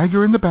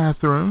tiger in the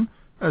bathroom,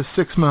 a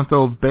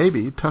 6-month-old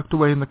baby tucked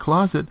away in the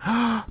closet,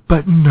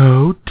 but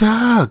no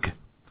Doug.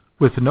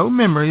 With no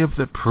memory of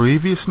the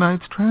previous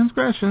night's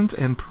transgressions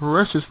and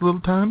precious little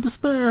time to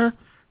spare,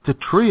 the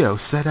trio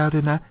set out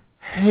in a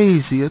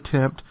hazy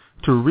attempt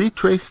to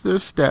retrace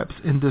their steps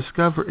and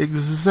discover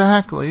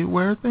exactly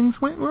where things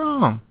went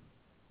wrong.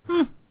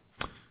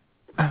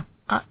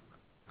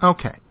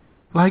 Okay.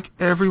 Like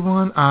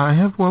everyone, I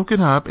have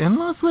woken up in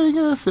Las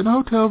Vegas in a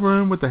hotel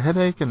room with a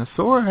headache and a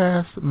sore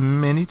ass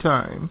many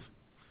times.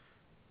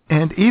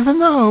 And even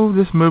though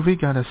this movie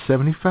got a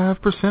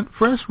 75%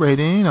 fresh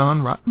rating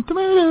on Rotten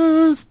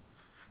Tomatoes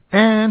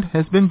and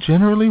has been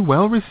generally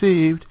well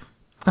received,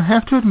 I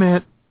have to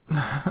admit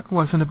I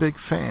wasn't a big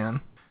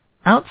fan.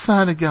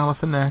 Outside of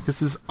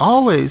Galifianakis'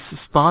 always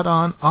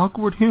spot-on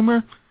awkward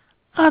humor,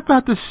 I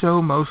thought the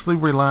show mostly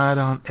relied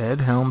on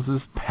Ed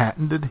Helms'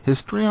 patented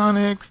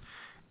histrionics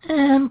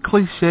and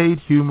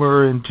cliched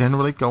humor and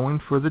generally going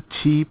for the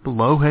cheap,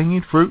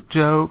 low-hanging fruit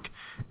joke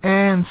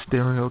and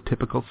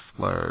stereotypical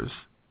slurs.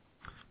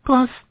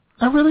 Plus,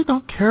 I really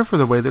don't care for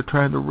the way they're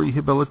trying to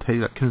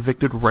rehabilitate a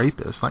convicted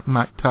rapist like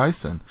Mike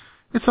Tyson.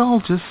 It's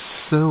all just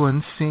so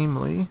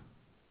unseemly.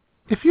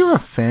 If you're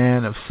a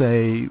fan of,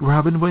 say,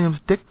 Robin Williams'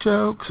 dick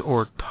jokes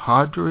or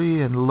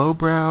tawdry and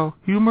lowbrow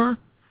humor,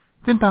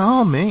 then by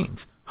all means,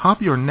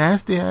 hop your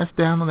nasty ass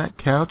down on that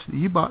couch that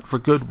you bought for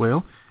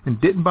Goodwill and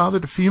didn't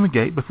bother to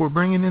fumigate before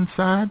bringing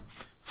inside.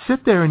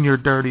 Sit there in your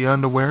dirty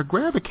underwear,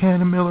 grab a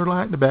can of Miller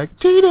Lite and a bag of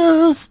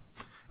Cheetos,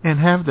 and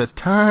have the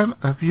time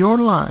of your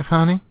life,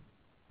 honey.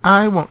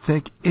 I won't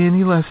think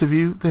any less of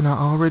you than I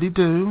already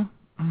do.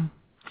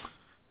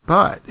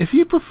 But if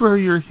you prefer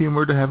your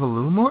humor to have a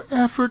little more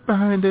effort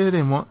behind it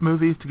and want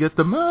movies to get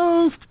the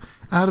most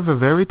out of a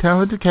very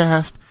talented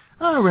cast,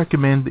 I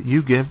recommend that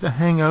you give The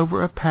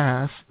Hangover a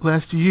pass,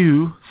 lest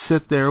you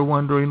sit there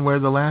wondering where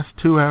the last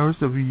 2 hours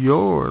of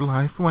your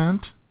life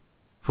went.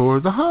 For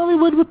The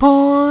Hollywood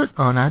Report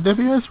on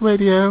IWS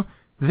Radio,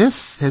 this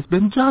has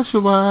been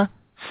Joshua.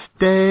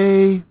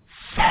 Stay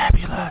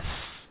fabulous.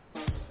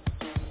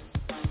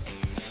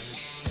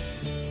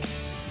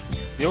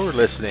 You're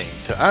listening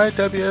to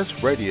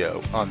IWS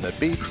Radio on the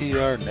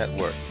BTR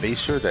Network. Be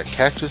sure to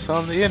catch us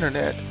on the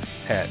internet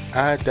at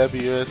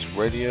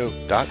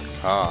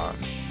iwsradio.com.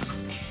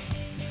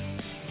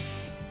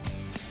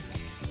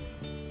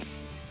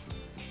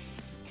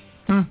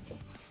 I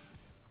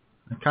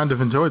kind of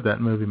enjoyed that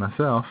movie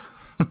myself.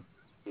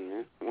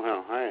 Yeah,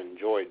 well, I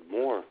enjoyed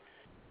more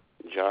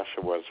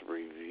Joshua's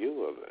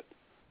review of it.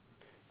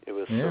 It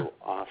was so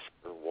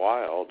Oscar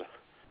Wilde.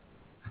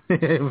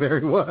 It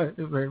very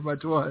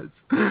much was.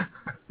 And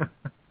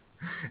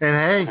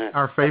hey,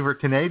 our favorite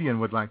Canadian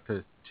would like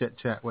to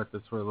chit-chat with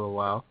us for a little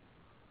while.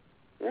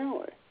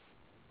 Really?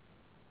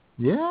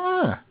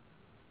 Yeah.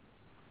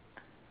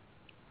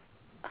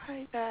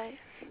 Hi, guys.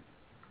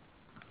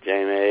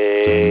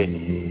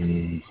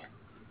 Jamie.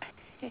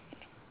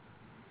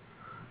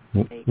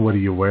 What are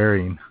you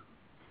wearing?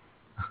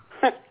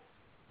 Are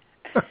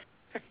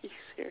you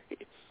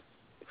serious?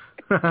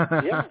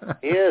 Yeah,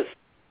 he is.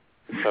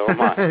 So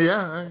am I.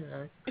 Yeah.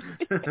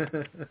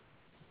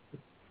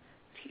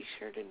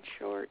 T-shirt and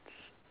shorts.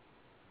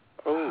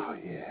 Oh,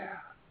 yeah.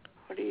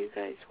 What are you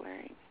guys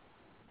wearing?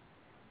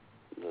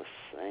 The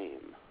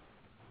same.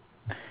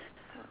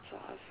 That's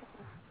awesome.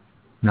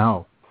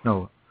 No.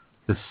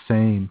 The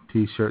same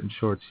T-shirt and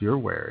shorts you're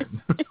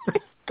wearing.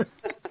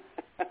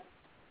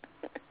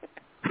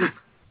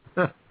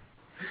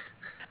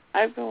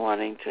 I've been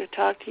wanting to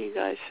talk to you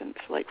guys since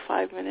like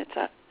 5 minutes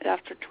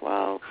after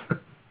 12.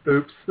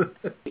 Oops.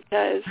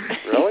 Because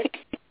really?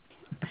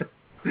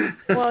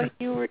 Well,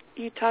 you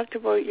talked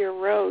about your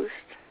roast.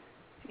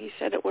 You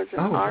said it was an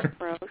arm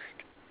roast.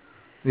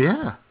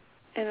 Yeah.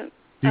 And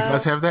do you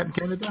guys have that in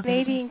Canada?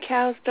 Canadian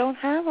cows don't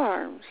have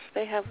arms.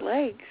 They have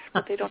legs,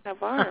 but they don't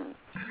have arms.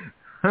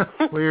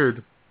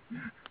 Weird.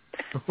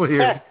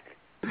 Well,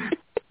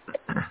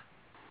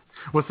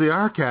 see,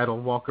 our cattle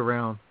walk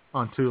around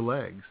on 2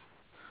 legs.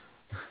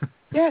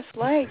 Yes,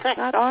 legs,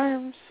 not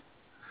arms.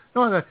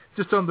 No,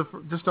 just on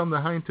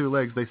the hind 2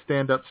 legs, they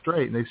stand up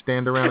straight and they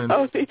stand around.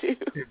 Oh, they do.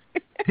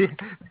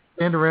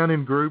 Stand around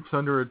in groups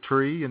under a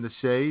tree in the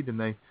shade, and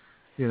they,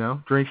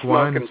 drink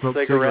wine and smoke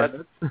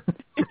cigarettes.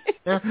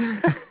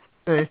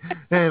 They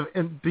have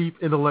deep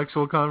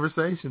intellectual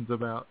conversations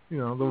about, the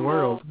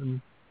world.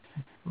 And,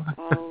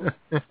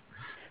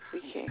 we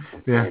can't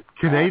compare. Yeah,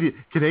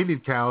 Canadian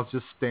cows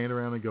just stand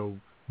around and go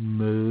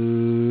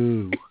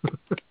moo.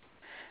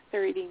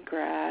 They're eating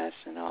grass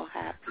and all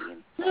happy.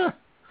 And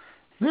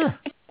Yeah.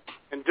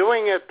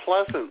 doing it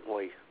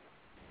pleasantly.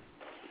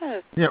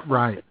 Yes. Yeah,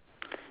 right.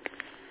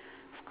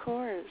 Of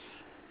course.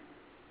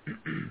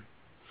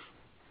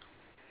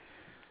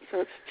 So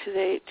it's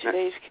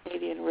today's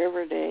Canadian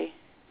River Day.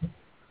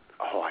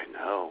 Oh, I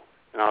know.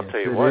 And I'll Yes,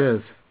 tell you it what.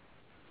 is.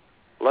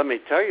 Let me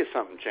tell you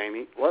something,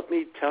 Jamie. Let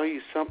me tell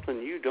you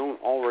something you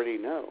don't already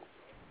know.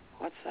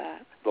 What's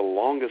that? The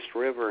longest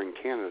river in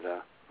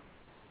Canada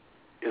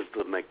is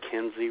the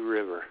Mackenzie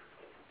River.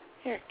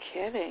 You're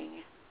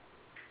kidding.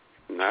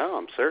 No,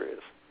 I'm serious.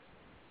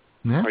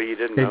 Yeah. Or you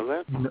didn't know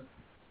that? No.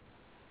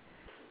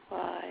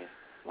 Well, I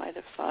might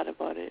have thought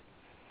about it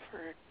for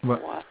a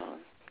while and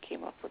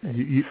came up with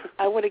it.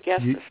 I would have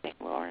guessed the St.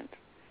 Lawrence.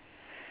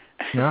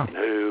 No.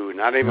 No,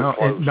 not even close.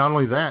 And not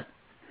only that,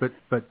 but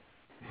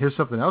here's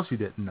something else you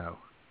didn't know.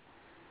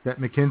 That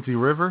Mackenzie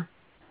River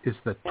is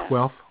the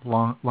 12th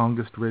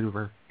longest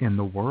river in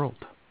the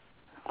world.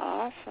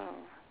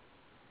 Awesome.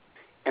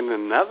 And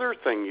another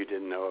thing you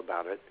didn't know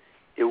about it,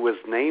 it was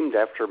named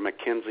after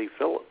Mackenzie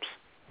Phillips.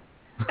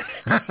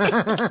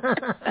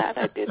 That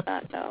I did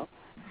not know.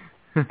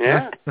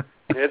 Yeah,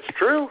 it's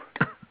true.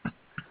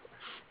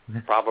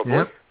 Probably.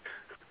 Yep.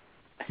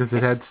 Because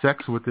it had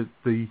sex with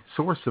the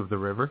source of the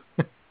river.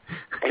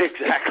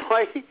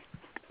 Exactly.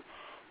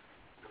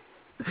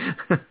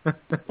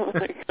 Oh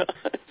my gosh.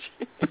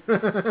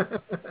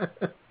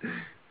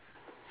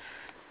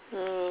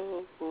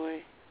 Oh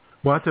boy.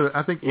 Well,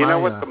 I think you my, know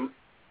what I'm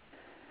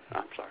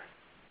sorry.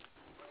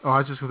 Oh, I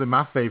was just going to say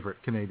my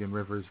favorite Canadian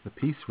river is the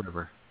Peace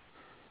River.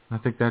 I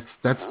think that's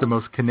the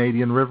most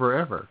Canadian river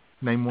ever.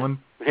 Name one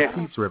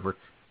Peace River.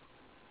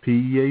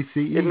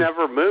 P-E-A-C-E. It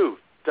never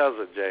moved, does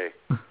it, Jay?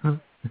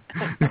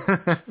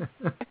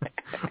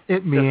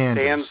 It meanders.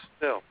 Just stands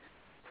still.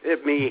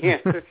 It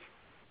meanders.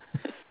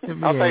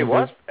 I'll tell you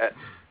what.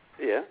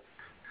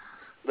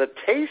 The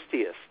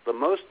tastiest, the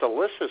most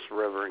delicious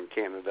river in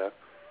Canada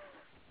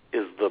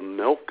is the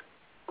Milk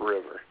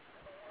River.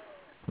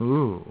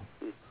 Ooh.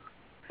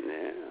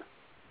 Yeah.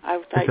 I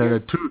thought you were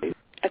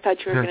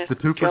going to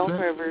say Joan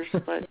Rivers,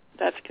 but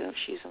that's because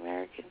she's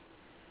American.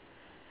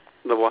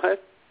 The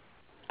what?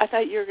 I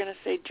thought you were going to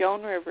say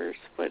Joan Rivers,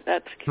 but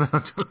that's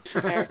because she's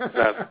American.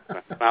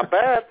 That's not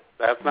bad.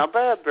 That's not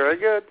bad. Very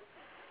good.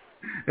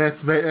 That's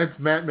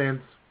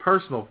Matt-Man's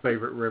personal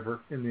favorite river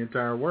in the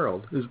entire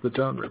world is the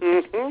Joan River.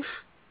 Mm-hmm.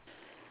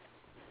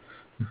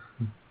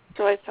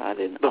 So I thought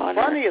in the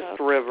honor funniest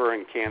river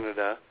in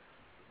Canada,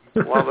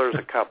 well, there's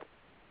a couple.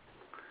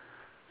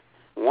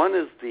 One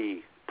is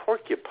the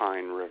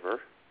Porcupine River.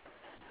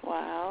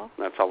 Wow.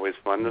 That's always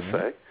fun to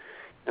say.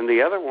 And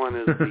the other one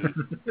is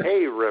the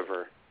Hay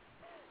River.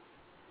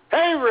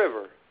 Hay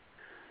River!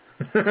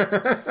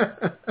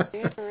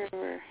 Hay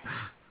River.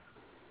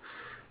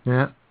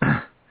 Yeah.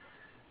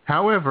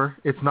 However,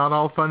 it's not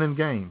all fun and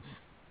games.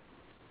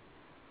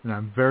 And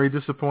I'm very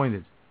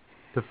disappointed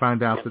to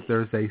find out that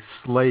there's a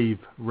slave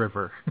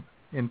river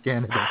in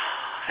Canada.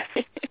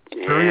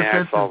 Very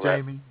offensive,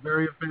 Jamie.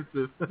 Very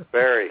offensive.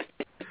 Very.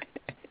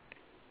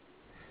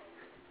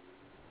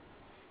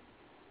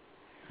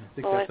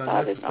 Well, I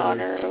thought in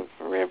honor of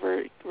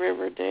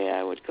River Day,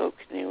 I would go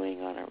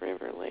canoeing on a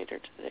river later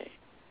today.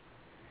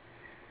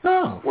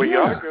 Oh, well, you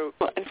ought to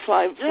go and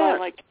fly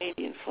my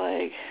Canadian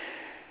flag.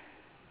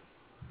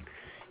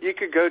 You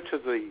could go to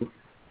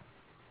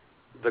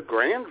the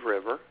Grand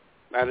River.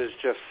 That is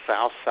just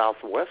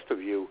southwest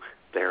of you,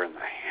 there in the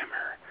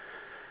Hammer.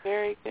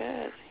 Very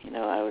good. You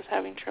know, I was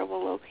having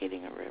trouble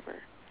locating a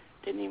river.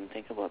 Didn't even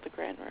think about the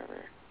Grand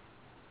River.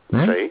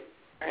 See?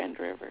 Grand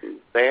River.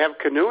 They have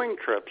canoeing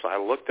trips. I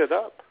looked it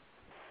up.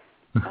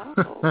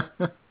 Oh.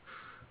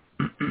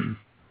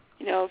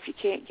 You know, if you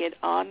can't get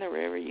on the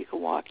river, you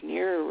can walk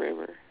near a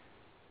river.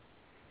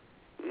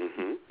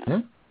 Mm-hmm.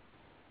 Yeah.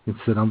 You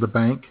can sit on the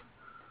bank.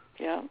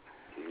 Yeah.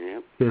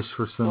 Yep. Fish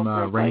for some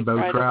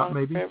rainbow trout,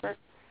 maybe. River.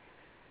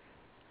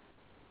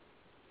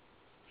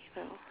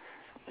 You know,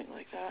 something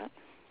like that.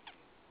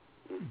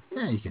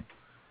 Yeah, you can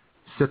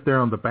sit there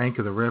on the bank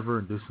of the river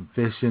and do some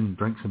fishing,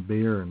 drink some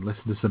beer, and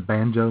listen to some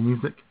banjo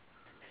music.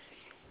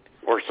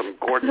 Or some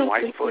Gordon Lightfoot.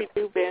 I don't think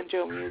we do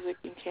banjo music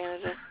in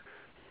Canada.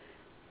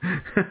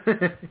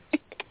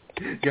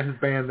 You guys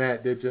banned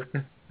that, did you?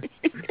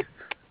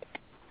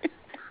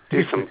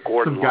 Do some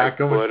Gordon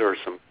Lightfoot or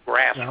some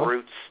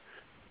grassroots.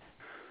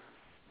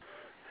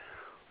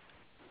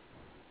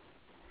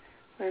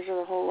 There's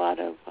a whole lot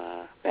of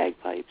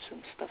bagpipes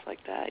and stuff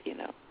like that, you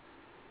know.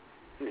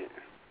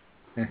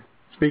 Yeah.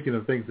 Speaking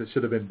of things that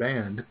should have been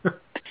banned.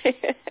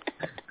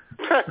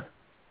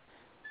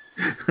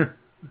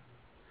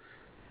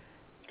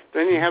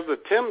 Then you have the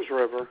Thames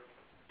River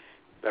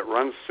that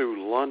runs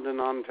through London,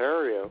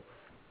 Ontario.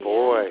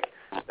 Boy,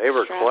 they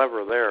were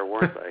clever there,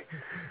 weren't they?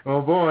 Oh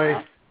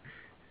boy.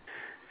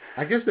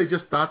 I guess they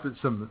just thought that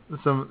some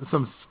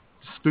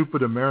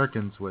stupid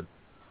Americans would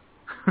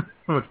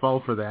fall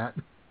for that.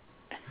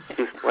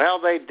 Well,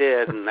 they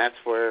did, and that's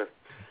where.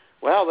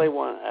 Well, they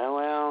won.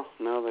 Well,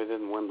 no, they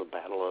didn't win the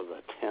Battle of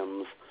the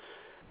Thames.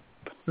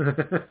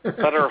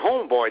 But our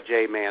homeboy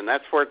Jayman,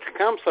 that's where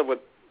Tecumseh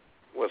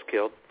was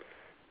killed.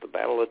 The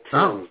Battle of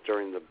Thames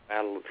during the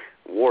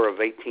War of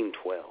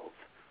 1812.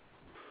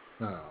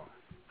 Oh.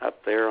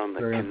 Up there on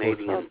the Very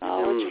Canadian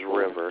Thames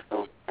River.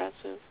 So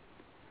impressive.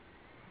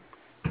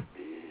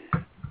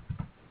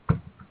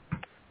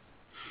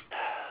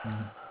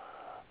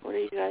 What are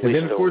you guys and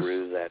then, so of course,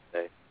 rude that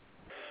day?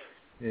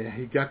 Yeah,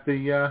 he got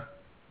the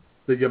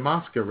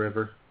Yamaska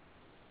River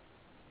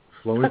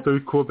flowing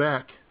through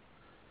Quebec.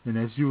 And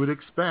as you would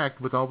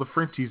expect, with all the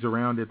Frenchies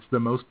around, it's the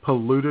most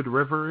polluted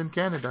river in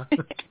Canada.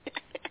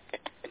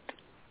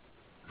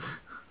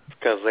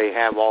 Because they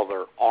have all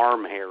their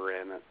arm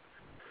hair in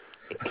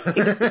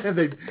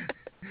they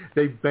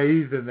it.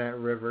 bathe in that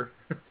river.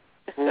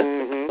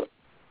 Mm-hmm.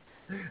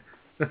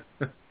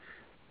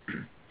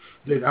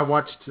 Dude, I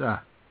watched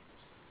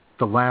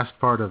the last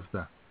part of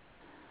the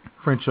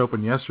French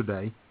Open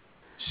yesterday.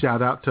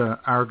 Shout out to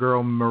our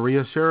girl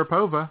Maria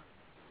Sharapova,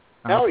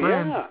 our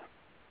friend,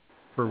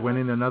 for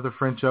winning another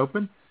French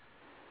Open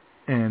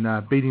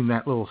and beating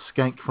that little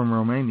skank from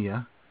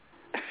Romania.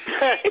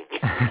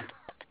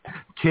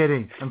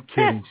 Kidding. I'm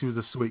kidding. She was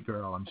a sweet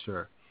girl, I'm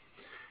sure.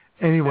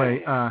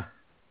 Anyway,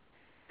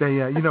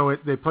 they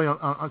they play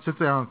on since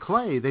they're on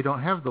clay, they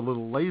don't have the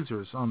little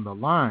lasers on the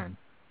line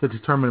to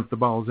determine if the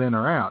ball's in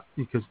or out,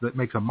 because that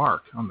makes a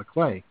mark on the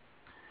clay.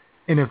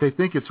 And if they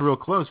think it's real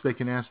close, they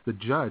can ask the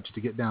judge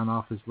to get down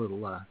off his little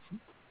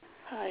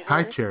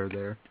high chair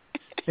there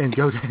and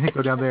go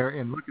down there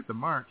and look at the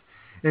mark.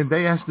 And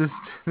they asked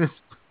this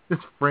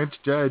French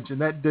judge, and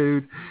that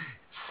dude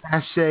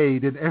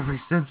sashayed in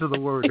every sense of the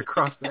word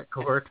across that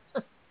court.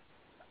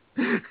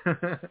 And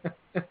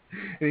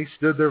he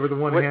stood there with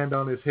one hand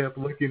on his hip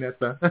looking at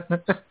the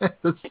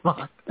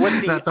spot.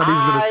 With the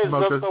eyes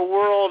of the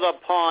world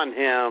upon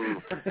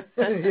him.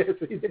 Yes,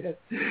 he did.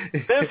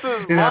 This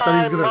is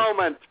my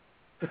moment.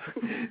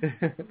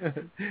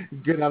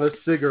 Get out a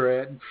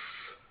cigarette.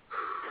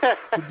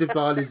 The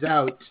ball is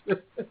out.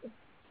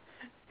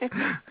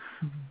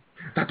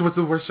 That was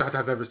the worst shot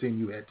I've ever seen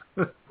you hit.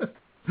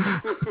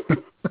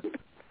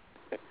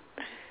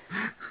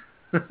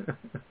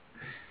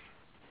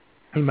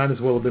 He might as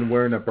well have been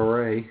wearing a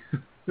beret.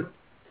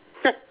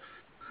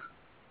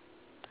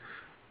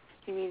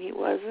 You mean he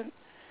wasn't?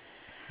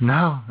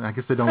 No, I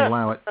guess they don't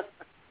allow it.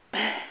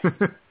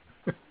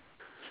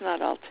 It's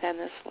not all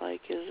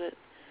tennis-like, is it?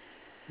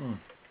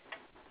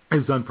 It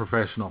was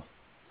unprofessional.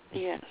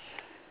 Yes.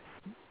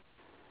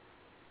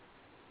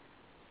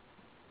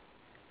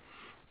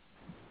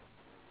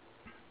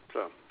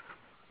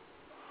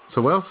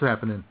 So what else is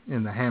happening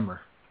in the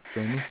Hammer,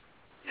 Jamie?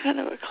 Kind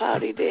of a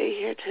cloudy day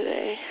here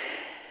today.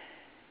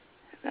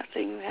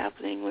 Nothing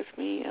happening with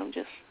me. I'm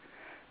just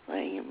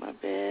laying in my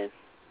bed.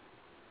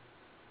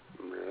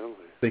 Really?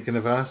 Thinking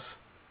of us?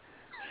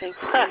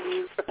 Thinking of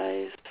you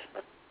guys.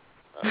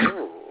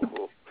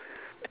 Oh.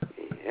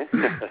 Yes.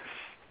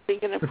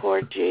 Thinking of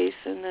poor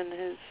Jason and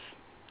his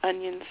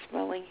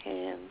onion-smelling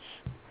hands.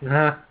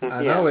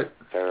 I know it.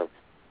 Terrible.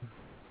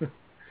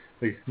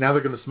 Now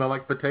they're going to smell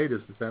like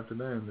potatoes this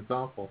afternoon. It's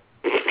awful.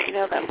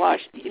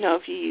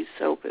 If you use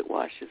soap, it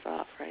washes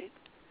off, right?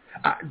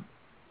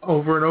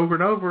 Over and over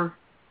and over.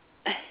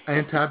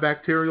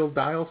 Antibacterial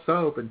dial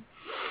soap, and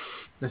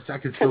I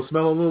can still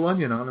smell a little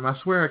onion on them. I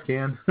swear I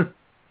can. That's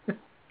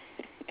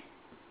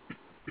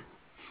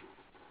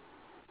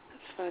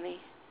funny.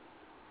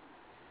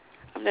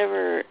 I've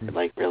never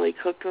really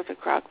cooked with a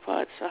crock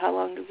pot. So how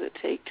long does it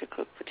take to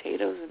cook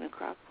potatoes in a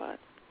crock pot?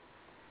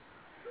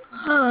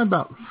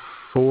 About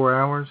 4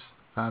 hours,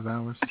 5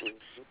 hours.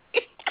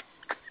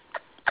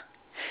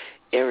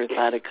 You ever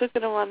thought of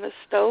cooking them on the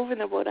stove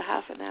in about a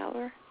half an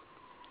hour?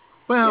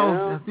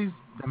 Well,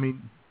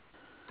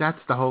 that's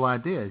the whole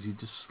idea, is you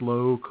just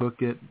slow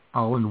cook it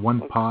all in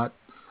one pot.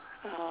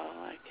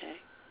 Oh, okay.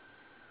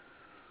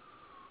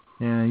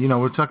 And,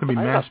 we're talking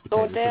about mashed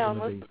potatoes.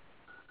 Down.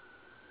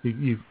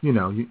 You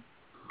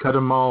cut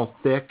them all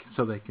thick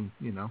so they can,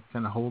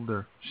 kind of hold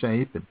their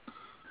shape. And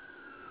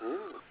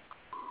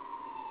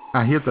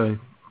I hear the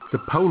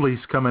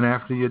police coming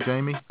after you,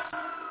 Jamie. It's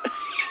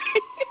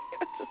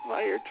a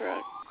fire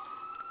truck.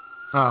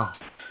 Oh.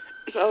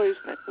 It's always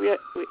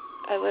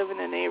I live in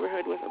a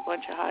neighborhood with a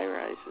bunch of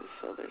high-rises,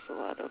 so there's a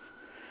lot of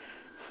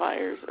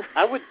fires.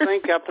 I would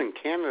think up in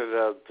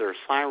Canada their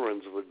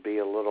sirens would be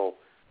a little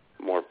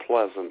more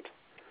pleasant.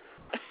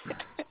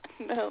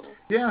 No.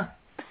 Yeah.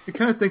 I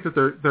kind of think that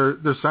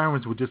their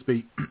sirens would just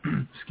be,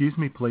 excuse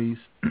me, please.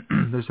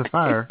 There's a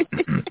fire.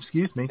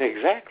 Excuse me.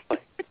 Exactly.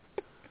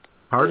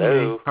 Pardon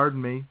Hello?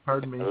 me.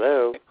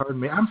 Hello? Pardon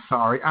me. I'm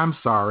sorry.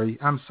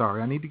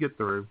 I need to get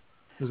through.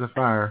 There's a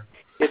fire.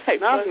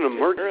 It's not an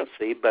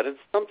emergency, but it's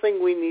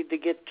something we need to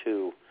get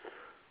to.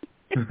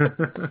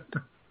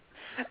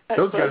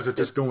 Those guys are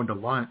just going to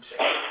lunch.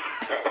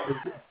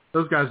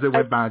 Those guys that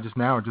went by just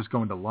now are just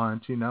going to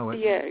lunch, you know it.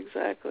 Yeah,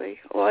 exactly.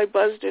 Well, I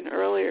buzzed in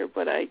earlier,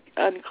 but I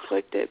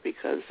unclicked it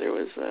because there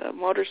was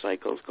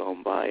motorcycles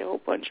going by, a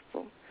whole bunch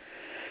of them.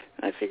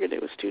 I figured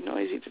it was too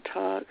noisy to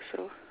talk,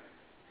 so...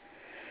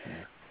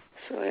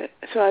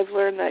 So I've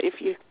learned that if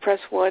you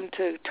press 1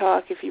 to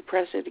talk, if you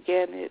press it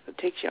again, it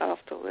takes you off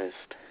the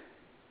list.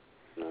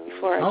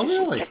 Before I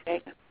really?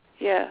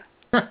 Yeah.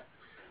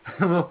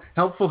 Well,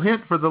 helpful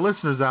hint for the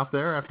listeners out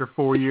there after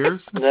 4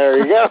 years. There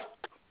you go.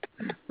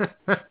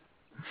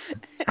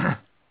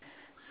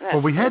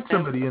 Well, we had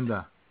somebody in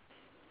the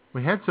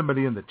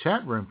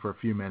chat room for a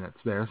few minutes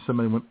there.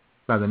 Somebody went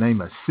by the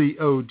name of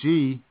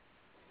COG.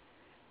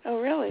 Oh,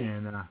 really?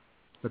 And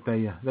but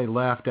they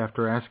left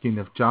after asking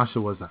if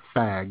Joshua was a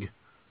fag.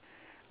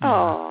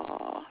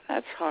 Oh,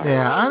 that's hard.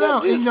 Yeah, I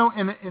know. You know,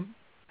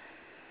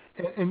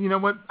 and you know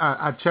what?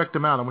 I checked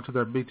them out. I went to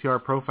their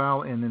BTR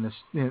profile, and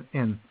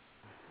in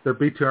their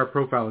BTR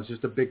profile is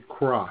just a big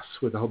cross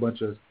with a whole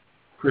bunch of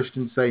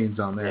Christian sayings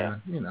on there.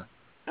 Yeah. You know.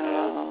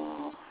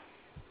 Oh.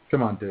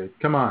 Come on, dude.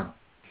 Come on.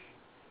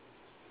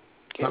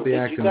 Not be Did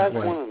acting you guys that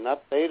way. want an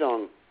update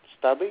on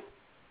Stubby?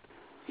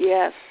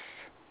 Yes.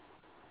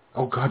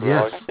 Oh, God,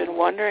 yes. I've been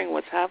wondering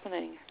what's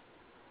happening.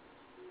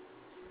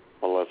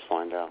 Well, let's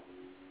find out.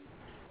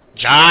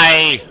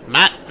 Jai,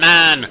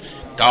 Matt-Man,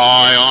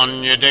 Guy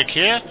on your dick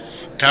here,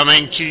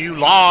 coming to you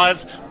live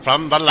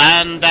from the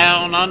land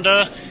down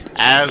under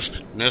as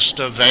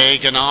Mr.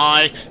 Vague and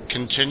I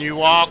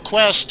continue our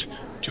quest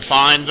to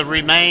find the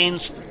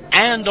remains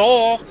and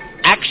or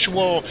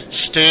actual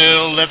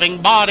still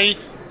living body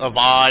of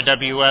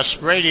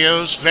IWS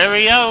Radio's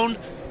very own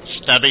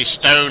Stubby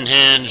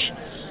Stonehenge,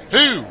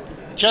 who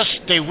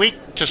just a week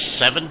to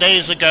 7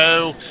 days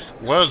ago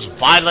was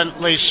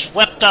violently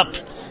swept up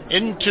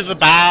into the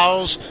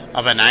bowels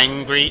of an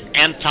angry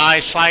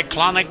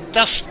anti-cyclonic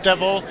dust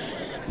devil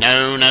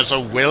known as a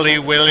Willy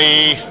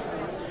Willy.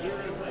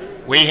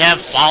 We have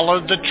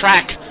followed the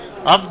track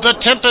of the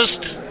tempest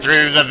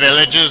through the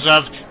villages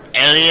of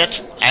Elliott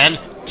and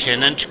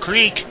Tennant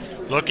Creek,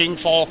 looking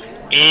for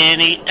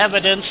any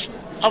evidence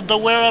of the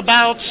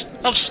whereabouts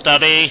of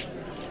Stubby.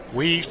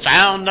 We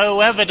found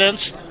no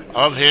evidence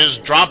of his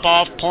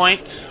drop-off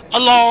point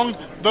along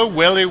the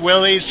Willy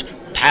Willy's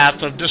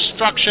path of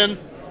destruction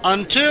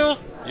until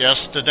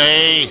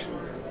yesterday.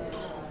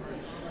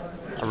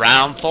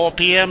 Around 4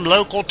 p.m.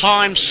 local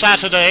time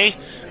Saturday,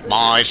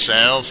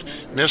 myself,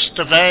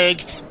 Mr.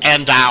 Vague,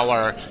 and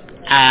our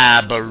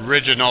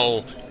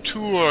Aboriginal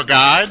tour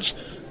guides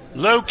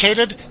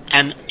located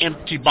an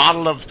empty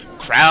bottle of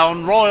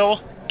Crown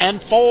Royal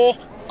and 4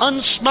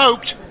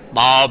 unsmoked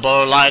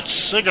Marlboro Light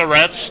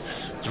cigarettes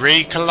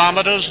 3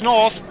 kilometers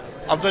north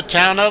of the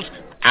town of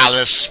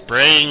Alice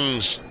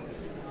Springs.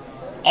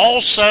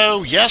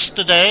 Also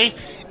yesterday,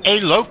 a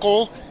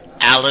local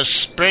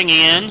Alice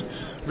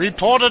Springian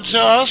reported to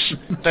us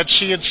that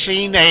she had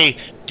seen a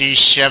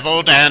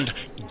disheveled and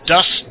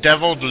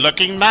dust-deviled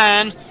looking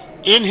man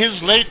in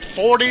his late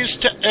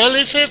 40s to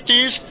early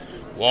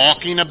 50s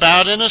walking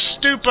about in a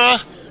stupor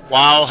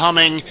while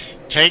humming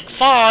Take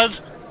 5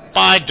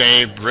 by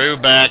Dave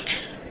Brubeck.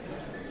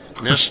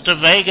 Mr.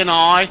 Vague and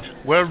I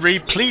were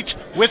replete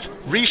with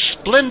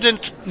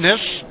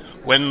resplendentness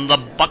when the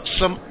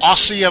buxom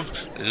Aussie of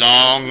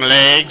long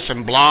legs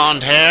and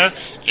blonde hair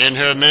in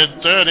her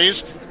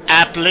mid-30s,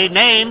 aptly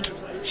named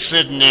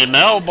Sydney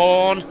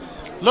Melbourne,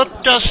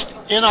 looked us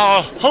in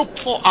our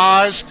hopeful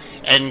eyes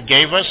and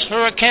gave us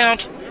her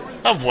account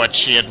of what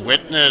she had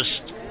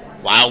witnessed.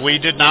 While we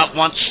did not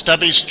want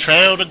Stubby's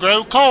trail to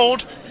grow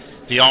cold,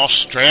 the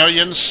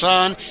Australian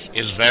sun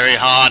is very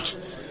hot.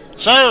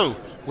 So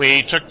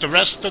we took the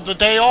rest of the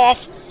day off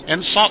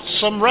and sought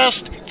some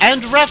rest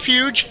and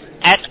refuge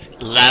at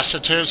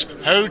Lassiter's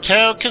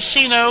Hotel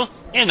Casino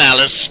in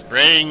Alice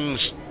Springs.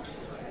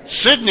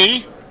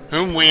 Sydney,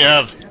 whom we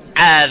have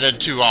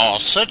added to our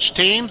search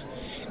team,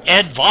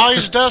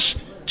 advised us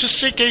to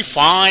seek a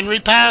fine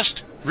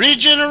repast,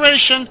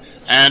 regeneration,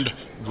 and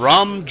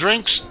rum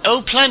drinks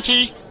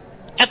plenty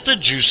at the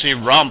Juicy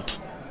Rump.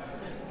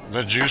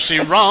 The Juicy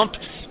Rump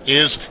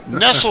is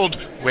nestled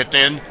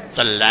within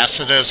the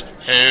Lassiter's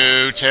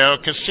Hotel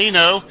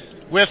Casino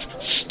with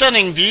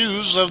stunning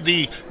views of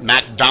the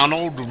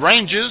MacDonald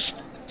Ranges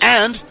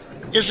and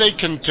is a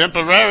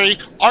contemporary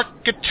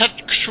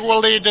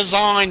architecturally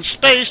designed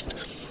space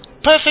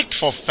perfect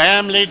for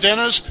family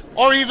dinners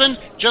or even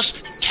just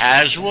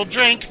casual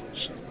drinks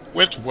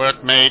with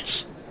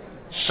workmates.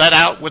 Set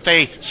out with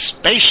a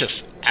spacious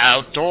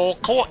outdoor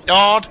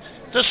courtyard,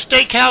 the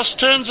steakhouse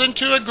turns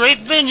into a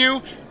great venue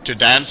to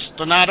dance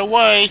the night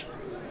away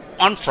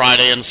on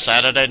Friday and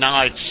Saturday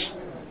nights.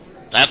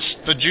 That's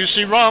the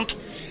Juicy Rump,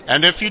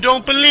 and if you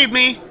don't believe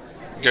me,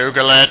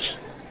 Google it.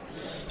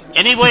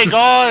 Anyway,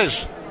 guys,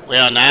 we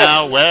are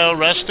now well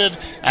rested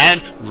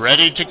and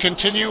ready to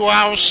continue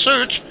our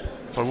search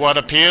for what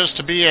appears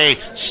to be a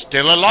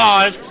still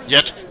alive,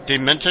 yet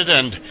demented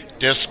and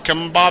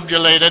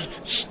discombobulated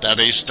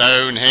Stubby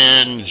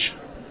Stonehenge.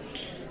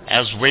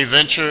 As we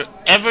venture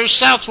ever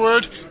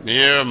southward,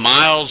 mere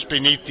miles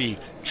beneath the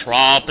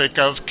Tropic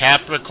of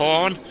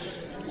Capricorn,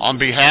 on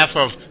behalf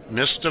of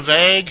Mr.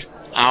 Vague,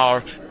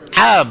 our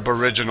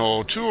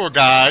Aboriginal tour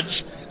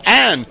guides,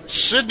 and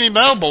Sydney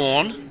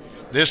Melbourne,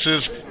 this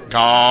is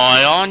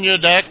Guy on your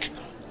deck,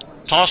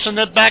 tossing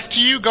it back to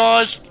you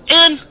guys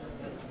in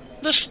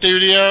the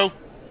studio.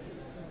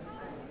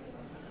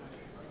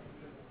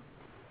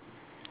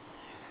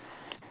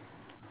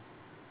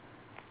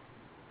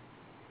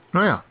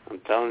 Oh, yeah. I'm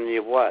telling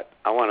you what,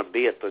 I want to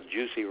be at the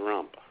Juicy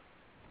Rump.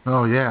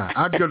 Oh, yeah.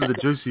 I'd go to the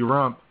Juicy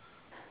Rump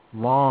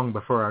long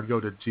before I'd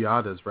go to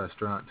Giada's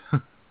restaurant.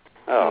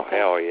 Oh,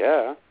 hell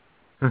yeah.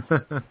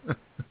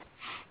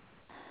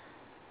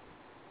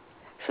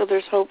 So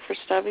there's hope for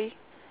Stubby?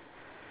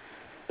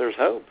 There's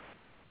hope.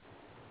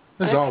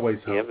 There's always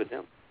hope.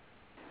 Evidently.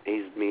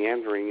 He's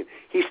meandering.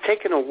 He's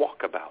taking a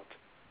walkabout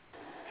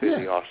through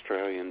the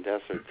Australian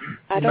desert.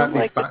 I don't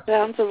like the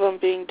sounds of him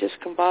being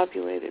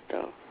discombobulated,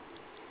 though.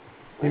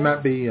 He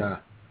might be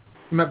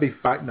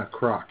fighting a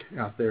croc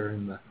out there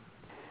in the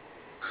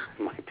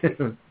one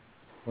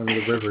of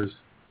the rivers.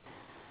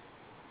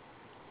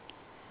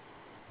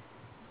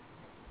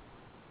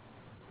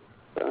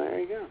 So there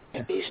you go.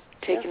 Maybe he's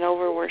taking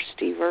over where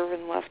Steve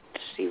Irwin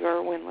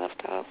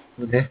left off.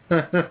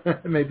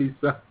 Maybe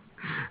so.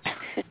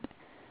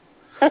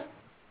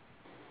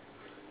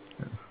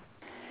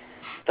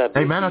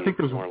 Hey man, I think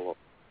there's more.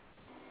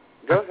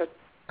 Go ahead.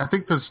 I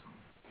think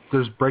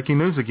there's breaking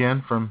news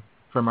again from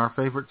our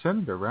favorite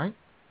senator, right?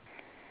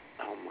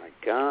 Oh my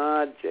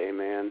God,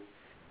 J-Man.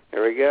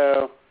 Here we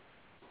go.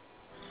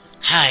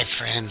 Hi,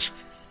 friends.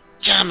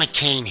 John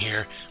McCain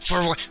here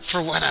for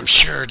what I'm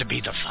sure to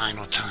be the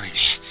final time.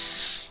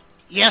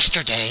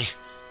 Yesterday,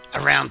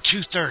 around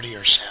 2:30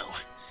 or so,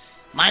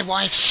 my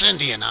wife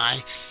Cindy and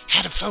I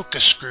had a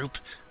focus group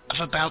of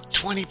about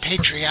 20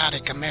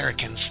 patriotic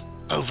Americans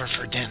over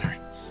for dinner.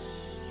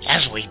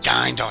 As we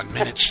dined on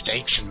minute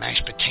steaks and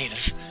mashed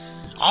potatoes,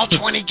 all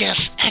 20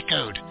 guests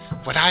echoed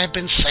what I have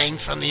been saying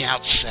from the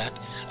outset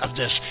of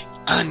this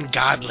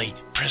ungodly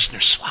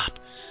prisoner swap.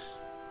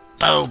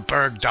 Bo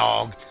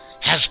Bergdahl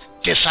has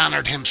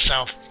dishonored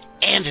himself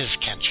and his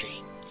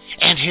country,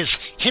 and his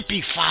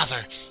hippie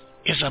father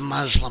is a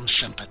Muslim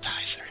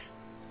sympathizer.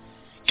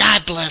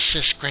 God bless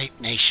this great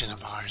nation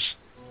of ours,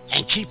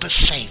 and keep us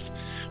safe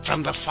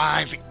from the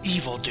 5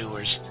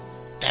 evildoers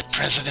that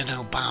President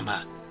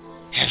Obama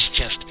has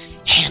just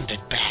handed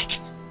back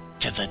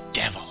to the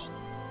devil.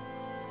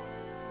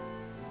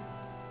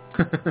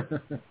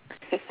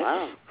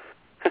 Wow.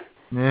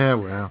 Yeah,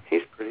 well.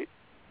 He's pretty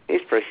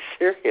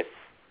serious.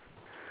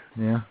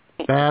 Yeah.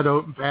 Bad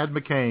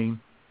McCain,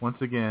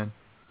 once again.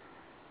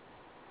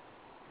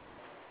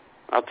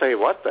 I'll tell you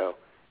what, though.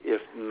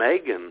 If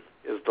Megan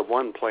is the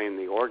one playing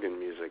the organ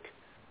music,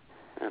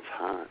 that's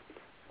hot.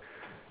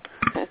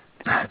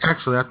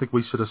 Actually, I think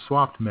we should have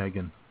swapped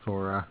Megan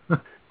for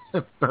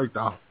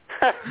Bergdahl.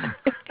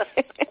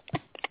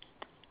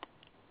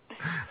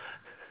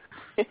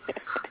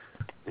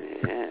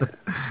 Yeah.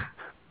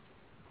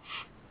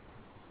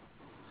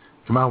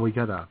 Come on, we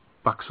got a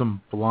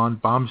buxom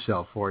blonde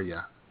bombshell for you.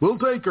 We'll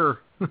take her.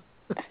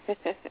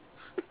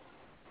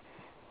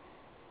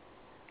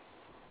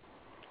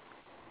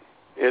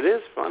 It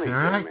is funny,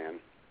 right. man.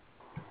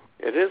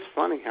 It is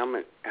funny how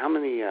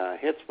many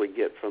hits we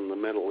get from the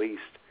Middle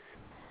East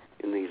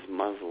in these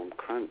Muslim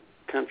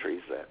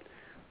countries that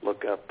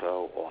look up,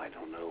 I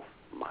don't know,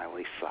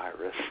 Miley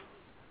Cyrus.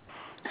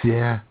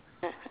 Yeah.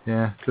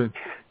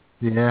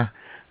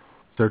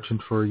 Searching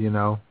for,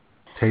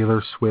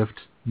 Taylor Swift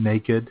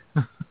naked.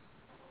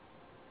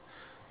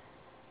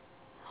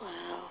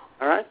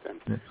 All right,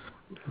 then.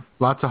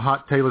 Lots of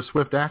hot Taylor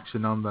Swift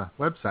action on the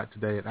website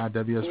today at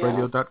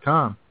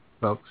iwsradio.com,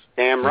 folks.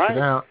 Damn Check right.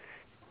 it out.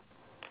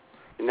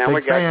 And now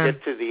we got to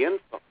get to the end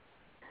song.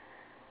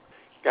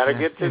 Got to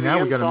get to the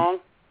end song.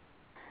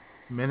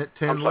 Minute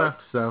 10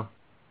 left, so.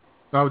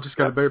 Just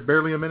got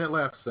barely a minute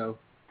left, so.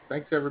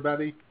 Thanks,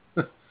 everybody.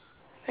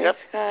 Thanks,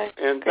 guys.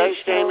 And thanks,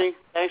 Jamie.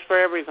 Thanks for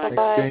everything.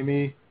 Thanks,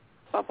 Jamie.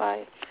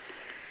 Bye-bye.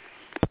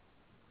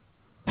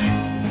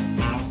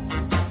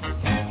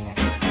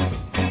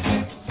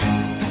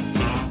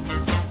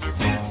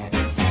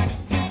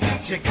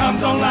 She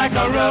comes on like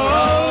a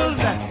rose,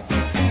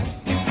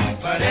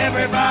 but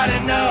everybody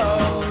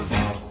knows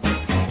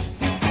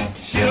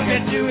she'll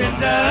get you in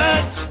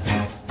touch.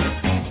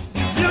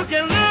 You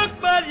can look,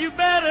 but you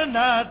better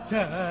not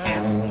touch.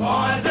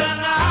 Poison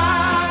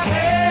ivy,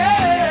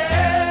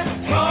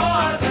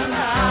 poison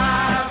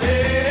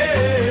ivy.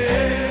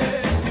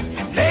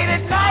 Late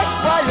at night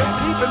while you're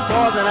sleeping,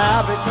 poison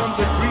ivy comes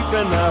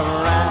a-creeping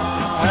around.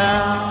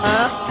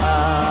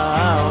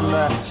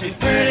 She's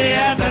pretty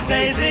as a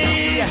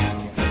daisy,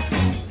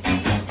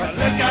 but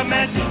look, I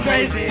mean she's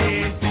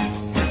crazy.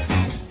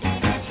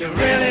 She'll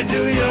really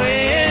do you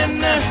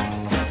in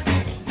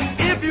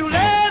if you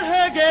let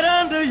her get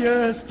under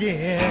your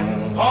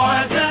skin.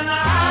 Poison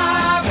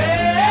ivy,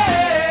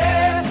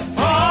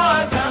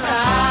 poison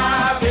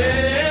ivy.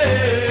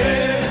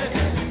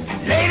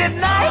 Late at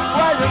night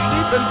while you're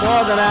sleeping,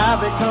 poison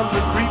ivy comes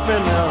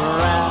a-creeping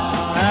around.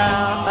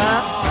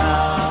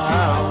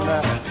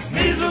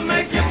 Measles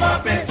make you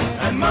bumpy,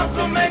 and mumps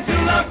will make you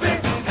lumpy,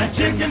 and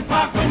chicken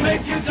pox will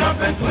make you jump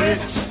and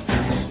twitch.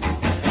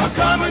 A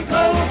common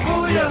cold will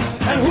fool you,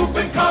 and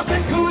whooping cough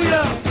and cool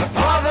you.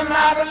 Poison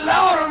ivy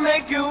Lord will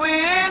make you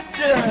itch.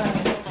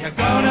 You're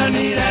gonna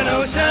need an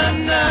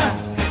ocean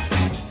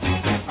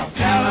of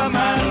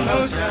calamine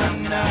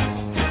lotion.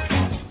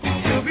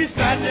 You'll be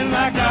scratching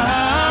like a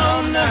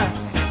hound.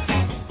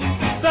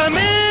 The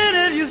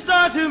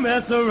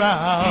mess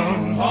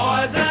around.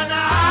 Poison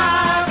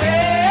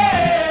ivy,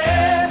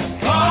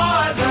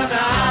 poison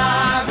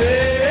ivy.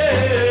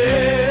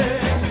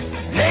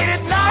 Late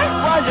at night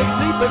while you're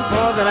sleeping,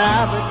 poison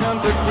ivy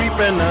comes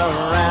creeping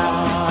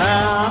around.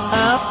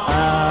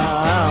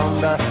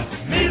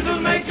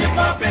 Measles make you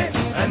bumpy,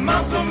 and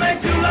mumps will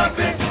make you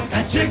lumpy,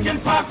 and chicken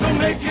pox will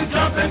make you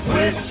jump and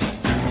twitch.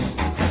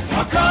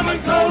 A common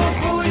cold will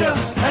fool you,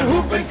 and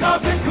whooping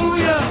cough will cool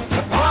you.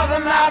 The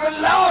poison ivy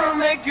Lord will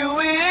make you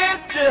itch.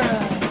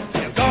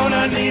 You're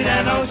gonna need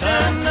an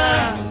ocean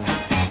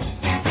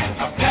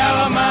of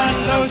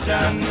calamine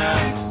lotion.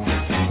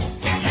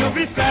 You'll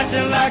be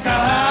scratching like a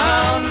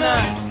hound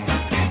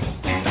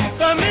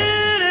the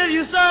minute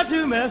you start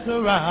to mess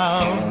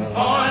around.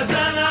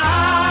 Poison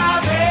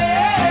ivy,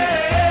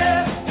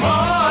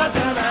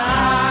 poison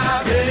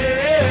ivy.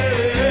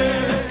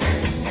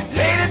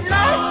 Late at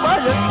night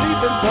while you're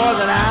sleeping,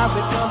 poison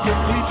ivy comes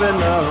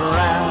creeping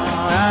around.